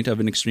counterpoint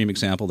of an extreme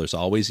example, there's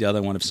always the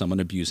other one of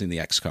someone abusing the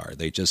X card.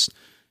 They just,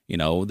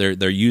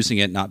 they're using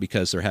it not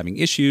because they're having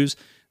issues,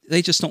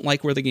 they just don't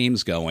like where the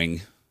game's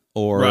going,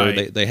 or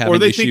they have, or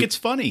an they issue. think it's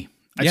funny.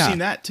 I've seen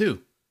that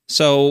too.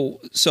 So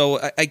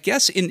I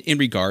guess in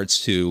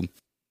regards to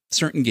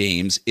certain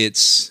games,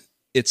 it's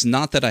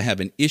not that I have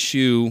an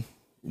issue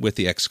with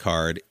the X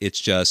card.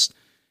 It's just,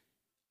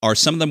 are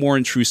some of the more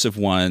intrusive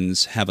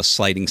ones have a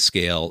sliding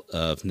scale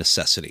of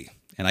necessity?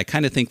 And I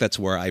kind of think that's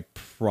where I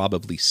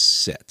probably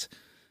sit.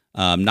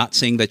 Not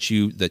saying that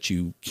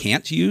you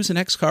can't use an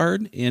X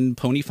card in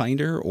Pony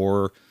Finder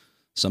or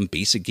some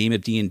basic game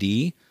of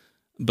D&D,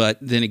 but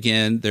then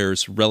again,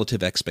 there's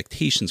relative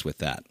expectations with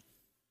that.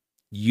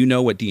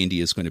 What D&D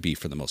is going to be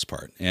for the most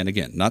part. And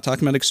again, not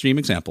talking about extreme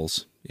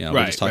examples.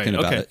 We're just talking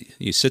about it.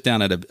 You sit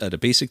down at a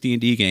basic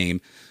D&D game,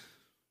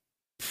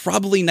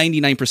 probably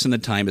 99% of the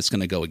time it's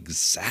going to go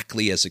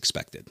exactly as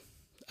expected.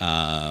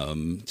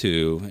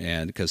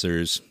 and because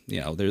there's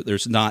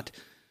not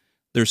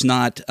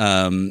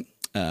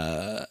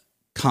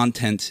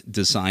content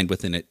designed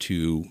within it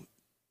to,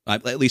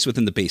 at least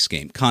within the base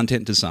game,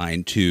 content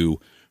designed to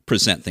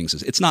present things.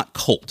 It's not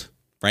Cult,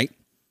 right?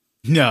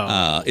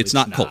 No, it's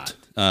not Cult.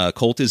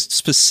 Cult is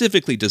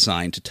specifically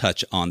designed to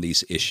touch on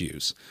these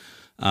issues.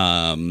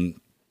 Whereas,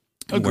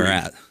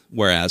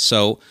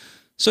 so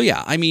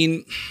yeah, I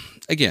mean,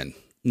 again,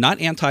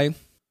 not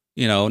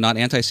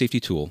anti-safety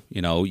tool.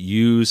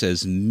 Use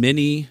as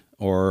many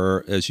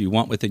or as you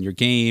want within your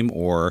game,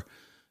 or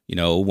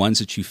ones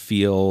that you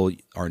feel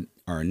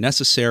are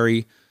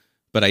necessary.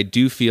 But I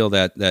do feel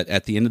that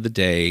at the end of the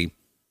day,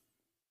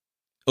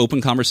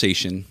 open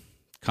conversation,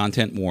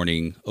 content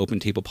warning, open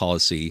table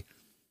policy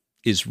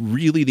is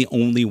really the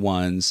only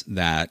ones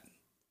that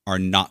are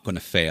not going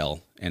to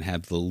fail and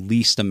have the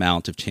least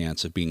amount of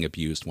chance of being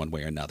abused one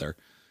way or another.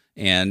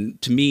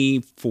 And to me,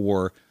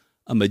 for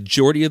a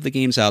majority of the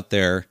games out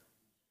there,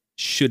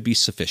 should be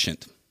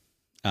sufficient.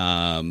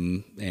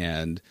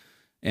 And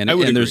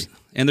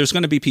there's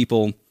going to be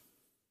people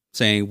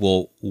saying,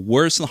 well,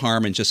 where's the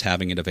harm in just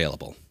having it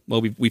available?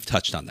 Well, we've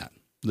touched on that.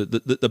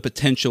 The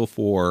potential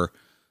for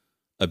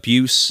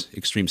abuse,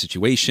 extreme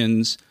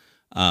situations,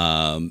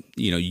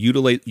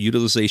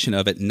 utilization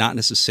of it, not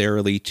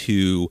necessarily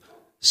to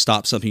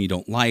stop something you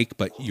don't like,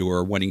 but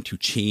you're wanting to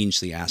change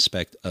the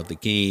aspect of the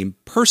game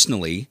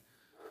personally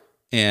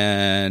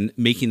and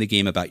making the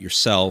game about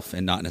yourself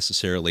and not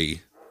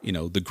necessarily,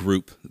 the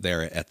group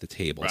there at the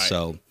table. Right.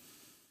 So,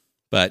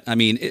 but I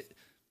mean,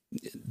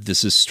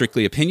 this is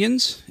strictly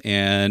opinions,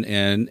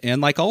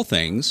 and like all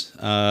things,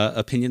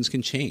 opinions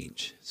can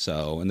change.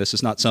 So, and this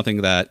is not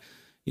something that,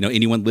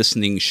 anyone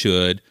listening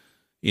should,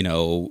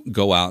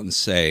 go out and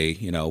say,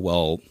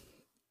 well,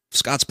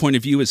 Scott's point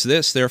of view is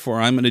this,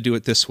 therefore I'm going to do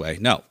it this way.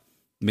 No,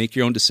 make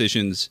your own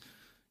decisions,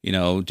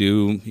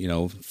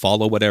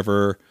 follow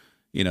whatever,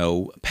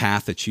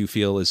 path that you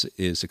feel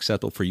is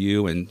acceptable for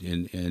you, and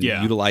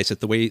utilize it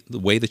the way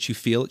that you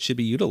feel it should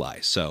be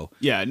utilized. So,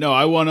 yeah, no,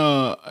 I want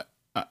to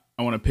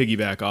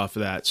piggyback off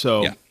of that.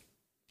 So,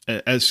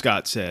 as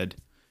Scott said,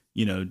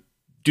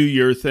 do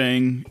your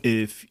thing.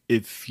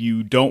 If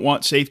you don't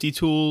want safety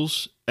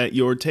tools at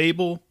your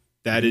table,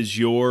 that is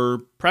your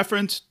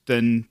preference,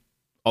 then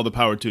all the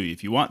power to you.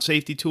 If you want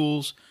safety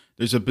tools,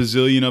 there's a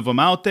bazillion of them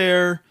out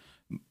there,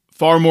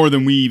 far more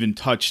than we even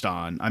touched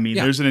on. I mean,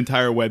 there's an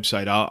entire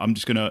website. I'm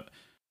just going to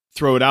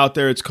throw it out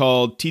there. It's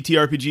called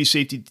TTRPG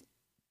Safety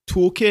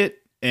Toolkit,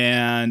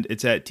 and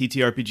it's at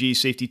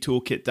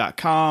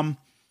ttrpgsafetytoolkit.com.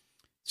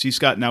 See,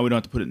 Scott, now we don't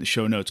have to put it in the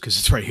show notes because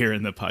it's right here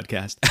in the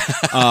podcast.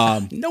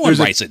 No one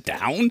writes it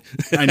down.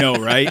 I know,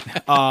 right?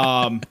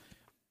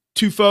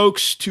 Two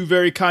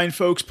very kind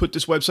folks put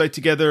this website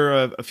together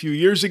a few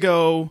years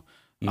ago.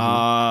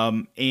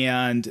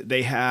 And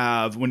they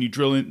have, when you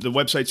drill in, the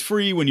website's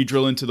free. When you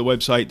drill into the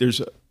website,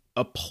 there's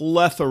a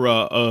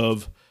plethora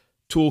of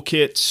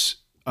toolkits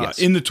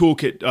in the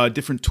toolkit,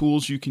 different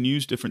tools you can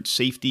use, different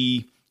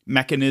safety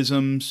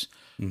mechanisms.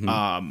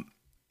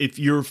 If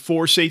you're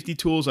for safety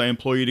tools, I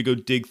implore you to go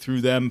dig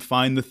through them,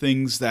 find the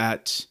things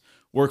that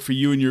work for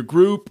you and your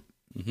group.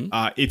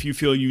 If you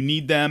feel you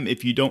need them,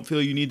 if you don't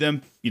feel you need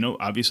them,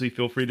 obviously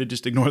feel free to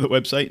just ignore the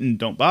website and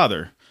don't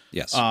bother.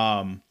 Yes.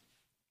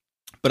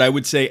 But I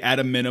would say at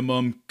a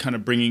minimum, kind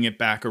of bringing it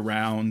back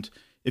around,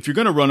 if you're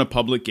going to run a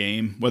public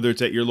game, whether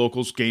it's at your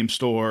local game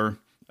store,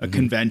 a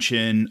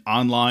convention,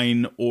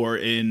 online, or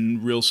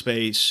in real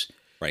space,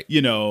 right?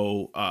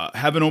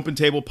 Have an open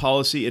table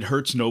policy. It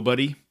hurts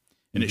nobody,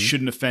 and it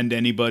shouldn't offend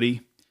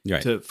anybody.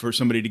 Right. For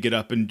somebody to get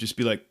up and just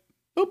be like,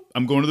 "Oh,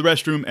 I'm going to the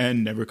restroom,"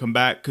 and never come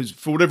back because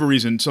for whatever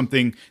reason,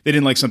 they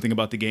didn't like something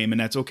about the game, and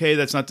that's okay.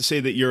 That's not to say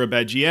that you're a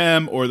bad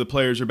GM or the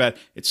players are bad.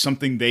 It's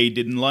something they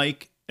didn't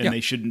like. And they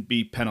shouldn't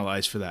be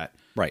penalized for that.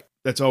 Right.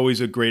 That's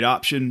always a great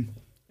option,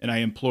 and I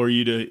implore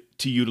you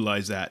to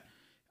utilize that.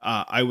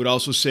 I would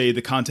also say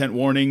the content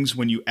warnings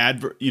when you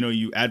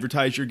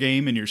advertise your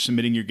game and you're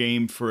submitting your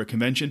game for a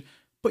convention,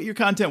 put your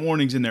content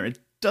warnings in there. It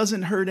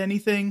doesn't hurt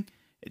anything.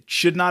 It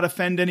should not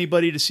offend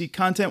anybody to see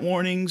content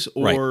warnings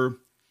or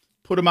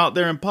put them out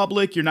there in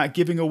public. You're not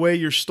giving away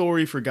your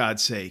story, for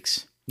God's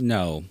sakes.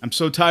 No. I'm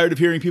so tired of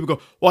hearing people go,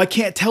 well, I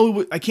can't tell you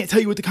what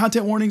the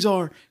content warnings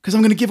are because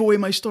I'm going to give away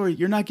my story.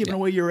 You're not giving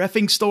away your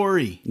effing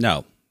story.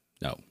 No.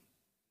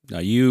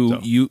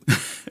 You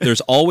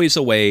there's always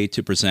a way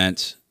to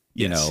present,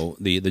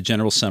 the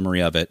general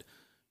summary of it,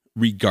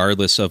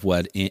 regardless of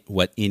what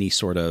any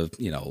sort of,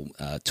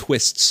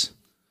 twists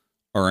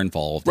are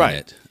involved in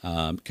it.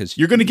 Because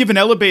you're going to give an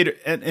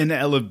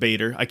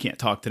elevator, I can't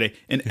talk today,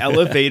 an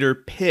elevator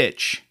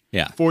pitch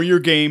for your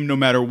game, no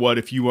matter what.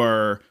 If you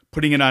are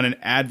putting it on an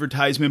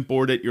advertisement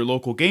board at your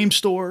local game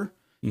store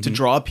to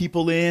draw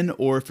people in,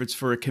 or if it's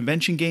for a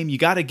convention game, you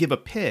got to give a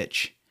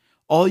pitch.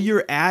 All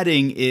you're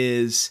adding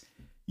is,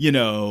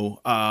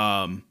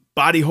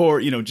 body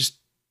horror, just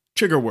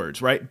trigger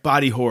words, right?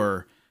 Body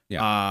horror,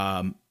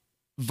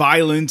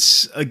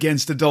 violence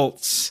against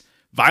adults,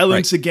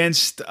 violence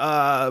against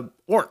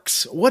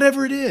orcs,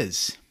 whatever it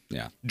is.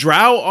 Yeah.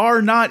 Drow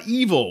are not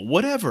evil.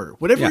 Whatever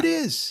it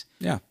is.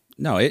 Yeah.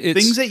 No, it's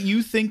things that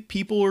you think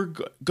people are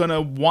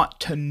gonna want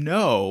to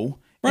know.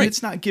 Right. And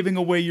it's not giving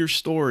away your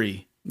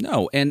story.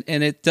 No, and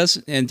it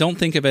doesn't. And don't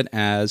think of it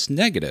as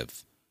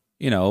negative.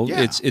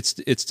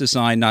 It's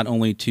designed not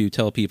only to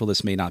tell people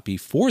this may not be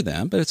for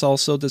them, but it's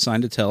also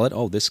designed to tell it,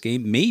 oh, this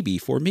game may be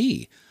for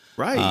me.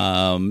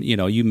 Right.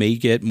 You may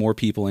get more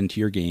people into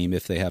your game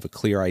if they have a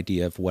clear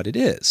idea of what it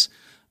is.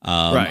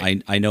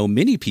 Right. I know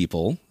many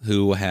people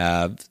who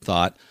have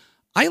thought,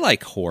 I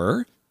like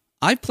horror.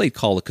 I've played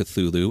Call of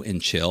Cthulhu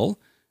and chill.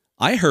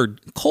 I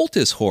heard Cult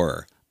is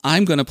horror.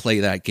 I'm going to play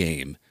that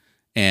game.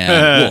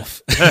 And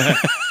woof.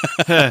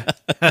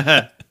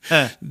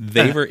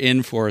 They were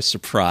in for a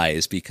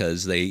surprise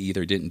because they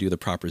either didn't do the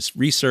proper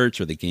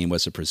research or the game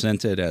wasn't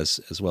presented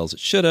as well as it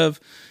should have.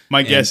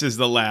 My guess is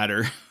the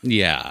latter.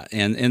 Yeah.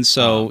 And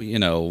so,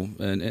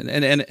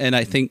 and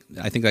I think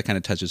that kind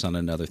of touches on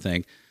another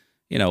thing.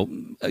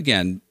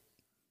 Again,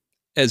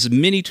 as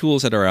many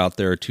tools that are out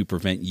there to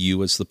prevent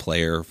you as the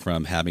player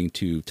from having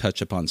to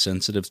touch upon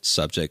sensitive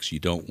subjects you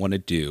don't want to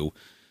do,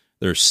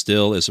 there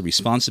still is a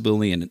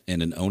responsibility and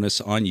an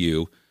onus on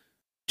you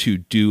to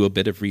do a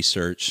bit of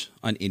research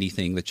on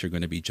anything that you're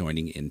going to be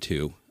joining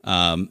into.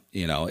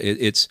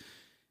 It's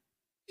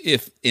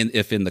if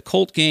in the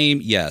Cult game,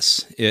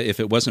 yes, if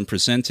it wasn't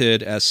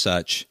presented as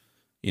such,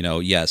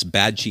 yes,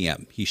 bad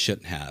GM, he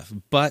shouldn't have.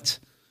 But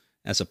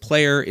as a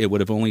player, it would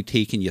have only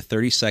taken you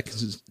 30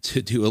 seconds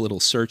to do a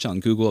little search on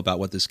Google about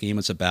what this game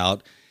is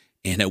about,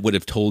 and it would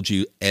have told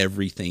you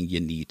everything you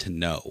need to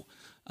know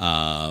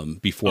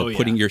before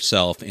putting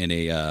yourself in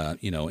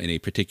a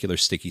particular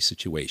sticky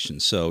situation.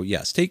 So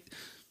yes,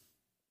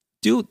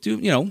 do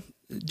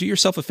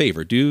yourself a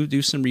favor.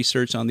 Do some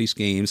research on these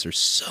games. There's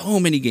so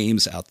many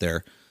games out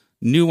there,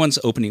 new ones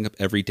opening up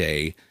every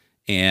day,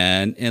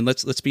 and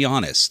let's be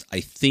honest.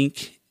 I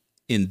think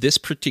in this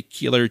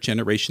particular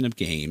generation of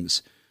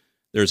games,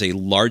 there's a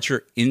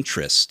larger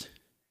interest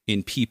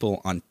in people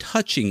on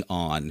touching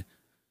on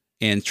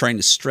and trying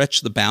to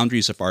stretch the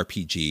boundaries of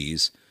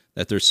RPGs,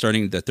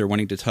 that they're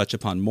wanting to touch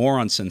upon more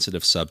on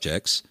sensitive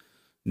subjects,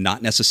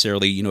 not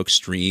necessarily,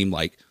 extreme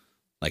like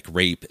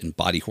rape and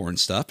body horror and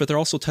stuff, but they're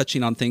also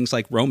touching on things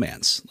like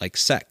romance, like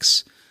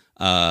sex,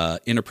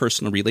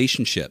 interpersonal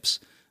relationships.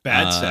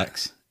 Bad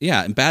sex.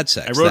 Yeah, and bad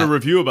sex. I wrote a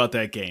review about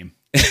that game.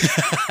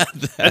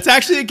 That's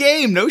actually a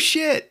game. No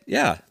shit.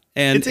 Yeah.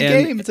 It's a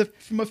game. It's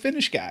from a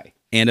Finnish guy.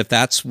 And if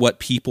that's what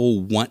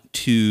people want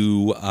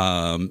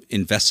to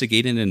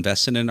investigate and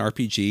invest in an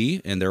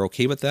RPG, and they're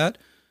okay with that,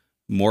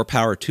 more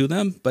power to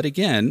them. But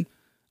again,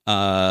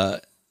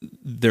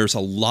 there's a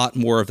lot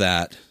more of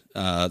that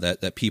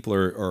that people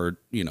are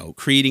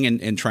creating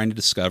and trying to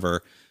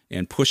discover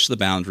and push the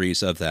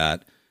boundaries of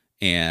that.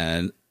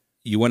 And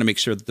you want to make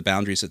sure that the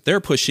boundaries that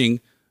they're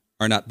pushing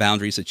are not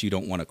boundaries that you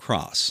don't want to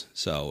cross.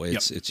 So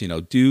it's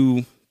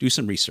do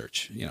some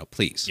research,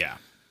 please. Yeah.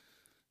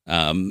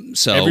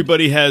 So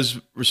everybody has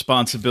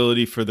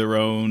responsibility for their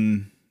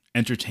own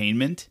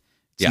entertainment.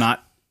 It's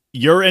not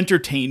your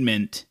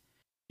entertainment.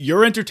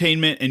 Your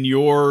entertainment and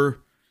your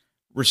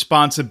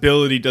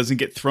responsibility doesn't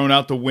get thrown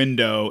out the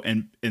window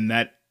and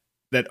that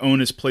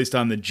onus placed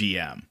on the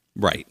GM.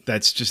 Right.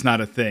 That's just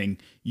not a thing.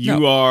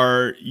 You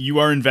are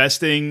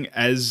investing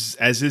as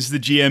is the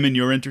GM in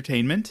your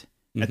entertainment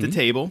at the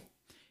table,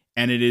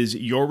 and it is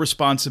your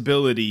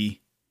responsibility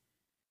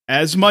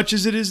as much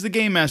as it is the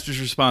game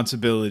master's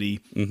responsibility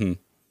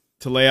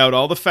to lay out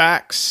all the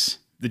facts.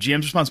 The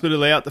GM's responsibility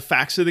to lay out the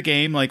facts of the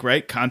game, like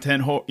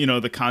content,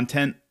 the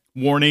content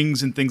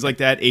warnings and things like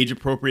that, age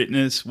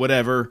appropriateness,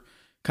 whatever,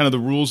 kind of the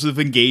rules of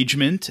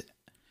engagement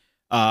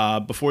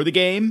before the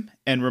game,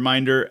 and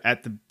reminder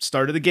at the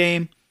start of the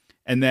game.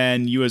 And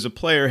then you as a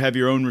player have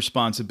your own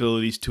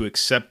responsibilities to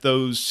accept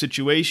those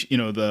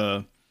situations,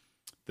 the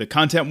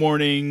content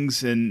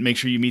warnings, and make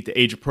sure you meet the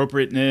age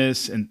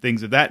appropriateness and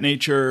things of that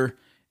nature,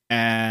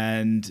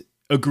 and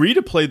agree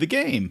to play the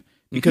game.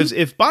 Because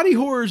if body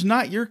horror is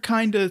not your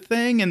kind of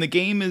thing and the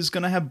game is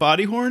going to have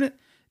body horror in it,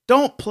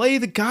 don't play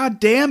the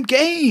goddamn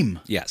game.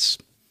 Yes.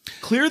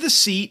 Clear the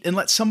seat and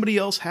let somebody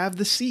else have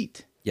the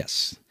seat.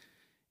 Yes.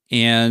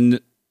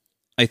 And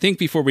I think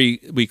before we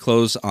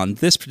close on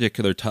this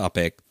particular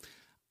topic,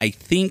 I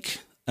think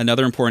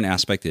another important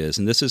aspect is,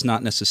 and this is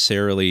not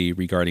necessarily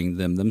regarding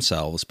them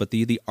themselves, but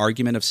the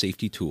argument of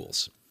safety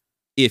tools.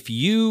 If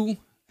you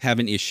have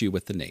an issue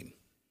with the name,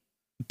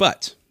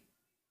 but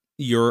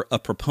you're a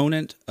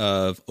proponent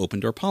of open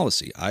door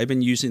policy. I've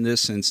been using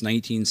this since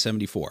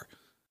 1974,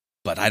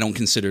 but I don't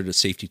consider it a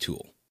safety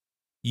tool.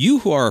 You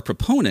who are a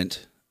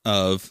proponent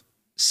of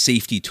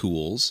safety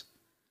tools,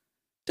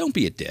 don't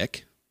be a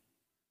dick.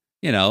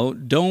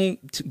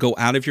 Don't go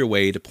out of your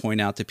way to point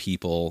out to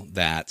people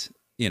that,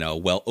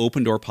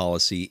 open door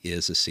policy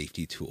is a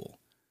safety tool.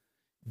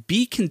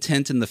 Be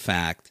content in the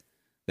fact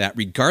that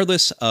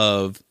regardless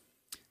of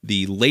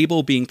the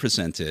label being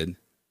presented,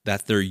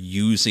 that they're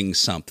using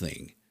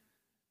something.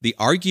 The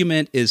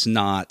argument is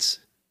not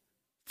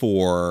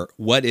for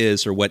what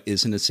is or what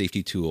isn't a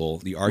safety tool.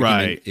 The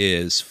argument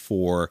is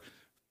for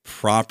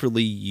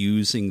properly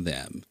using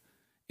them.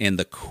 And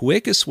the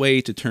quickest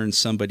way to turn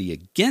somebody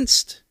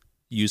against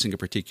using a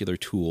particular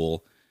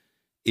tool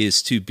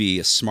is to be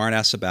a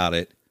smartass about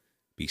it,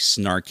 be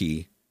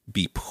snarky,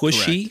 be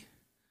pushy, Correct.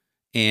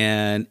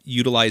 and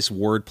utilize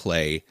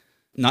wordplay,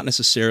 not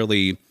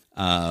necessarily,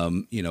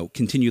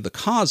 continue the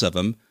cause of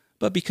them,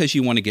 but because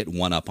you want to get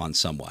one up on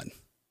someone.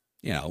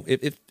 You know,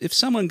 if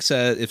someone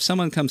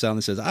comes out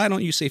and says, I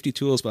don't use safety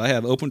tools, but I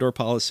have open door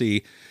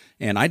policy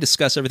and I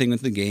discuss everything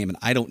within the game and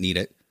I don't need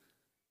it,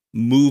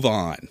 move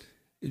on.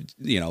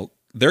 You know,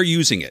 they're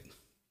using it.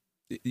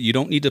 You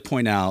don't need to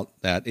point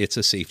out that it's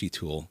a safety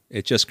tool.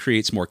 It just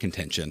creates more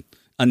contention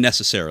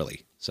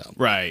unnecessarily. So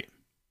Right.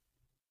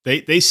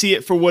 They see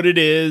it for what it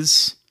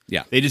is.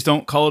 Yeah. They just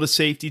don't call it a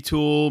safety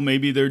tool.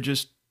 Maybe they're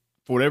just,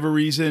 for whatever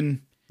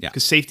reason, Yeah.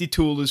 because safety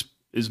tool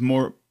is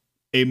more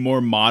a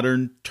more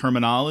modern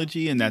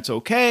terminology, and that's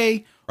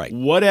okay. Right.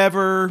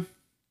 Whatever.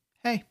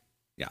 Hey,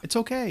 Yeah. it's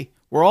okay.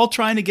 We're all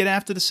trying to get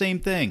after the same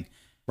thing.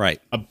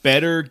 Right. A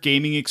better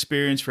gaming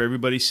experience for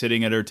everybody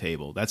sitting at our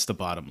table. That's the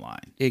bottom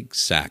line.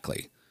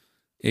 Exactly.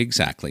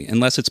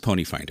 Unless it's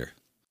Pony Finder.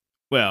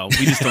 Well,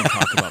 we just don't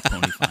talk about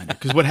Pony Finder,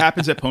 because what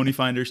happens at Pony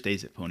Finder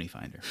stays at Pony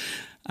Finder.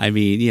 I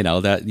mean, you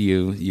know, that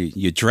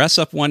you dress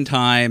up one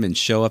time and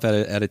show up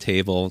at a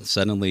table,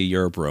 suddenly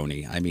you're a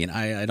brony. I mean,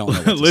 I don't know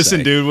what to Listen,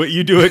 say. dude, what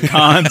you do at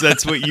cons,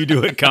 that's what you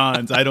do at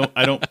cons. I don't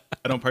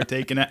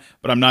partake in that,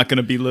 but I'm not going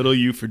to belittle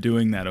you for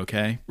doing that,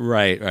 okay?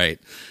 Right.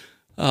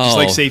 Just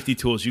like safety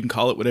tools, you can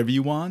call it whatever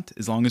you want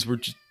as long as we're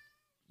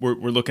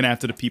looking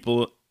after the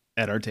people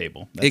at our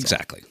table. That's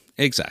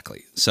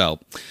Exactly. So,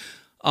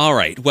 all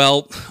right.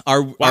 Well,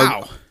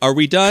 Wow. are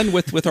we done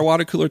with our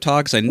water cooler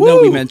talks? I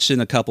know we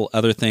mentioned a couple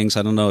other things.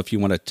 I don't know if you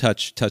want to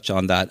touch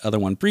on that other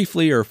one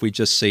briefly, or if we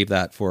just save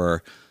that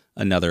for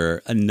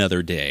another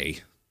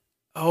day.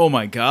 Oh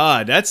my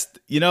God, that's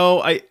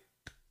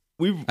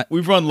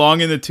we've run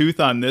long in the tooth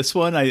on this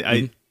one.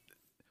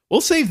 We'll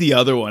save the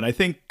other one. I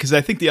think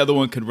the other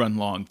one could run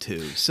long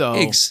too. So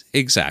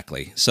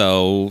Exactly.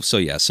 So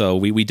yeah. So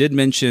we did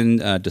mention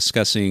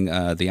discussing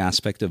the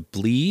aspect of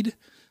bleed.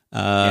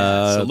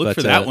 So look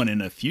for that one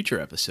in a future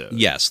episode.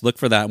 Yes, look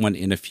for that one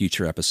in a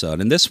future episode.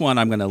 And this one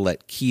I'm going to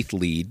let Keith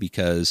lead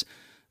because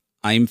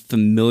I'm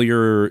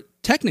familiar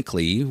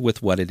technically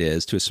with what it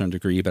is to a certain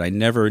degree, but I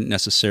never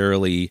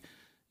necessarily,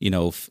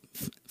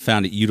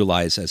 found it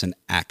utilized as an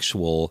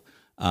actual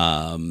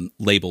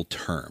labeled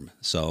term.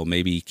 So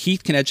maybe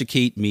Keith can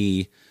educate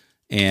me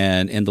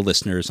and the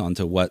listeners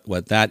onto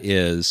what that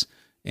is.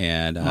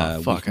 And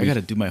I got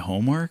to do my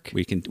homework.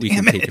 We can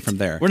take it from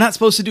there. We're not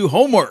supposed to do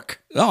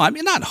homework. Oh, I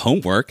mean, not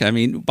homework. I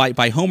mean,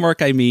 by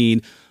homework, I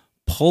mean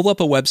pull up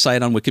a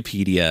website on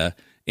Wikipedia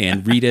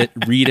and read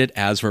it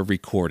as we're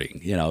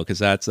recording. Because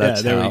that's we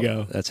how,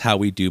 go. That's how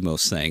we do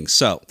most things.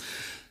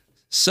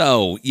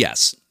 So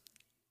yes,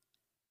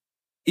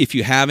 if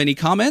you have any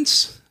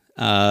comments,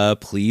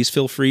 please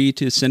feel free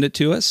to send it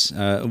to us.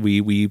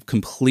 We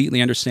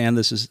completely understand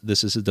this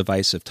is a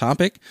divisive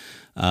topic.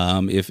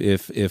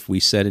 If we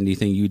said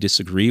anything you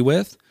disagree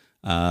with,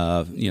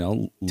 let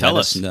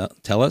us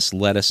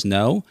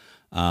know.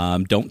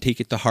 Don't take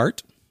it to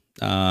heart,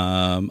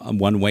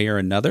 one way or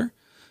another.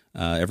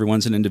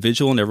 Everyone's an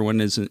individual and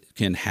everyone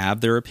can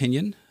have their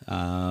opinion.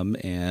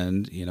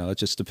 And it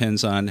just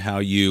depends on how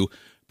you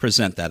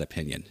present that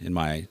opinion, in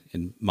my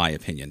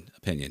opinion.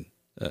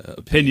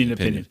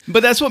 Opinion.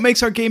 But that's what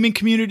makes our gaming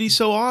community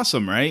so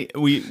awesome, right?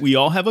 We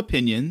all have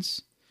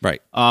opinions. Right.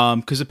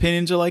 Because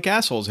opinions are like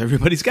assholes.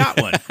 Everybody's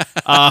got one.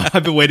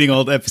 I've been waiting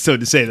all the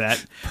episode to say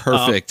that.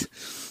 Perfect.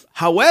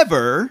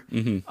 However,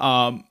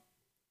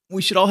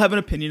 we should all have an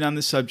opinion on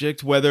this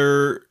subject,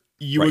 whether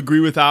you agree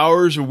with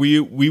ours or we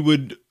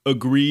would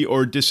agree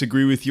or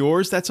disagree with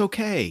yours. That's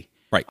okay.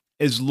 Right.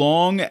 As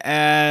long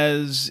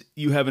as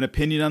you have an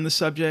opinion on the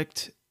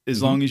subject,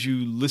 as long as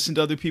you listen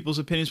to other people's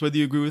opinions, whether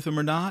you agree with them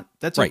or not,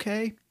 that's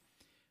okay.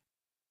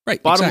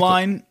 Right.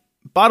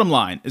 Bottom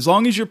line, as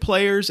long as your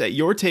players at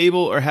your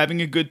table are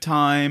having a good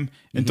time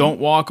and don't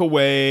walk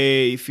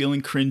away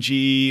feeling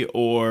cringy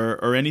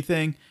or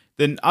anything,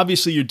 then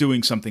obviously you're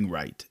doing something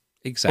right.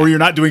 Exactly. Or you're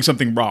not doing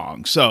something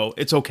wrong. So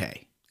it's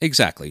okay.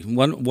 Exactly.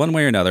 One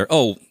way or another.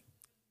 Oh,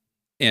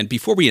 and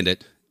before we end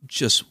it,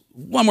 just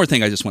one more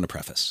thing I just want to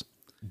preface.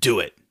 Do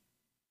it.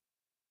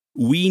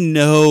 We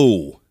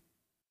know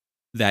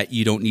that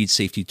you don't need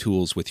safety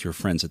tools with your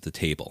friends at the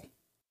table.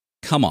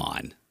 Come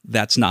on.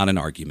 That's not an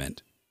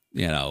argument.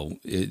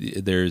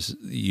 This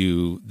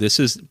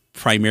is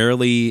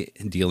primarily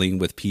dealing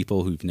with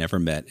people who've never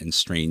met and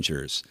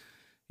strangers.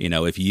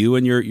 If you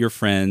and your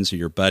friends or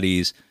your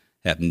buddies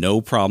have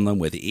no problem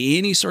with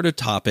any sort of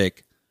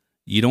topic,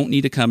 you don't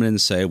need to come in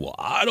and say, well,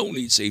 I don't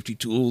need safety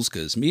tools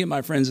because me and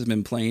my friends have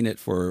been playing it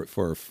for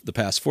the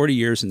past 40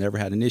 years and never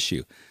had an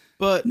issue.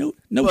 But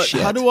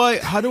shit. How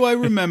do I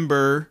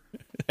remember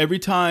every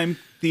time,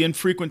 the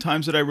infrequent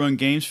times that I run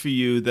games for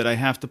you, that I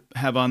have to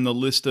have on the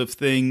list of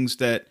things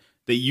that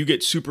you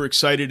get super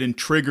excited and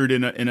triggered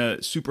in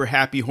a super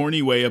happy,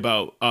 horny way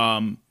about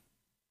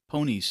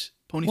pony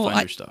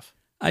finder stuff?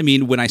 I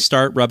mean, when I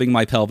start rubbing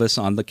my pelvis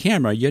on the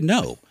camera, you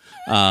know.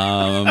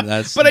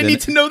 But I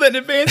need to know that in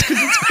advance because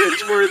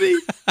it's cringeworthy.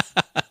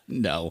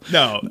 No.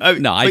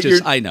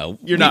 I know.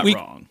 You're not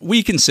wrong.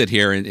 We can sit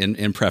here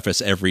and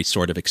preface every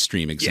sort of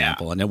extreme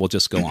example, and it will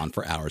just go on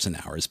for hours and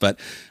hours. But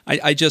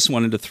I just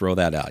wanted to throw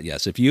that out.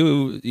 Yes, if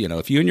you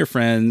and your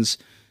friends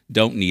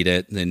don't need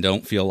it, then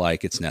don't feel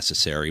like it's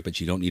necessary,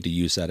 but you don't need to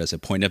use that as a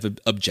point of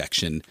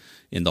objection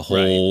in the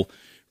whole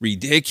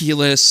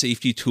ridiculous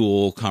safety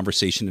tool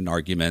conversation and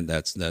argument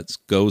that's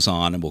goes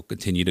on and will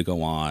continue to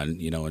go on,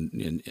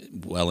 and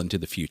well into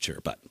the future.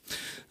 But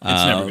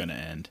it's never going to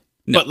end.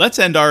 No. But let's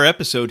end our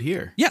episode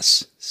here.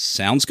 Yes,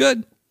 sounds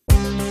good.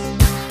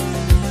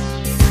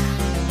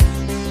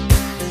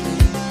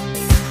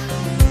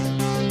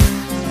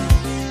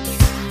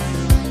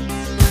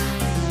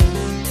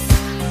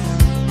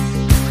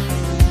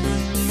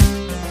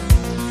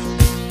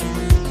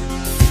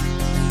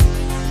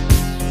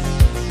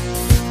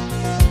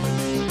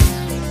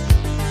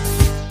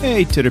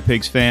 Hey,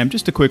 Titterpigs fam,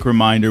 just a quick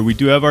reminder, we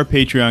do have our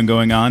Patreon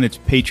going on. It's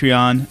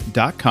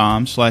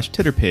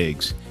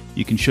patreon.com/Titterpigs.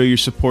 You can show your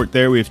support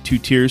there. We have 2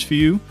 tiers for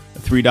you, a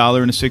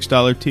 $3 and a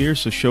 $6 tier,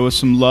 so show us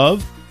some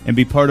love and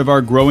be part of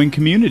our growing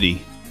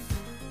community.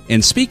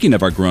 And speaking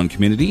of our growing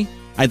community,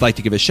 I'd like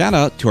to give a shout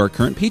out to our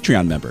current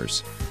Patreon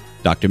members,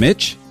 Dr.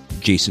 Mitch,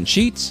 Jason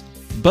Sheets,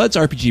 Bud's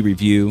RPG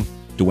Review,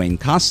 Dwayne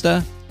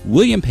Costa,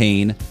 William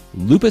Payne,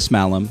 Lupus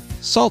Malum,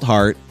 Salt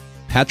Heart,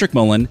 Patrick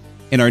Mullen,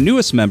 and our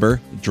newest member,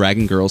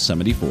 Dragon Girl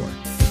 74.